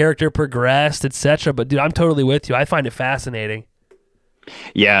the character progressed, etc. But dude, I'm totally with you. I find it fascinating.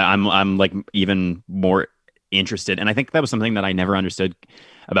 Yeah, I'm like even more interested, and I think that was something that I never understood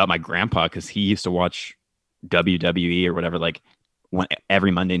about my grandpa, because he used to watch WWE or whatever like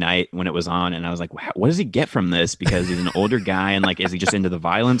every Monday night when it was on, and I was like, what does he get from this? Because he's an older guy, and like, is he just into the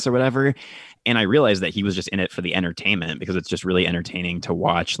violence or whatever? And I realized that he was just in it for the entertainment, because it's just really entertaining to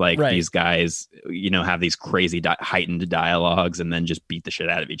watch like these guys, have these crazy heightened dialogues and then just beat the shit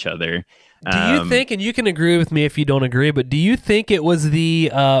out of each other. Do you think, and you can agree with me if you don't agree, but do you think it was the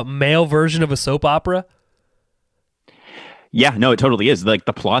male version of a soap opera? Yeah, no, it totally is. Like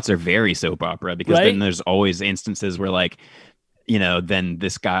the plots are very soap opera, because then there's always instances where like, then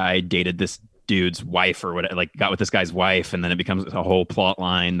this guy dated this dude's wife or whatever, like got with this guy's wife, and then it becomes a whole plot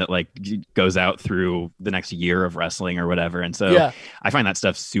line that like goes out through the next year of wrestling or whatever. And so I find that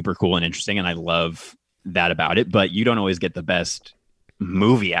stuff super cool and interesting, and I love that about it. But you don't always get the best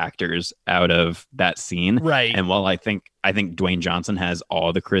movie actors out of that scene, right? And while I think Dwayne Johnson has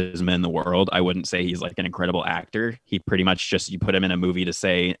all the charisma in the world, I wouldn't say he's like an incredible actor. He pretty much just, you put him in a movie to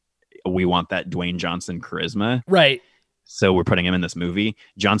say we want that Dwayne Johnson charisma, right? So we're putting him in this movie.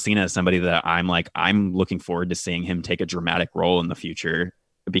 John Cena is somebody that I'm looking forward to seeing him take a dramatic role in the future,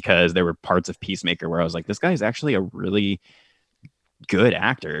 because there were parts of Peacemaker where I was like, this guy is actually a really good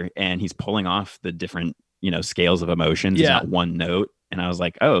actor, and he's pulling off the different, scales of emotions. He's not one note. And I was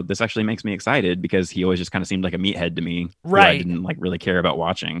like, oh, this actually makes me excited, because he always just kind of seemed like a meathead to me. Right. I didn't like really care about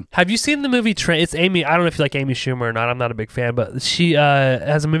watching. Have you seen the movie It's Amy, I don't know if you like Amy Schumer or not. I'm not a big fan, but she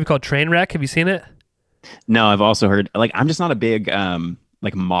has a movie called Trainwreck. Have you seen it? No, I've also heard, like, I'm just not a big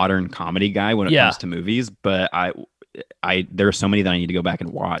like modern comedy guy when it comes to movies, but there are so many that I need to go back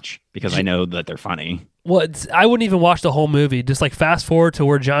and watch, because I know that they're funny. Well, I wouldn't even watch the whole movie. Just like fast forward to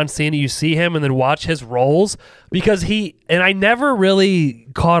where John Cena, you see him and then watch his roles, because I never really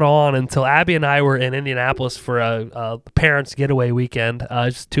caught on until Abby and I were in Indianapolis for a parents' getaway weekend.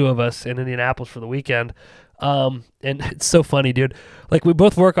 Just two of us in Indianapolis for the weekend. And it's so funny, dude. Like, we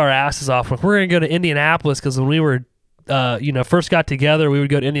both work our asses off. Like, we're going to go to Indianapolis, because when we were, first got together, we would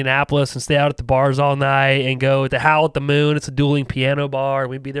go to Indianapolis and stay out at the bars all night and go to Howl at the Moon. It's a dueling piano bar.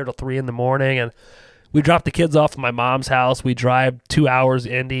 We'd be there till 3 a.m. And we drop the kids off at my mom's house. We drive 2 hours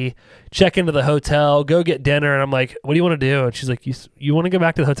to Indy, check into the hotel, go get dinner. And I'm like, what do you want to do? And she's like, you want to go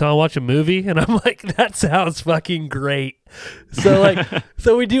back to the hotel and watch a movie? And I'm like, that sounds fucking great. So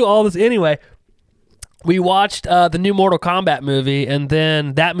so we do all this anyway. We watched the new Mortal Kombat movie, and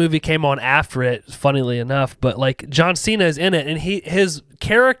then that movie came on after it, funnily enough. But like, John Cena is in it, and his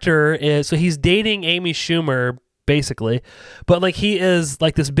character is, so he's dating Amy Schumer basically, but like, he is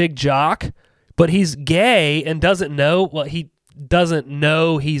like this big jock, but he's gay and doesn't know. Well, he doesn't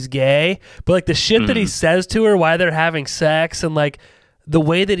know he's gay, but like the shit that he says to her while they're having sex, and like the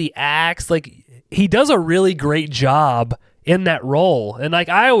way that he acts, like he does a really great job in that role. And like,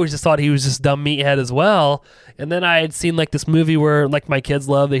 I always just thought he was just dumb meathead as well. And then I had seen like this movie where like my kids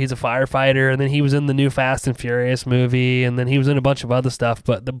love that he's a firefighter, and then he was in the new Fast and Furious movie, and then he was in a bunch of other stuff,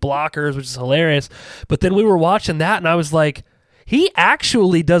 but The Blockers, which is hilarious. But then we were watching that, and I was like, he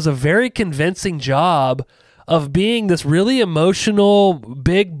actually does a very convincing job of being this really emotional,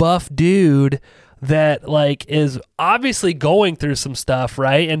 big buff dude that like is obviously going through some stuff,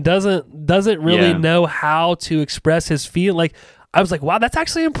 right? And doesn't really know how to express his feel. Like, I was like, wow, that's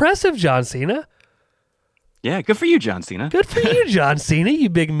actually impressive, John Cena. Yeah, good for you, John Cena. Good for you, John Cena, you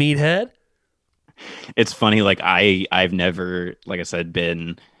big meathead. It's funny, like I've never, like I said,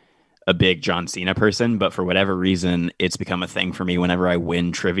 been a big John Cena person, but for whatever reason, it's become a thing for me. Whenever I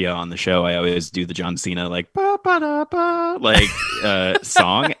win trivia on the show, I always do the John Cena like ba ba da ba like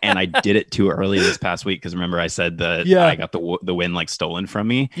song, and I did it too early this past week, because remember I said that I got the win like stolen from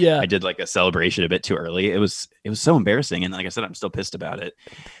me. Yeah, I did like a celebration a bit too early. It was so embarrassing, and like I said, I'm still pissed about it.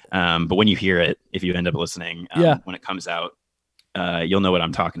 But when you hear it, if you end up listening, when it comes out, you'll know what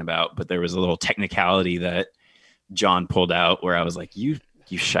I'm talking about. But there was a little technicality that John pulled out where I was like, you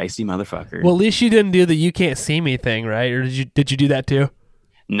shiesty motherfucker. Well, at least you didn't do the "you can't see me" thing, right? Or did you do that too?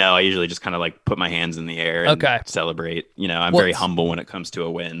 No, I usually just kind of like put my hands in the air and celebrate. You know, I'm very humble when it comes to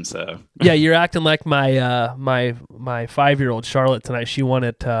a win. So yeah, you're acting like my my 5-year-old Charlotte tonight. She won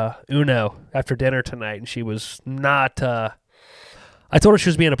at Uno after dinner tonight, and she was not. I told her she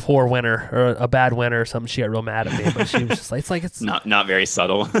was being a poor winner or a bad winner or something. She got real mad at me, but she was just like, it's not very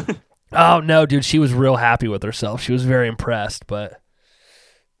subtle. Oh no, dude, she was real happy with herself. She was very impressed, but.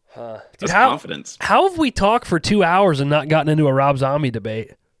 Dude, That's confidence. How have we talked for 2 hours and not gotten into a Rob Zombie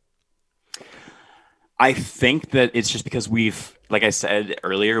debate? I think that it's just because like I said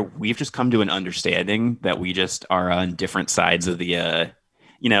earlier, we've just come to an understanding that we just are on different sides of the,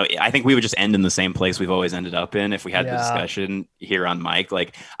 I think we would just end in the same place we've always ended up in if we had the discussion here on mic.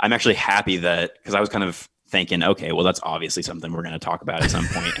 Like, I'm actually happy that, because I was kind of thinking, okay, well, that's obviously something we're going to talk about at some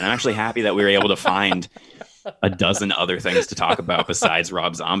point. And I'm actually happy that we were able to find a dozen other things to talk about besides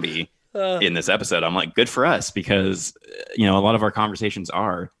Rob Zombie in this episode. I'm like, good for us, because, a lot of our conversations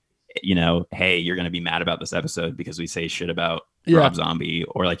are, hey, you're going to be mad about this episode because we say shit about Rob Zombie,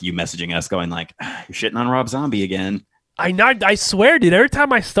 or like you messaging us going like, you're shitting on Rob Zombie again. I swear, dude, every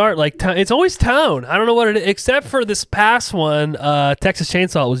time I start, like, it's always tone. I don't know what it is, except for this past one, Texas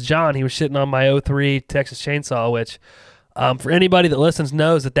Chainsaw. It was John. He was shitting on my 03 Texas Chainsaw, which... for anybody that listens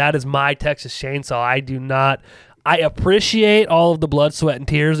knows that is my Texas Chainsaw. I appreciate all of the blood, sweat, and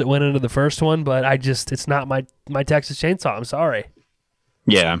tears that went into the first one, but it's not my Texas Chainsaw. I'm sorry.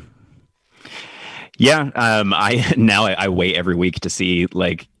 Yeah. Yeah. I wait every week to see,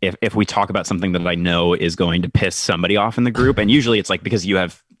 like, if we talk about something that I know is going to piss somebody off in the group. And usually it's like, because you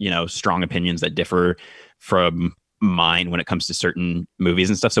have, strong opinions that differ from mine when it comes to certain movies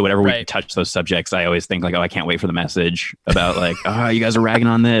and stuff. So whenever we touch those subjects, I always think like, oh, I can't wait for the message about like, oh, you guys are ragging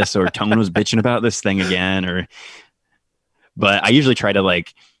on this, or Tone was bitching about this thing again, but I usually try to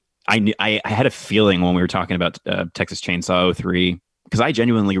like, I had a feeling when we were talking about Texas Chainsaw 03, because I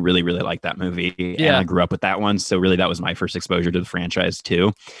genuinely really, really like that movie. And I grew up with that one. So really that was my first exposure to the franchise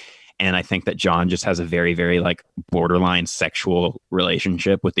too. And I think that John just has a very, very like borderline sexual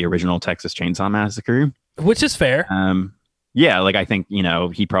relationship with the original Texas Chainsaw Massacre. Which is fair. Yeah, like I think,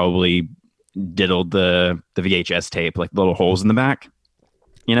 he probably diddled the VHS tape, like little holes in the back,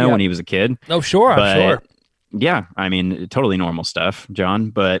 when he was a kid. Oh, sure, I'm sure. Yeah, I mean, totally normal stuff, John.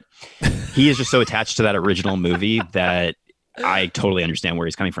 But he is just so attached to that original movie that I totally understand where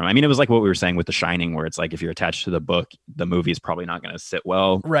he's coming from. I mean, it was like what we were saying with The Shining, where it's like if you're attached to the book, the movie is probably not going to sit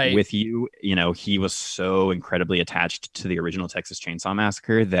well with you. He was so incredibly attached to the original Texas Chainsaw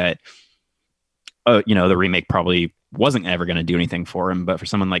Massacre that the remake probably wasn't ever going to do anything for him. But for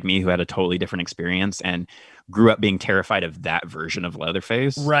someone like me who had a totally different experience and grew up being terrified of that version of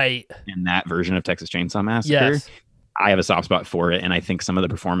Leatherface, and that version of Texas Chainsaw Massacre, I have a soft spot for it. And I think some of the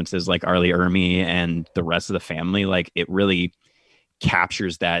performances like Arlie Ermy and the rest of the family, like it really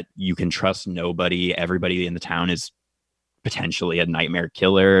captures that you can trust nobody. Everybody in the town is potentially a nightmare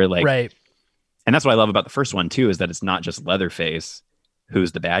killer. And that's what I love about the first one too, is that it's not just Leatherface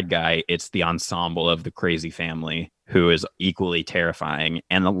who's the bad guy. It's the ensemble of the crazy family who is equally terrifying.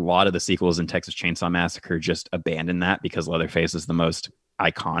 And a lot of the sequels in Texas Chainsaw Massacre just abandon that because Leatherface is the most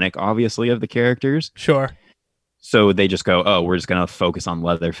iconic, obviously, of the characters. Sure. So they just go, oh, we're just going to focus on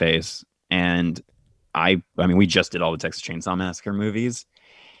Leatherface. And I mean, we just did all the Texas Chainsaw Massacre movies.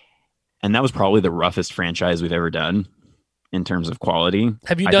 And that was probably the roughest franchise we've ever done in terms of quality.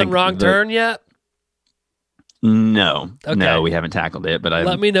 Have you done Wrong Turn yet? No. Okay. No, we haven't tackled it. But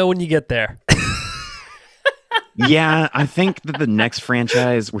let me know when you get there. Yeah, I think that the next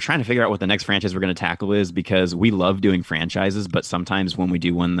franchise, we're trying to figure out what the next franchise we're going to tackle is, because we love doing franchises, but sometimes when we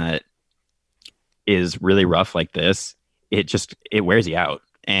do one that is really rough like this, it wears you out.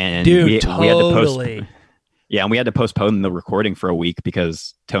 And dude, we totally. And we had to postpone the recording for a week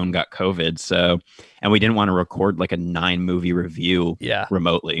because Tone got COVID. So, and we didn't want to record like a 9-movie review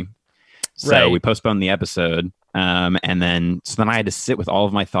remotely. So we postponed the episode. And then I had to sit with all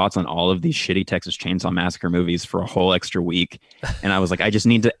of my thoughts on all of these shitty Texas Chainsaw Massacre movies for a whole extra week. And I was like, I just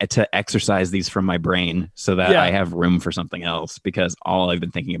need to exercise these from my brain so that I have room for something else, because all I've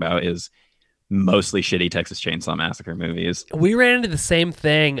been thinking about is mostly shitty Texas Chainsaw Massacre movies. We ran into the same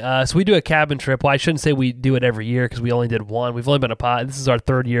thing. So we do a cabin trip. Well, I shouldn't say we do it every year because we only did one. We've only been this is our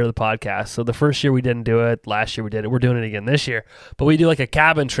 3rd year of the podcast. So the first year we didn't do it. Last year we did it. We're doing it again this year. But we do like a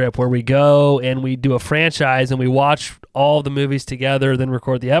cabin trip where we go and we do a franchise and we watch all the movies together, then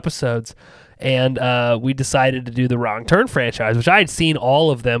record the episodes. And we decided to do the Wrong Turn franchise, which I had seen all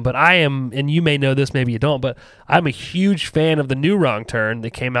of them, but I am, and you may know this, maybe you don't, but I'm a huge fan of the new Wrong Turn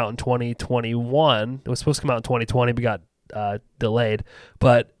that came out in 2021. It was supposed to come out in 2020, but got delayed.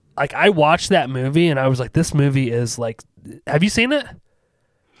 But like, I watched that movie and I was like, this movie is like, have you seen it?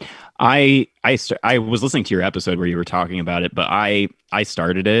 I was listening to your episode where you were talking about it, but I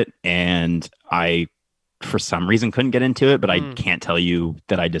started it and I for some reason couldn't get into it, but I can't tell you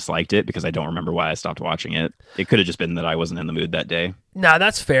that I disliked it because I don't remember why I stopped watching it. It could have just been that I wasn't in the mood that day. Nah,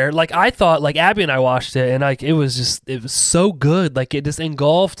 that's fair. Like I thought, like Abby and I watched it, and like it was so good. Like it just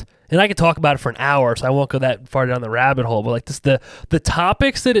engulfed, and I could talk about it for an hour, so I won't go that far down the rabbit hole. But like just the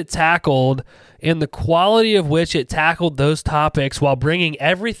topics that it tackled and the quality of which it tackled those topics while bringing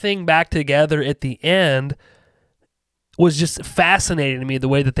everything back together at the end was just fascinating to me, the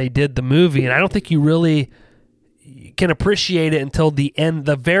way that they did the movie. And I don't think you really can appreciate it until the end,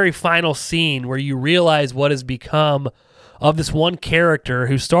 the very final scene where you realize what has become of this one character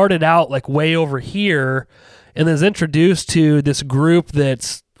who started out like way over here and is introduced to this group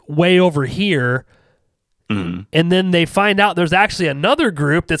that's way over here. Mm-hmm. And then they find out there's actually another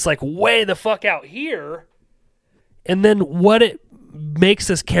group that's like way the fuck out here. And then what it makes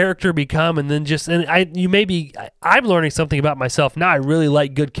this character become, and then just, and I'm learning something about myself now. I really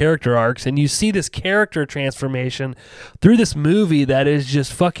like good character arcs, and you see this character transformation through this movie that is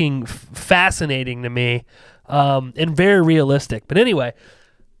just fucking fascinating to me, and very realistic. But anyway,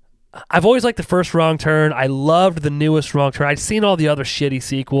 I've always liked the first Wrong Turn. I loved the newest Wrong Turn. I'd seen all the other shitty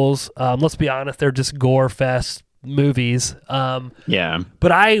sequels. Let's be honest, they're just gore fest movies. Yeah.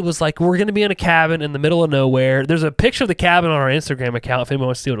 But I was like, we're going to be in a cabin in the middle of nowhere. There's a picture of the cabin on our Instagram account if anyone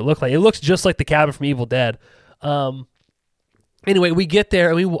wants to see what it looks like. It looks just like the cabin from Evil Dead. Anyway, we get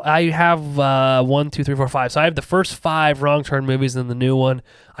there, and I have 1, 2, 3, 4, 5. So I have the first 5 Wrong Turn movies and the new one.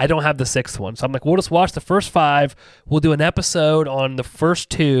 I don't have the 6th one. So I'm like, we'll just watch the first 5. We'll do an episode on the first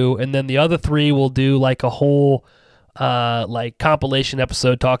 2, and then the other 3 we'll do like a whole like compilation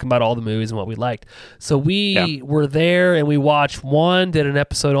episode talking about all the movies and what we liked. So we were there, and we watched 1, did an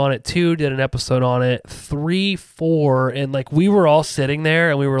episode on it, 2, did an episode on it, 3, 4, and like we were all sitting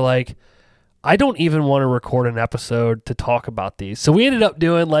there and we were like, I don't even want to record an episode to talk about these. So we ended up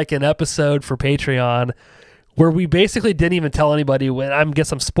doing like an episode for Patreon where we basically didn't even tell anybody. When I guess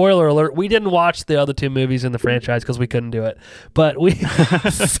some spoiler alert, we didn't watch the other 2 movies in the franchise because we couldn't do it. But we,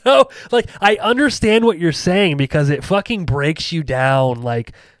 so like, I understand what you're saying because it fucking breaks you down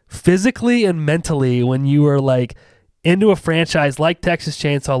like physically and mentally when you are like into a franchise like Texas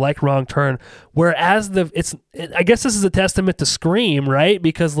Chainsaw, like Wrong Turn, whereas I guess this is a testament to Scream, right?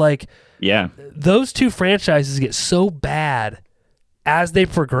 Because like, yeah, those 2 franchises get so bad as they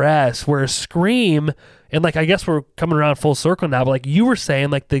progress, whereas Scream, and like I guess we're coming around full circle now, but like you were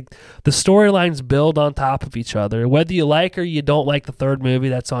saying, like the storylines build on top of each other. Whether you like or you don't like the 3rd movie,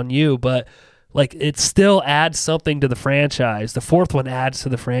 that's on you, but like it still adds something to the franchise. The 4th one adds to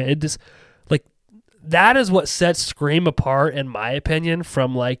the franchise. It just like that is what sets Scream apart, in my opinion,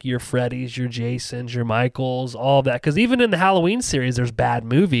 from like your Freddys, your Jasons, your Michaels, all of that. Because even in the Halloween series, there's bad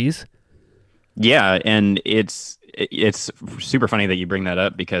movies. Yeah, and it's super funny that you bring that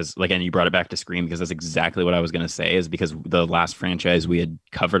up because, like, and you brought it back to Scream because that's exactly what I was going to say, is because the last franchise we had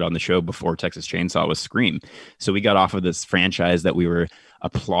covered on the show before Texas Chainsaw was Scream. So we got off of this franchise that we were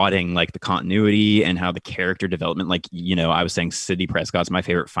applauding, like the continuity and how the character development, like, you know, I was saying Sidney Prescott's my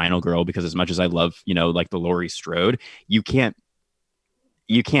favorite final girl because as much as I love, you know, like the Laurie Strode, you can't,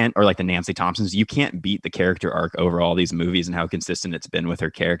 or like the Nancy Thompsons, you can't beat the character arc over all these movies and how consistent it's been with her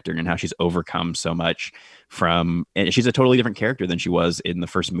character and how she's overcome so much and she's a totally different character than she was in the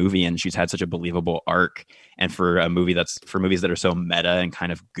first movie. And she's had such a believable arc. And for movies that are so meta and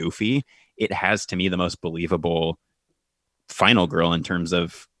kind of goofy, it has to me the most believable final girl in terms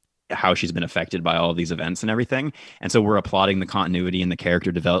of how she's been affected by all of these events and everything. And so we're applauding the continuity and the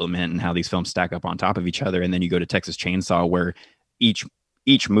character development and how these films stack up on top of each other. And then you go to Texas Chainsaw where each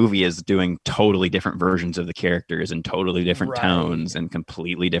movie is doing totally different versions of the characters and totally different tones and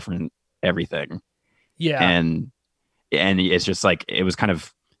completely different everything. Yeah. And it's just like, it was kind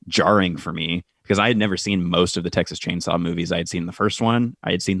of jarring for me because I had never seen most of the Texas Chainsaw movies. I had seen the first one.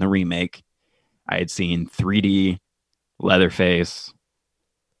 I had seen the remake. I had seen 3D, Leatherface.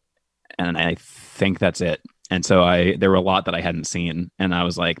 And I think that's it. And so there were a lot that I hadn't seen. And I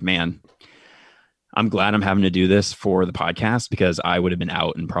was like, man, I'm glad I'm having to do this for the podcast because I would have been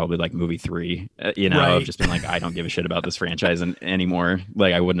out in probably like movie 3, I've just been like, I don't give a shit about this franchise anymore.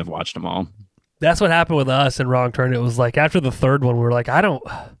 Like I wouldn't have watched them all. That's what happened with us in Wrong Turn. It was like after the 3rd one, we were like,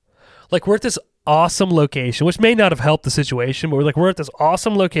 we're at this awesome location, which may not have helped the situation, but we're at this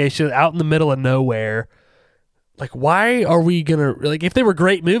awesome location out in the middle of nowhere. Like, why are we gonna, like, if they were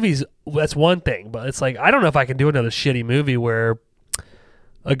great movies, that's one thing, but it's like, I don't know if I can do another shitty movie where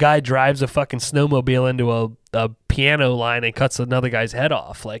a guy drives a fucking snowmobile into a piano line and cuts another guy's head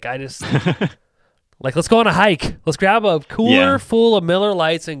off. Like, I just, Like, let's go on a hike. Let's grab a cooler full of Miller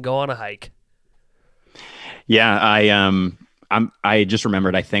Lights and go on a hike. Yeah, I just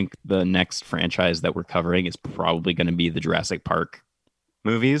remembered. I think the next franchise that we're covering is probably going to be the Jurassic Park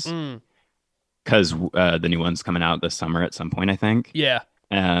movies, because the new one's coming out this summer at some point, I think. Yeah.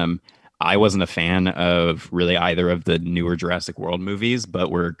 I wasn't a fan of really either of the newer Jurassic World movies,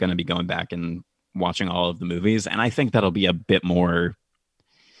 but we're going to be going back and watching all of the movies, and I think that'll be a bit more.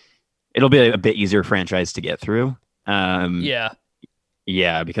 It'll be a bit easier franchise to get through. Yeah,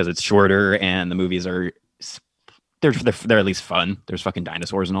 because it's shorter and the movies are they're at least fun. There's fucking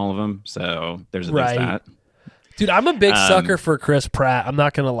dinosaurs in all of them, so there's at least that. Dude, I'm a big sucker for Chris Pratt. I'm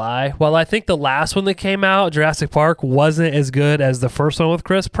not gonna lie. While I think the last one that came out, Jurassic Park, wasn't as good as the first one with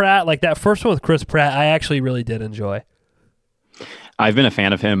Chris Pratt, like that first one with Chris Pratt, I actually really did enjoy. I've been a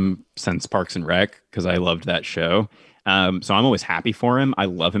fan of him since Parks and Rec because I loved that show. So I'm always happy for him. I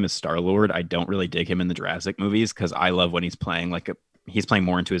love him as Star-Lord. I don't really dig him in the Jurassic movies because I love when he's playing he's playing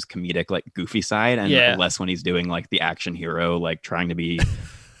more into his comedic, like goofy side, and less when he's doing like the action hero, like trying to be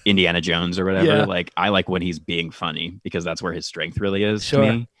Indiana Jones or whatever. Yeah. Like I like when he's being funny because that's where his strength really is to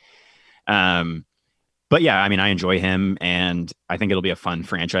me. But yeah, I mean, I enjoy him and I think it'll be a fun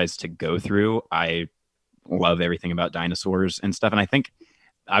franchise to go through. I love everything about dinosaurs and stuff. And I think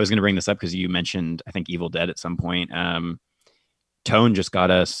I was going to bring this up because you mentioned, I think, Evil Dead at some point. Tone just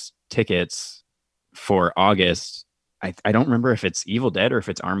got us tickets for August. I don't remember if it's Evil Dead or if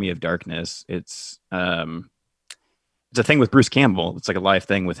it's Army of Darkness. It's a thing with Bruce Campbell. It's like a live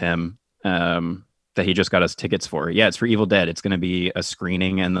thing with him that he just got us tickets for. Yeah, it's for Evil Dead. It's going to be a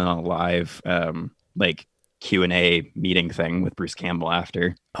screening and then a live like Q&A meeting thing with Bruce Campbell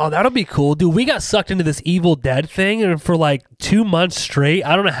after. Oh, that'll be cool. Dude, we got sucked into this Evil Dead thing and for like 2 months straight.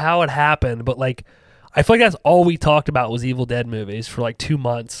 I don't know how it happened, but like I feel like that's all we talked about was Evil Dead movies for like 2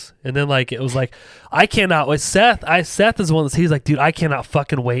 months. And then like it was like, I cannot with Seth. Seth is one that's he's like, dude, I cannot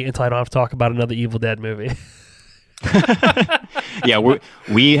fucking wait until I don't have to talk about another Evil Dead movie. Yeah,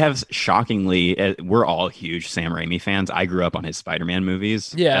 we have shockingly, we're all huge Sam Raimi fans. I grew up on his Spider-Man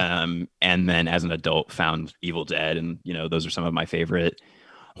movies. Yeah. And then as an adult found Evil Dead, and those are some of my favorite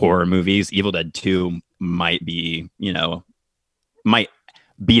horror movies. Evil Dead 2 might be, might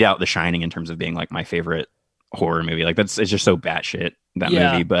beat out The Shining in terms of being like my favorite horror movie. Like it's just so batshit, that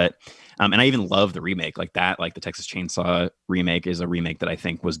movie. But and I even love the remake, like that, like the Texas Chainsaw remake is a remake that I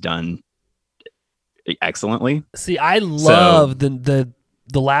think was done excellently. See, I love the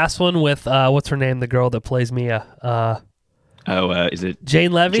last one with what's her name, the girl that plays Mia. Is it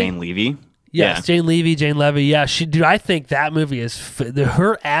Jane Levy? Jane Levy. Yes, Jane Levy. Yeah, dude, I think that movie is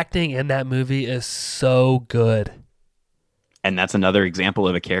her acting in that movie is so good. And that's another example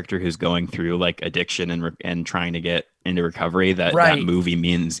of a character who's going through like addiction and trying to get into recovery. That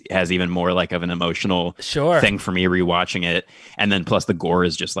movie has even more like of an emotional thing for me rewatching it. And then plus the gore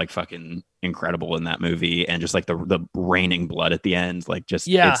is just like fucking incredible in that movie, and just like the raining blood at the end, like just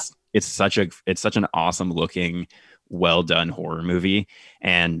it's such an awesome looking, well done horror movie.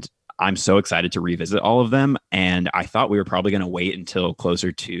 And I'm so excited to revisit all of them. And I thought we were probably going to wait until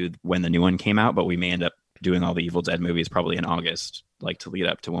closer to when the new one came out, but we may end up doing all the Evil Dead movies probably in August, like to lead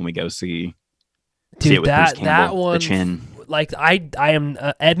up to when we go see it with Bruce Campbell, that one, The Chin. Like I am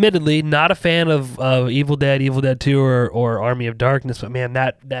admittedly not a fan of Evil Dead 2 or Army of Darkness, but man,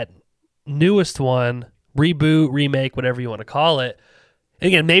 that newest one, reboot, remake, whatever you want to call it.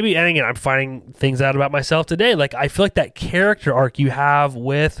 Again, I'm finding things out about myself today. Like I feel like that character arc you have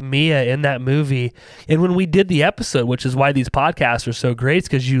with Mia in that movie, and when we did the episode, which is why these podcasts are so great,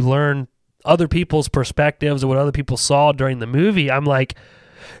 because you learn other people's perspectives or what other people saw during the movie. I'm like,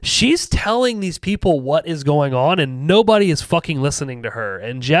 she's telling these people what is going on and nobody is fucking listening to her.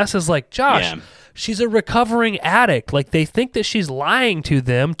 And Jess is like, Josh, she's a recovering addict. Like they think that she's lying to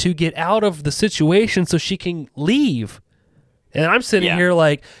them to get out of the situation so she can leave. And I'm sitting here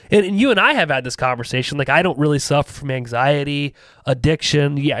like, and you and I have had this conversation. Like, I don't really suffer from anxiety,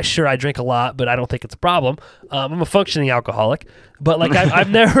 addiction. Yeah, sure, I drink a lot, but I don't think it's a problem. I'm a functioning alcoholic, but like, I've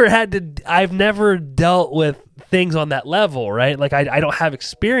never dealt with things on that level, right? Like, I don't have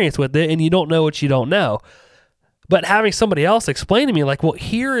experience with it, and you don't know what you don't know. But having somebody else explain to me, like, well,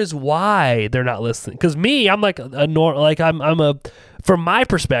 here is why they're not listening. Because me, I'm like from my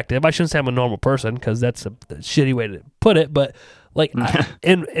perspective, I shouldn't say I'm a normal person because that's a shitty way to put it. But like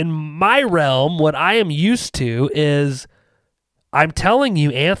in my realm, what I am used to is I'm telling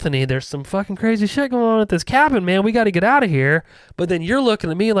you, Anthony, there's some fucking crazy shit going on at this cabin, man. We got to get out of here. But then you're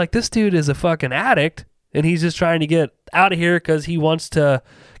looking at me like this dude is a fucking addict and he's just trying to get out of here because he wants to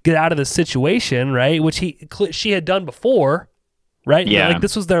get out of the situation, right? Which she had done before, right? Yeah. Like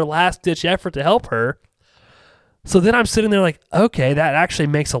this was their last ditch effort to help her. So then I'm sitting there like, okay, that actually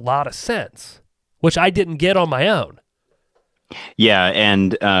makes a lot of sense, which I didn't get on my own. Yeah,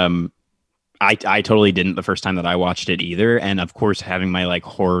 and I totally didn't the first time that I watched it either. And of course, having my like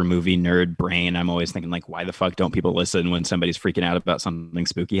horror movie nerd brain, I'm always thinking like, why the fuck don't people listen when somebody's freaking out about something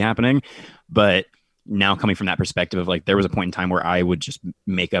spooky happening? But now coming from that perspective of like, there was a point in time where I would just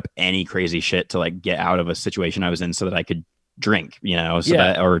make up any crazy shit to like get out of a situation I was in so that I could drink, you know, so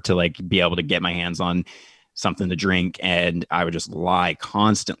that, or to like be able to get my hands on something to drink. And I would just lie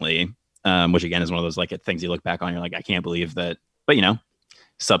constantly, which again is one of those like things you look back on, you're like, I can't believe that. But you know,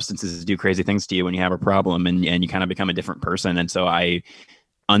 substances do crazy things to you when you have a problem, and you kind of become a different person. And so I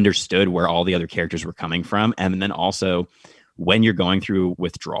understood where all the other characters were coming from. And then also when you're going through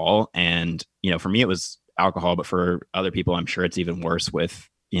withdrawal, and, you know, for me, it was alcohol, but for other people, I'm sure it's even worse with,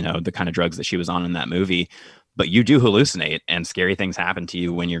 you know, the kind of drugs that she was on in that movie, but you do hallucinate and scary things happen to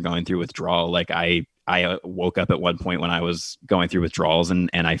you when you're going through withdrawal. Like I woke up at one point when I was going through withdrawals and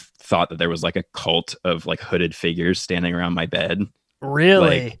I thought that there was like a cult of like hooded figures standing around my bed.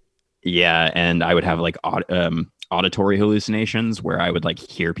 Really? Like, yeah. And I would have like auditory hallucinations where I would like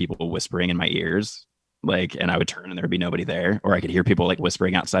hear people whispering in my ears, like, and I would turn and there would be nobody there, or I could hear people like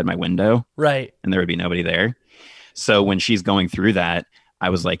whispering outside my window. Right. And there would be nobody there. So when she's going through that, I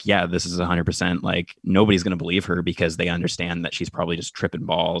was like, yeah, this is 100% like nobody's going to believe her because they understand that she's probably just tripping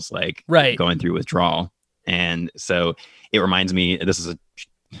balls, like going through withdrawal. And so it reminds me, this is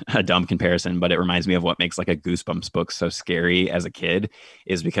a dumb comparison, but it reminds me of what makes like a Goosebumps book so scary as a kid,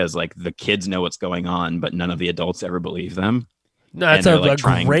 is because like the kids know what's going on, but none of the adults ever believe them. No, that's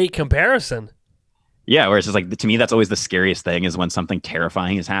a great comparison. Yeah, whereas it's like, to me, that's always the scariest thing, is when something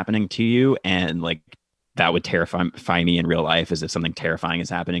terrifying is happening to you, and like that would terrify me in real life, is if something terrifying is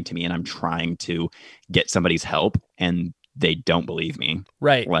happening to me and I'm trying to get somebody's help and they don't believe me.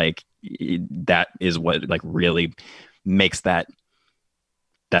 Right. Like that is what like really makes that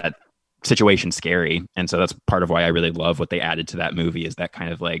situation scary. And so that's part of why I really love what they added to that movie, is that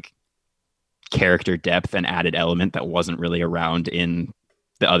kind of like character depth and added element that wasn't really around in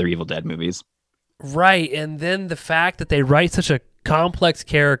the other Evil Dead movies. Right. And then the fact that they write such a complex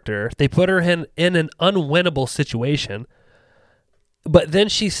character, they put her in an unwinnable situation, but then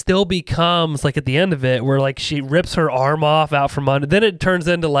she still becomes, like at the end of it, where like she rips her arm off out from under, then it turns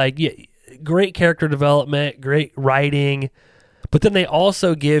into like great character development, great writing. But then they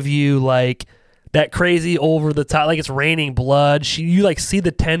also give you like that crazy over the top, like it's raining blood. You like see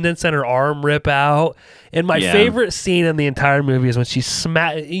the tendons in her arm rip out. And my favorite scene in the entire movie is when she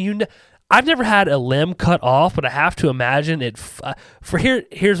I've never had a limb cut off, but I have to imagine it.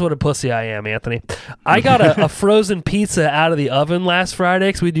 Here's what a pussy I am, Anthony. I got a frozen pizza out of the oven last Friday,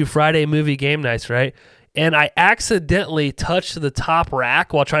 because we do Friday movie game nights, right? And I accidentally touched the top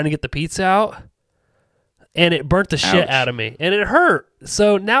rack while trying to get the pizza out, and it burnt the shit out of me, and it hurt.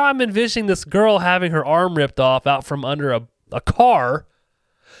 So now I'm envisioning this girl having her arm ripped off out from under a car.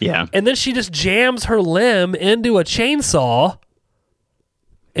 Yeah. And then she just jams her limb into a chainsaw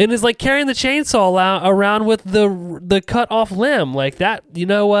and is like carrying the chainsaw around with the cut off limb like that. You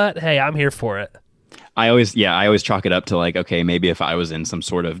know what? Hey, I'm here for it. I always chalk it up to like, okay, maybe if I was in some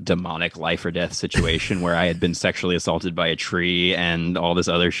sort of demonic life or death situation where I had been sexually assaulted by a tree and all this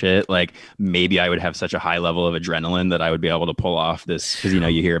other shit, like maybe I would have such a high level of adrenaline that I would be able to pull off this, because, you know,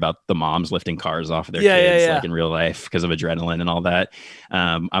 you hear about the moms lifting cars off of their kids like in real life because of adrenaline and all that.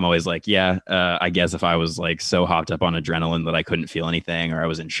 I'm always like, I guess if I was like so hopped up on adrenaline that I couldn't feel anything, or I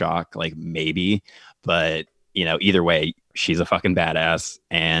was in shock, like maybe, but you know, either way, she's a fucking badass,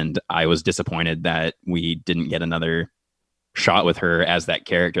 and I was disappointed that we didn't get another shot with her as that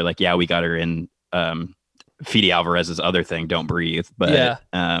character. Like, yeah, we got her in Fede Alvarez's other thing, Don't Breathe, but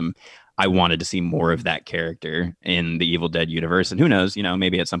I wanted to see more of that character in the Evil Dead universe. And who knows, you know,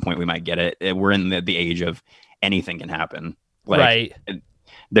 maybe at some point we might get it. We're in the age of anything can happen. Like,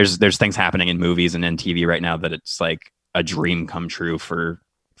 there's things happening in movies and in TV right now that it's like a dream come true for.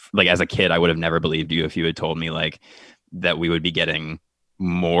 Like, as a kid, I would have never believed you if you had told me like that we would be getting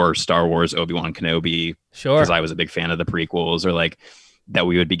more Star Wars Obi-Wan Kenobi, because I was a big fan of the prequels, or like that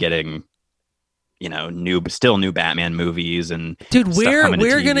we would be getting, you know, new Batman movies. And dude,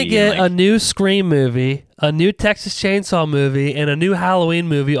 we're gonna get a new Scream movie, a new Texas Chainsaw movie, and a new Halloween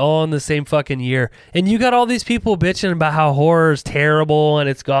movie all in the same fucking year. And you got all these people bitching about how horror is terrible and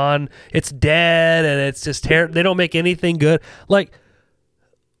it's gone, it's dead, and it's just terrible. They don't make anything good. Like,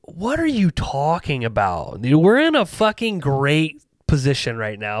 what are you talking about? Dude, we're in a fucking great position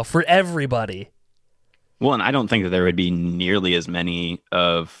right now for everybody. Well, and I don't think that there would be nearly as many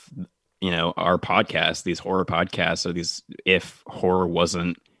of our podcast, these horror podcasts, or these, if horror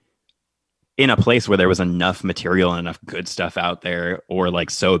wasn't in a place where there was enough material and enough good stuff out there, or like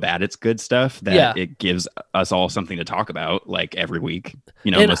so bad it's good stuff that it gives us all something to talk about like every week.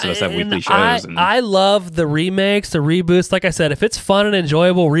 Most of us have weekly shows. I love the remakes, the reboots. Like I said, if it's fun and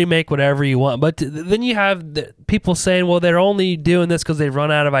enjoyable, remake whatever you want. But then you have people saying, well, they're only doing this because they've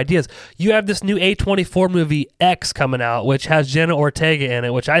run out of ideas. You have this new A24 movie X coming out, which has Jenna Ortega in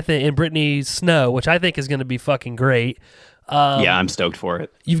it, which I think, and Brittany Snow, which I think is going to be fucking great. I'm stoked for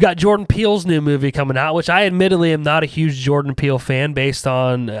it. You've got Jordan Peele's new movie coming out, which I admittedly am not a huge Jordan Peele fan based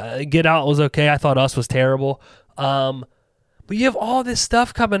on Get Out was okay. I thought Us was terrible. But you have all this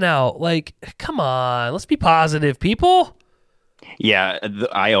stuff coming out. Like, come on, let's be positive, people. Yeah,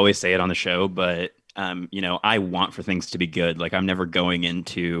 I always say it on the show, but, I want for things to be good. Like, I'm never going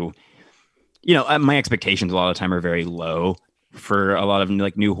into, my expectations a lot of the time are very low for a lot of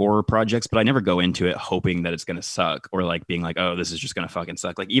like new horror projects, but I never go into it hoping that it's going to suck or like being like, oh, this is just going to fucking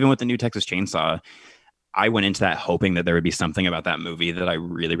suck. Like even with the new Texas Chainsaw, I went into that hoping that there would be something about that movie that I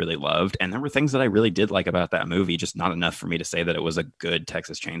really, really loved. And there were things that I really did like about that movie, just not enough for me to say that it was a good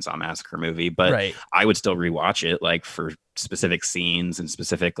Texas Chainsaw Massacre movie, but I would still rewatch it like for specific scenes and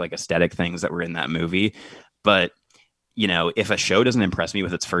specific like aesthetic things that were in that movie. But if a show doesn't impress me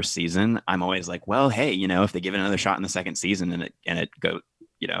with its first season, I'm always like, well, hey, if they give it another shot in the second season and it go,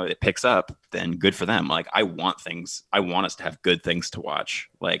 it picks up, then good for them. Like I want us to have good things to watch.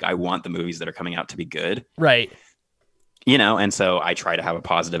 Like I want the movies that are coming out to be good. Right. And so I try to have a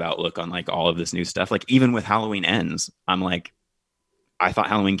positive outlook on like all of this new stuff. Like even with Halloween Ends, I'm like, I thought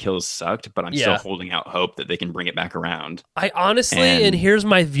Halloween Kills sucked, but I'm still holding out hope that they can bring it back around. I honestly, and here's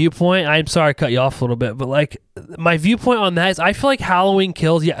my viewpoint. I'm sorry I cut you off a little bit, but like my viewpoint on that is I feel like Halloween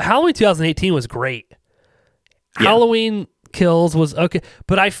Kills, Halloween 2018 was great. Yeah. Halloween Kills was okay,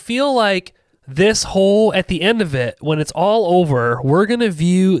 but I feel like this whole, at the end of it, when it's all over, we're going to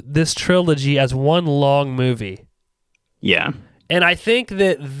view this trilogy as one long movie. Yeah. And I think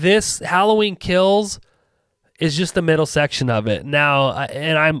that this Halloween Kills is just the middle section of it. Now,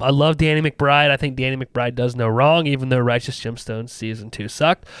 I love Danny McBride. I think Danny McBride does no wrong, even though Righteous Gemstones Season 2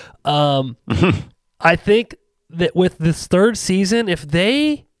 sucked. I think that with this third season, if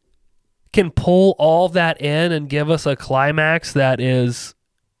they can pull all that in and give us a climax that is...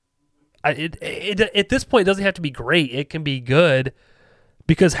 at this point, it doesn't have to be great. It can be good,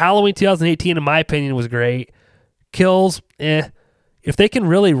 because Halloween 2018, in my opinion, was great. Kills, if they can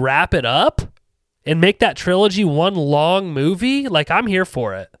really wrap it up and make that trilogy one long movie, like I'm here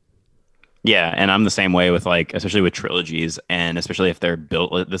for it. Yeah, and I'm the same way with like, especially with trilogies, and especially if they're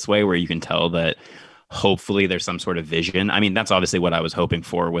built this way where you can tell that hopefully there's some sort of vision. I mean, that's obviously what I was hoping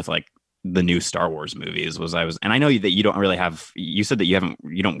for with like the new Star Wars movies and I know that you don't really have, you said that you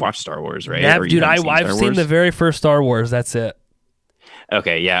don't watch Star Wars, right? Yeah, dude, I've seen the very first Star Wars. That's it.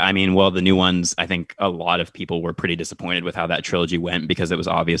 Okay, yeah. I mean, well, the new ones, I think a lot of people were pretty disappointed with how that trilogy went, because it was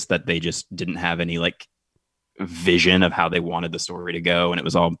obvious that they just didn't have any like vision of how they wanted the story to go, and it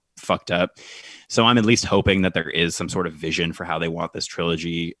was all fucked up. So I'm at least hoping that there is some sort of vision for how they want this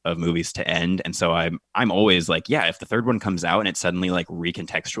trilogy of movies to end. And so I'm always like, yeah, if the third one comes out and it suddenly like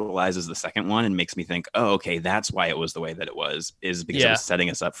recontextualizes the second one and makes me think, oh, okay, that's why it was the way that it was, is because it was setting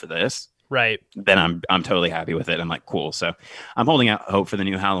us up for this. Right. Then I'm totally happy with it. I'm like, cool. So I'm holding out hope for the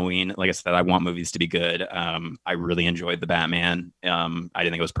new Halloween. Like I said, I want movies to be good. I really enjoyed the Batman. I didn't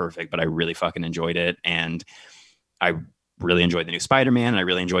think it was perfect, but I really fucking enjoyed it. And I really enjoyed the new Spider-Man, and I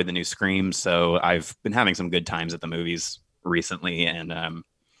really enjoyed the new Scream. So I've been having some good times at the movies recently, and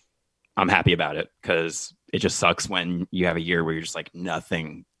I'm happy about it, because it just sucks when you have a year where you're just like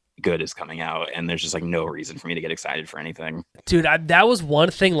nothing good is coming out, and there's just like no reason for me to get excited for anything. Dude, that was one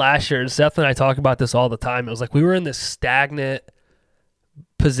thing last year, and Seth and I talk about this all the time. It was like we were in this stagnant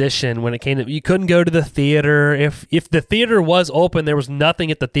position when it came to, you couldn't go to the theater. If the theater was open, there was nothing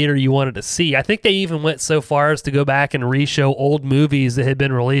at the theater you wanted to see. I think they even went so far as to go back and re-show old movies that had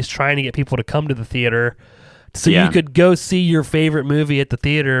been released, trying to get people to come to the theater so you could go see your favorite movie at the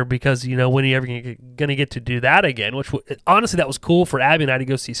theater, because when are you ever going to get to do that again? Which honestly, that was cool for Abby and I to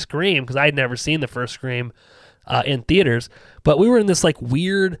go see Scream, because I had never seen the first Scream in theaters. But we were in this like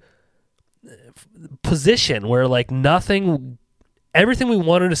weird position where like everything we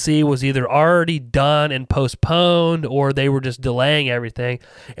wanted to see was either already done and postponed, or they were just delaying everything.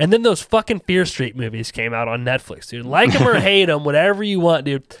 And then those fucking Fear Street movies came out on Netflix, dude. Like them or hate them, whatever you want,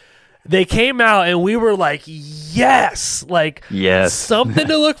 dude. They came out and we were like, yes, something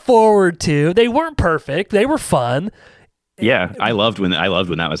to look forward to. They weren't perfect. They were fun. Yeah, I loved when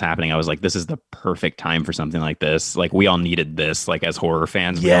that was happening. I was like, this is the perfect time for something like this. Like, we all needed this, like, as horror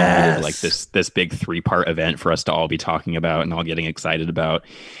fans. We all needed like this big 3-part event for us to all be talking about and all getting excited about.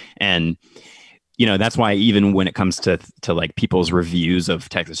 And that's why even when it comes to like people's reviews of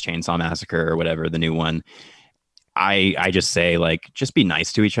Texas Chainsaw Massacre or whatever, the new one, I just say, like, just be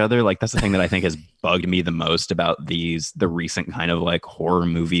nice to each other. Like, that's the thing that I think has bugged me the most about the recent kind of like horror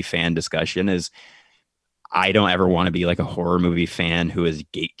movie fan discussion is I don't ever want to be like a horror movie fan who is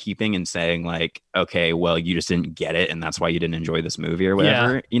gatekeeping and saying like, okay, well, you just didn't get it and that's why you didn't enjoy this movie or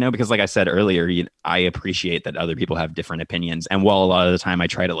whatever, because like I said earlier, I appreciate that other people have different opinions. And while a lot of the time I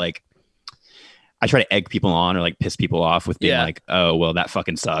try to egg people on or like piss people off with being like, oh, well, that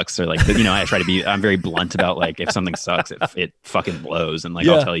fucking sucks. Or like, I'm very blunt about like, if something sucks, it fucking blows. And like,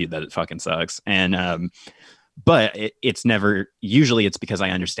 I'll tell you that it fucking sucks. And, but it's never, usually it's because I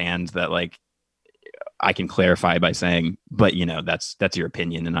understand that like, I can clarify by saying, but that's your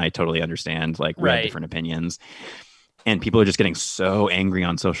opinion. And I totally understand like we have different opinions. And people are just getting so angry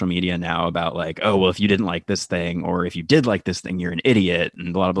on social media now about like, oh, well, if you didn't like this thing, or if you did like this thing, you're an idiot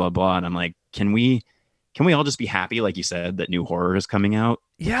and blah, blah, blah. And I'm like, can we all just be happy? Like you said, that new horror is coming out.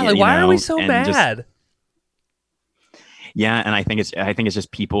 Yeah. Like, why are we so mad? And I think it's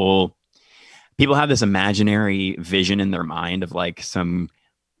just people have this imaginary vision in their mind of like some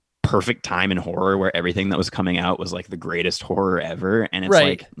perfect time in horror where everything that was coming out was like the greatest horror ever. And it's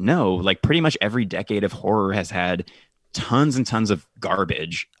like, no, like pretty much every decade of horror has had tons and tons of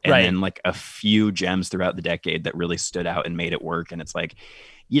garbage and then like a few gems throughout the decade that really stood out and made it work. And it's like,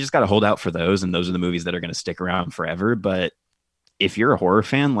 you just got to hold out for those. And those are the movies that are going to stick around forever. But if you're a horror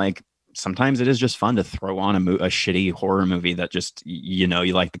fan, like sometimes it is just fun to throw on a shitty horror movie that just, you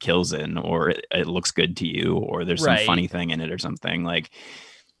like the kills in, or it looks good to you, or there's some funny thing in it or something like.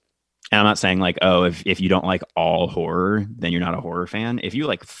 And I'm not saying like, oh, if you don't like all horror, then you're not a horror fan. If you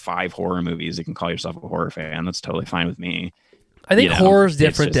like 5 horror movies, you can call yourself a horror fan. That's totally fine with me. I think horror is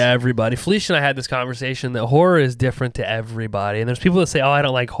different to everybody. Felicia and I had this conversation that horror is different to everybody. And there's people that say, oh, I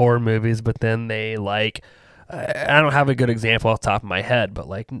don't like horror movies, but then they like, I don't have a good example off the top of my head, but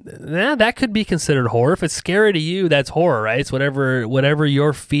like, that could be considered horror. If it's scary to you, that's horror, right? It's whatever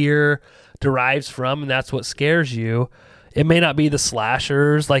your fear derives from, and that's what scares you. It may not be the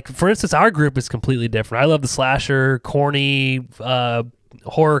slashers. Like, for instance, our group is completely different. I love the slasher, corny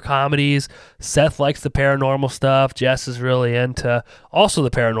horror comedies. Seth likes the paranormal stuff. Jess is really into also the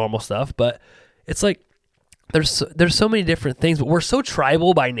paranormal stuff. But it's like there's so many different things. But we're so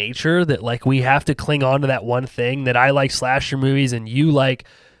tribal by nature that like we have to cling on to that one thing. That I like slasher movies and you like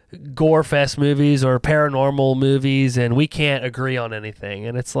gore fest movies or paranormal movies, and we can't agree on anything.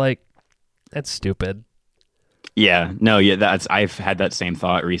 And it's like, that's stupid. Yeah, no, yeah, I've had that same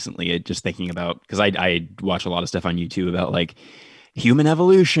thought recently, just thinking about, because I watch a lot of stuff on YouTube about like human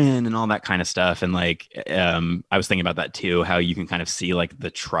evolution and all that kind of stuff. And like, I was thinking about that too, how you can kind of see like the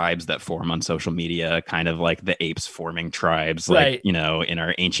tribes that form on social media, kind of like the apes forming tribes, like, in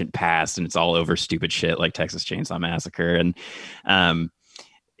our ancient past, and it's all over stupid shit like Texas Chainsaw Massacre. And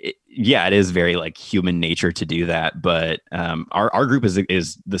it is very like human nature to do that. But our group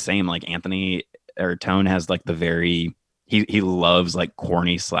is the same. Like Anthony or Tone has like the very, he loves like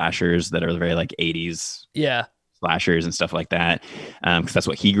corny slashers that are very like 80s slashers and stuff like that, because that's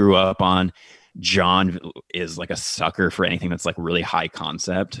what he grew up on. John is like a sucker for anything that's like really high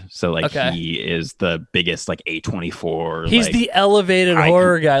concept, so like he is the biggest like A24. He's like, the elevated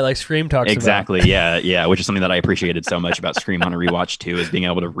horror guy like Scream talks exactly about. yeah which is something that I appreciated so much about Scream on a rewatch too, is being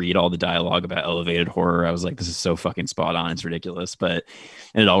able to read all the dialogue about elevated horror. I was like, this is so fucking spot on, it's ridiculous. And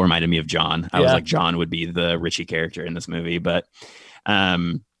it all reminded me of John. I was like, John would be the Richie character in this movie. But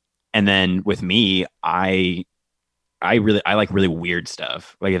and then with me, I like really weird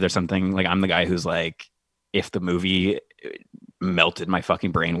stuff. Like if there's something, like I'm the guy who's like, if the movie melted my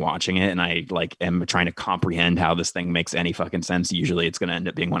fucking brain watching it and I like am trying to comprehend how this thing makes any fucking sense, usually it's going to end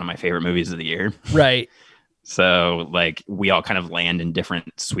up being one of my favorite movies of the year. Right. So like we all kind of land in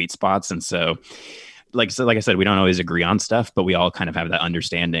different sweet spots. And so like I said, we don't always agree on stuff, but we all kind of have that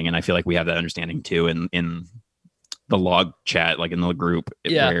understanding. And I feel like we have that understanding too in the log chat, like in the group,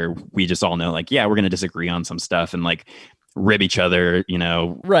 where we just all know like, we're going to disagree on some stuff and like rib each other,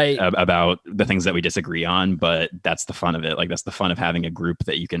 about the things that we disagree on. But that's the fun of it. Like that's the fun of having a group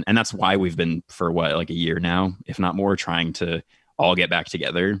that you can, and that's why we've been for like a year now, if not more, trying to all get back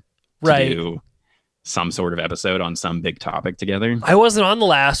together to do some sort of episode on some big topic together. I wasn't on the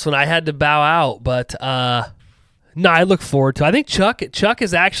last one. I had to bow out, but no, I look forward to it. I think Chuck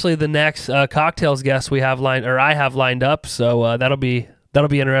is actually the next cocktails guest I have lined up. So that'll be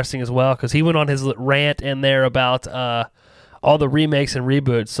interesting as well, because he went on his rant in there about all the remakes and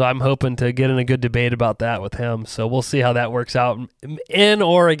reboots. So I'm hoping to get in a good debate about that with him. So we'll see how that works out in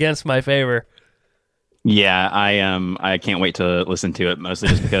or against my favor. Yeah, I can't wait to listen to it, mostly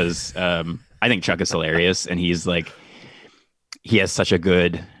just because I think Chuck is hilarious, and he has such a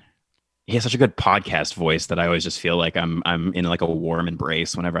good podcast voice that I always just feel like I'm in like a warm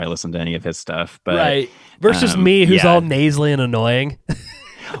embrace whenever I listen to any of his stuff. But right. Versus me, who's all nasally and annoying.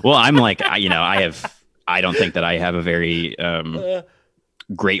 Well, I'm like, I don't think that I have a very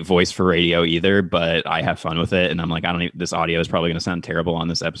great voice for radio either, but I have fun with it. And I'm like, this audio is probably going to sound terrible on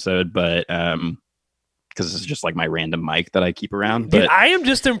this episode, but because this is just like my random mic that I keep around. But dude, I am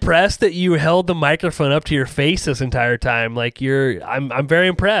just impressed that you held the microphone up to your face this entire time. Like I'm very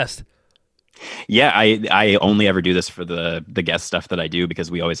impressed. Yeah, I only ever do this for the guest stuff that I do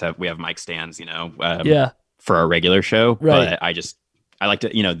because we have mic stands, for our regular show. Right. But I like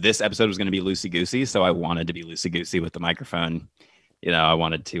to, this episode was going to be loosey goosey, so I wanted to be loosey goosey with the microphone. I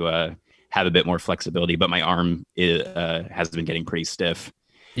wanted to have a bit more flexibility, but my arm has been getting pretty stiff.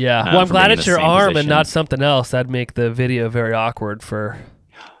 Yeah, well, I'm glad it's your arm and not something else. That'd make the video very awkward for.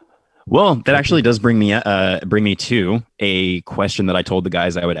 Well, that actually does bring me to a question that I told the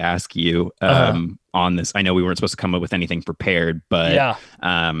guys I would ask you on this. I know we weren't supposed to come up with anything prepared, but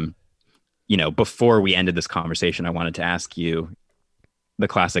before we ended this conversation, I wanted to ask you the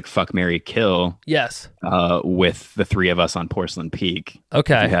classic fuck, marry, kill. Yes. With the three of us on Porcelain Peak.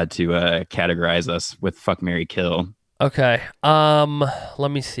 Okay. You had to categorize us with fuck, marry, kill. Okay. Let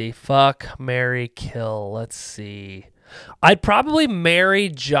me see. Fuck, marry, kill. Let's see. I'd probably marry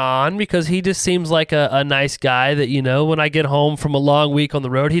John because he just seems like a nice guy that, when I get home from a long week on the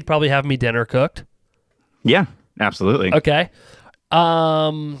road, he'd probably have me dinner cooked. Yeah, absolutely. Okay.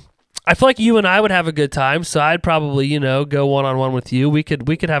 I feel like you and I would have a good time, so I'd probably, go one-on-one with you. We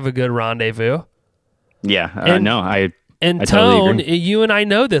could have a good rendezvous. Yeah. And I Tone, totally agree. you and I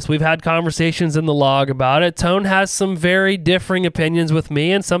know this. We've had conversations in the log about it. Tone has some very differing opinions with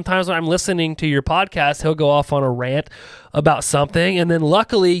me, and sometimes when I'm listening to your podcast, he'll go off on a rant about something, and then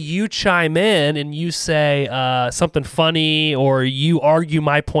luckily you chime in and you say something funny, or you argue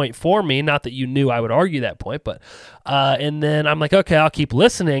my point for me. Not that you knew I would argue that point, but and then I'm like, okay, I'll keep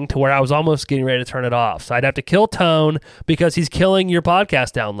listening, to where I was almost getting ready to turn it off. So I'd have to kill Tone because he's killing your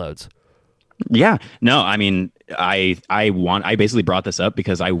podcast downloads. Yeah, no, I mean, I basically brought this up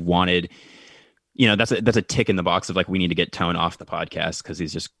because I wanted, that's a tick in the box of like, we need to get Tone off the podcast because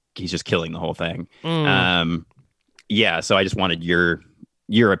he's just killing the whole thing. Yeah, so I just wanted your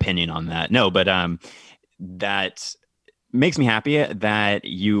opinion on that. No, but that makes me happy that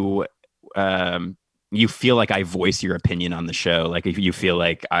you feel like I voice your opinion on the show. Like, if you feel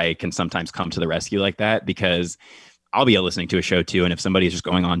like I can sometimes come to the rescue like that, because I'll be listening to a show too, and if somebody's just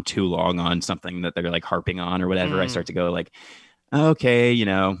going on too long on something that they're like harping on or whatever, I start to go like, okay,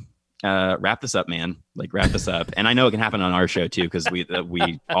 wrap this up, man. Like, wrap this up. And I know it can happen on our show too, because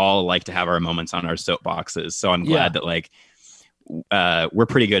we all like to have our moments on our soapboxes. So I'm glad that like we're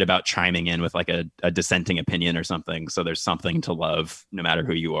pretty good about chiming in with like a dissenting opinion or something. So there's something to love, no matter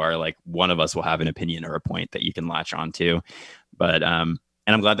who you are. Like, one of us will have an opinion or a point that you can latch on to. But and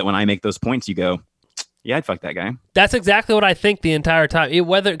I'm glad that when I make those points, you go, yeah, I'd fuck that guy. That's exactly what I think the entire time.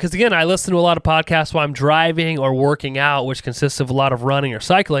 Because again, I listen to a lot of podcasts while I'm driving or working out, which consists of a lot of running or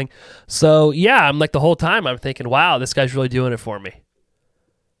cycling. So yeah, I'm like, the whole time I'm thinking, wow, this guy's really doing it for me.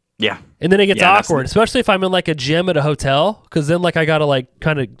 Yeah. And then it gets awkward, especially if I'm in like a gym at a hotel, because then like I gotta like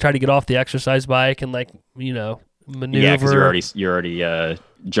kind of try to get off the exercise bike and like, maneuver. Yeah, because you're already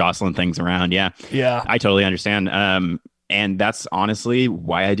jostling things around. Yeah. Yeah. I totally understand. And that's honestly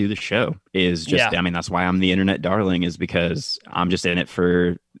why I do the show, is just, I mean, that's why I'm the internet darling, is because I'm just in it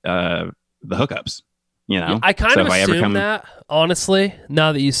for the hookups, Yeah, I kind of assume that, honestly,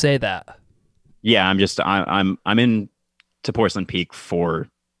 now that you say that. Yeah, I'm in to Porcelain Peak for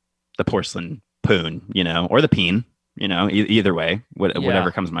the porcelain poon, or the peen, either way,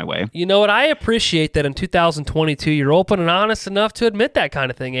 whatever comes my way. You know what? I appreciate that in 2022, you're open and honest enough to admit that kind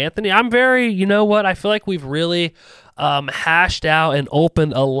of thing, Anthony. I'm very, I feel like we've really hashed out and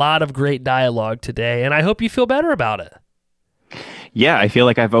opened a lot of great dialogue today, and I hope you feel better about it. Yeah, I feel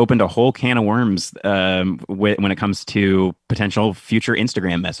like I've opened a whole can of worms when it comes to potential future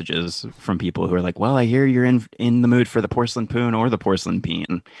Instagram messages from people who are like, well, I hear you're in the mood for the porcelain poon or the porcelain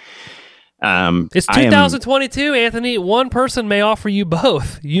peen. It's 2022, Anthony. One person may offer you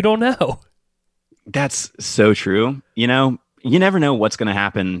both. You don't know. That's so true. You never know what's going to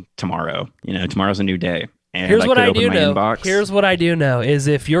happen tomorrow. Tomorrow's a new day. And Here's what I do know. Here's what I do know is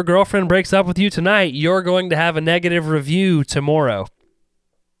if your girlfriend breaks up with you tonight, you're going to have a negative review tomorrow.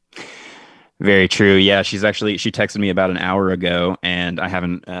 Very true. Yeah, she texted me about an hour ago, and I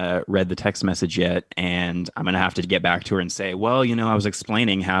haven't read the text message yet. And I'm gonna have to get back to her and say, well, I was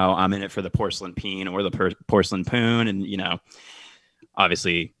explaining how I'm in it for the porcelain peen or the porcelain poon, and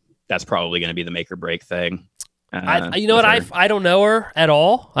obviously that's probably going to be the make or break thing. I don't know her at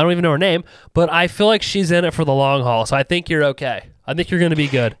all. I don't even know her name, but I feel like she's in it for the long haul. So I think you're okay. I think you're going to be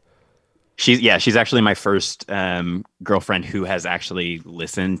good. She's actually my first girlfriend who has actually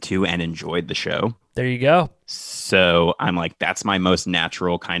listened to and enjoyed the show. There you go. So I'm like, that's my most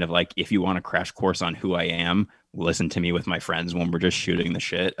natural kind of like, if you want a crash course on who I am, listen to me with my friends when we're just shooting the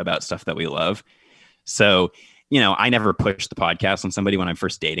shit about stuff that we love. So, I never push the podcast on somebody when I'm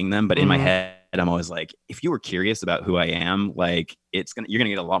first dating them, but in my head, I'm always like, if you were curious about who I am, like you're going to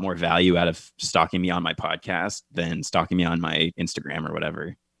get a lot more value out of stalking me on my podcast than stalking me on my Instagram or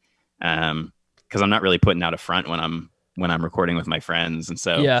whatever. Cause I'm not really putting out a front when I'm recording with my friends. And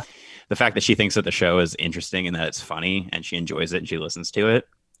so the fact that she thinks that the show is interesting and that it's funny and she enjoys it and she listens to it,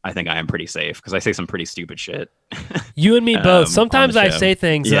 I think I am pretty safe because I say some pretty stupid shit. You and me both. Sometimes I say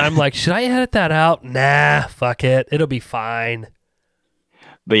things and I'm like, should I edit that out? Nah, fuck it. It'll be fine.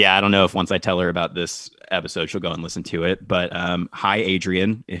 But yeah, I don't know if once I tell her about this episode, she'll go and listen to it. But hi,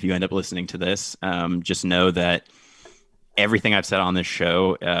 Adrian, if you end up listening to this, just know that everything I've said on this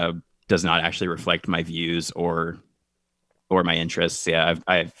show does not actually reflect my views or my interests. Yeah,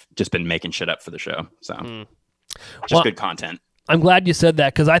 I've just been making shit up for the show. So just good content. I'm glad you said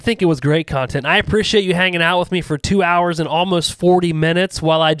that because I think it was great content. I appreciate you hanging out with me for 2 hours and almost 40 minutes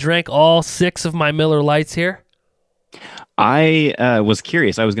while I drank all 6 of my Miller Lights here. I was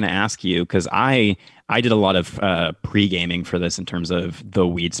curious. I was going to ask you because I did a lot of pre-gaming for this in terms of the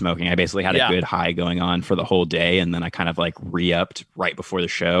weed smoking. I basically had a good high going on for the whole day, and then I kind of like re-upped right before the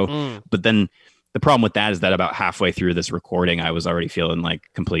show. But then the problem with that is that about halfway through this recording, I was already feeling like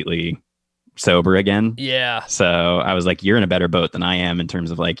completely sober again. Yeah. So I was like, you're in a better boat than I am in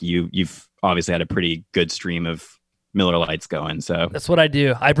terms of like you've obviously had a pretty good stream of Miller Lights going. So that's what I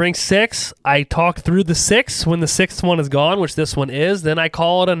do. I bring 6. I talk through the 6. When the 6th one is gone, which this one is, then I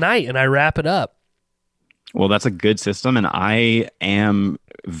call it a night and I wrap it up. Well, that's a good system, and I am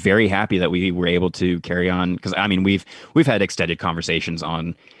very happy that we were able to carry on because I mean we've had extended conversations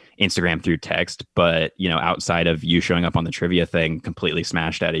on Instagram through text, but outside of you showing up on the trivia thing completely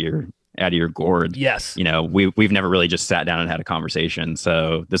smashed out of your gourd. Yes. We've never really just sat down and had a conversation.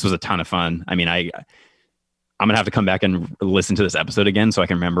 So this was a ton of fun. I mean, I'm going to have to come back and listen to this episode again so I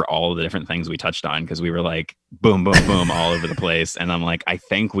can remember all of the different things we touched on because we were like, boom, boom, boom, all over the place. And I'm like, I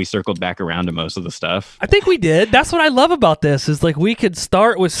think we circled back around to most of the stuff. I think we did. That's what I love about this is like we could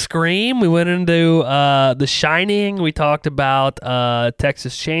start with Scream. We went into The Shining. We talked about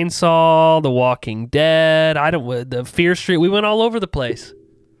Texas Chainsaw, The Walking Dead, the Fear Street. We went all over the place.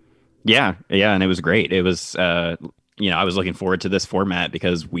 Yeah. And it was great. It was, I was looking forward to this format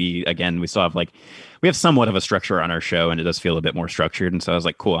because we still have we have somewhat of a structure on our show and it does feel a bit more structured. And so I was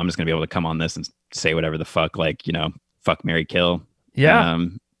like, cool, I'm just going to be able to come on this and say whatever the fuck, fuck, marry, kill. Yeah.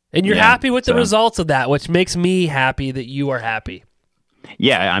 And you're happy with the results of that, which makes me happy that you are happy.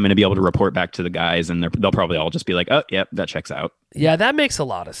 Yeah. I'm going to be able to report back to the guys and they'll probably all just be like, oh, yep, that checks out. Yeah, that makes a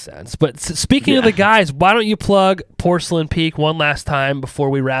lot of sense. But speaking of the guys, why don't you plug Porcelain Peak one last time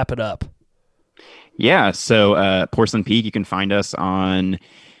before we wrap it up? Yeah, so Porcelain Peak, you can find us on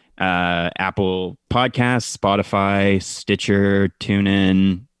Apple Podcasts, Spotify, Stitcher,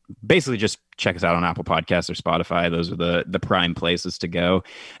 TuneIn. Basically, just check us out on Apple Podcasts or Spotify. Those are the prime places to go.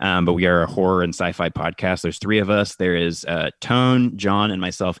 But we are a horror and sci-fi podcast. There's 3 of us. There is Tone, John, and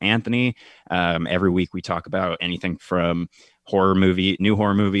myself, Anthony. Every week we talk about anything from new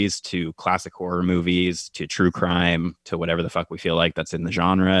horror movies to classic horror movies to true crime to whatever the fuck we feel like that's in the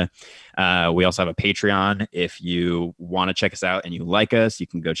genre. We also have a Patreon. If you want to check us out and you like us, you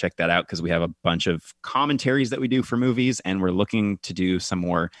can go check that out because we have a bunch of commentaries that we do for movies and we're looking to do some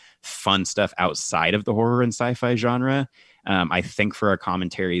more fun stuff outside of the horror and sci-fi genre. I think for our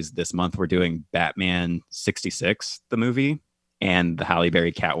commentaries this month, we're doing Batman 66, the movie, and the Halle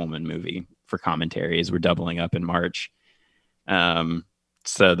Berry Catwoman movie for commentaries. We're doubling up in March.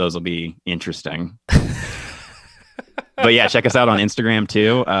 So those will be interesting. But yeah, check us out on Instagram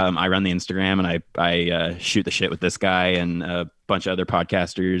too. I run the Instagram and I shoot the shit with this guy and a bunch of other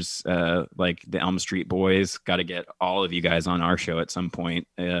podcasters like the Elm Street Boys. Got to get all of you guys on our show at some point.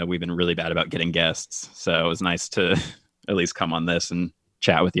 We've been really bad about getting guests, so it was nice to at least come on this and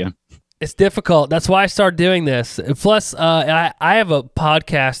chat with you. It's difficult. That's why I started doing this. Plus, I have a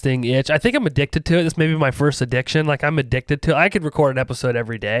podcasting itch. I think I'm addicted to it. This may be my first addiction. I'm addicted to it. I could record an episode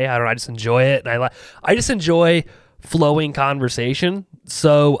every day. I don't know. I just enjoy it. And I just enjoy flowing conversation.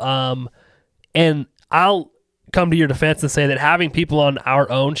 So And I'll come to your defense and say that having people on our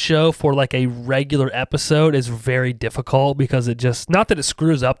own show for like a regular episode is very difficult because it just, not that it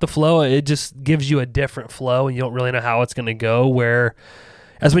screws up the flow, it just gives you a different flow and you don't really know how it's going to go. Where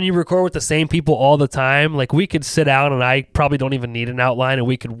as when you record with the same people all the time, like we could sit down and I probably don't even need an outline and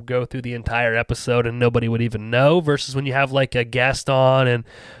we could go through the entire episode and nobody would even know, versus when you have like a guest on and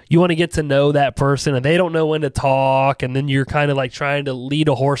you want to get to know that person and they don't know when to talk, and then you're kind of like trying to lead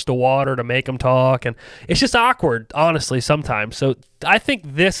a horse to water to make them talk, and it's just awkward, honestly, sometimes. So I think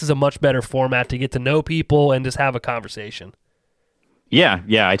this is a much better format to get to know people and just have a conversation. Yeah,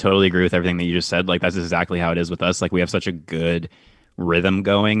 I totally agree with everything that you just said. Like that's exactly how it is with us. Like we have such a good rhythm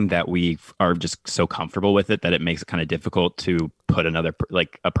going that we are just so comfortable with it that it makes it kind of difficult to put another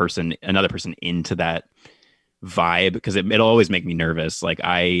person into that vibe, because it'll always make me nervous. Like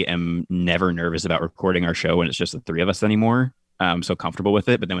I am never nervous about recording our show when it's just the three of us anymore. I'm so comfortable with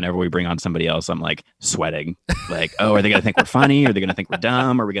it. But then whenever we bring on somebody else, I'm like sweating. Like, oh, are they going to think we're funny? Are they going to think we're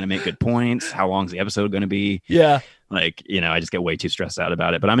dumb? Are we going to make good points? How long is the episode going to be? Yeah. Like, I just get way too stressed out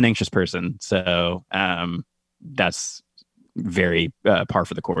about it. But I'm an anxious person. So that's very par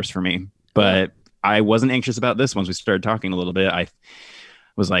for the course for me. But I wasn't anxious about this once we started talking a little bit. I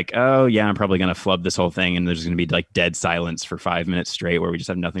was like, oh yeah, I'm probably going to flub this whole thing and there's going to be like dead silence for 5 minutes straight where we just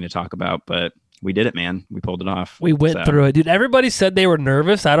have nothing to talk about. But we did it, man. We pulled it off. We went through it, dude. Everybody said they were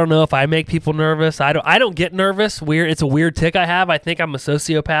nervous. I don't know if I make people nervous. I don't get nervous. It's a weird tick I have. I think I'm a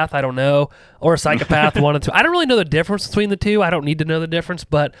sociopath. I don't know, or a psychopath. One of two. I don't really know the difference between the two. I don't need to know the difference,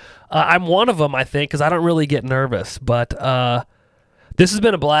 but I'm one of them, I think, because I don't really get nervous. But this has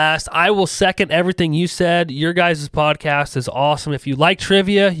been a blast. I will second everything you said. Your guys' podcast is awesome. If you like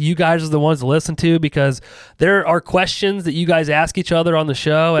trivia, you guys are the ones to listen to, because there are questions that you guys ask each other on the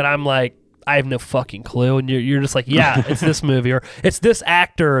show, and I'm like, I have no fucking clue. And you're just like, yeah, it's this movie, or it's this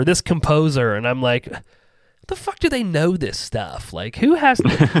actor, or this composer. And I'm like, the fuck do they know this stuff? Like, who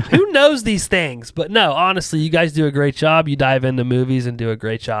knows these things? But no, honestly, you guys do a great job. You dive into movies and do a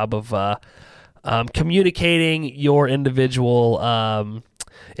great job of communicating your individual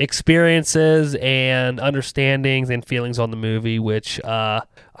experiences and understandings and feelings on the movie, which I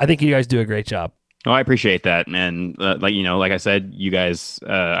think you guys do a great job. Oh, I appreciate that. And like I said, you guys,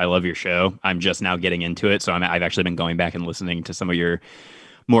 I love your show. I'm just now getting into it. So I've actually been going back and listening to some of your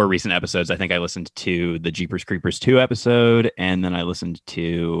more recent episodes. I think I listened to the Jeepers Creepers 2 episode, and then I listened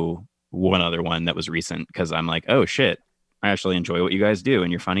to one other one that was recent, because I'm like, oh shit, I actually enjoy what you guys do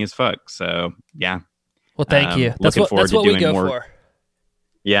and you're funny as fuck. So yeah. Well, thank you. That's what we go for.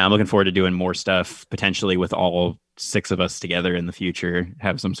 Yeah, I'm looking forward to doing more stuff, potentially with all 6 of us together in the future.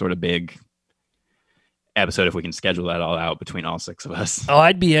 Have some sort of big episode if we can schedule that all out between all 6 of us. Oh,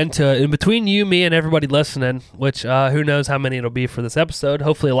 I'd be into it. And between you, me, and everybody listening, which who knows how many it'll be for this episode,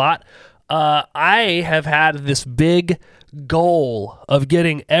 hopefully a lot. I have had this big goal of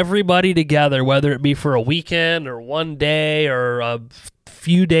getting everybody together, whether it be for a weekend or one day or a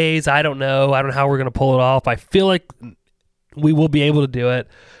few days. I don't know how we're going to pull it off. I feel like we will be able to do it,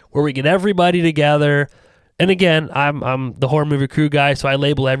 where we get everybody together. And again, I'm the horror movie crew guy, so I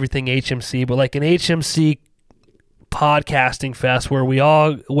label everything HMC, but like an HMC podcasting fest where we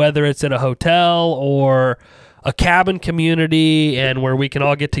all, whether it's at a hotel or a cabin community, and where we can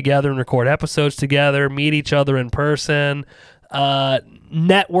all get together and record episodes together, meet each other in person,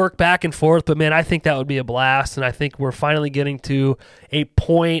 network back and forth. But man, I think that would be a blast, and I think we're finally getting to a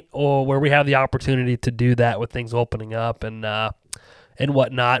point where we have the opportunity to do that with things opening up and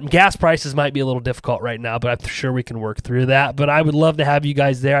whatnot. Gas prices might be a little difficult right now, but I'm sure we can work through that. But I would love to have you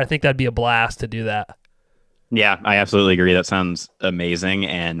guys there. I think that'd be a blast to do that. Yeah, I absolutely agree. That sounds amazing.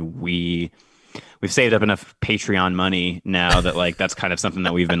 And we've saved up enough Patreon money now that like that's kind of something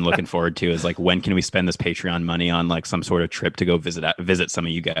that we've been looking forward to, is like, when can we spend this Patreon money on like some sort of trip to go visit some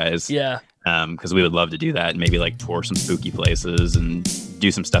of you guys? Yeah. Because we would love to do that and maybe like tour some spooky places and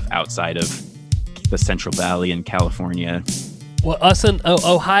do some stuff outside of the Central Valley in California. Well, us in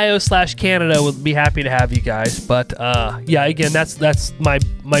Ohio/Canada would be happy to have you guys. But yeah, again, that's my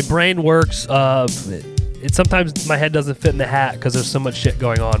brain works. It sometimes my head doesn't fit in the hat because there's so much shit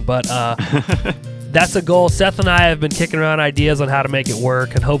going on. But that's a goal. Seth and I have been kicking around ideas on how to make it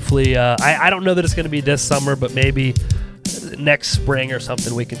work, and hopefully, I don't know that it's going to be this summer, but maybe next spring or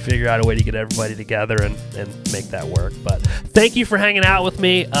something, we can figure out a way to get everybody together and make that work. But thank you for hanging out with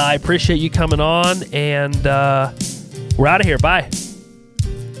me. I appreciate you coming on, and we're out of here. Bye.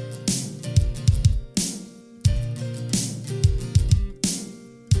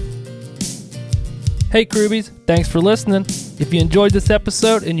 Hey Crewbies, thanks for listening. If you enjoyed this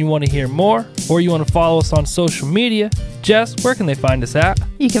episode and you want to hear more, or you want to follow us on social media, Jess, where can they find us at?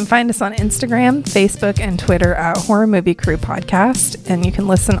 You can find us on Instagram, Facebook, and Twitter at Horror Movie Crew Podcast, and you can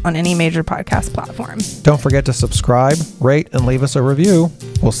listen on any major podcast platform. Don't forget to subscribe, rate, and leave us a review.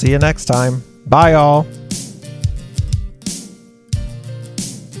 We'll see you next time. Bye, all.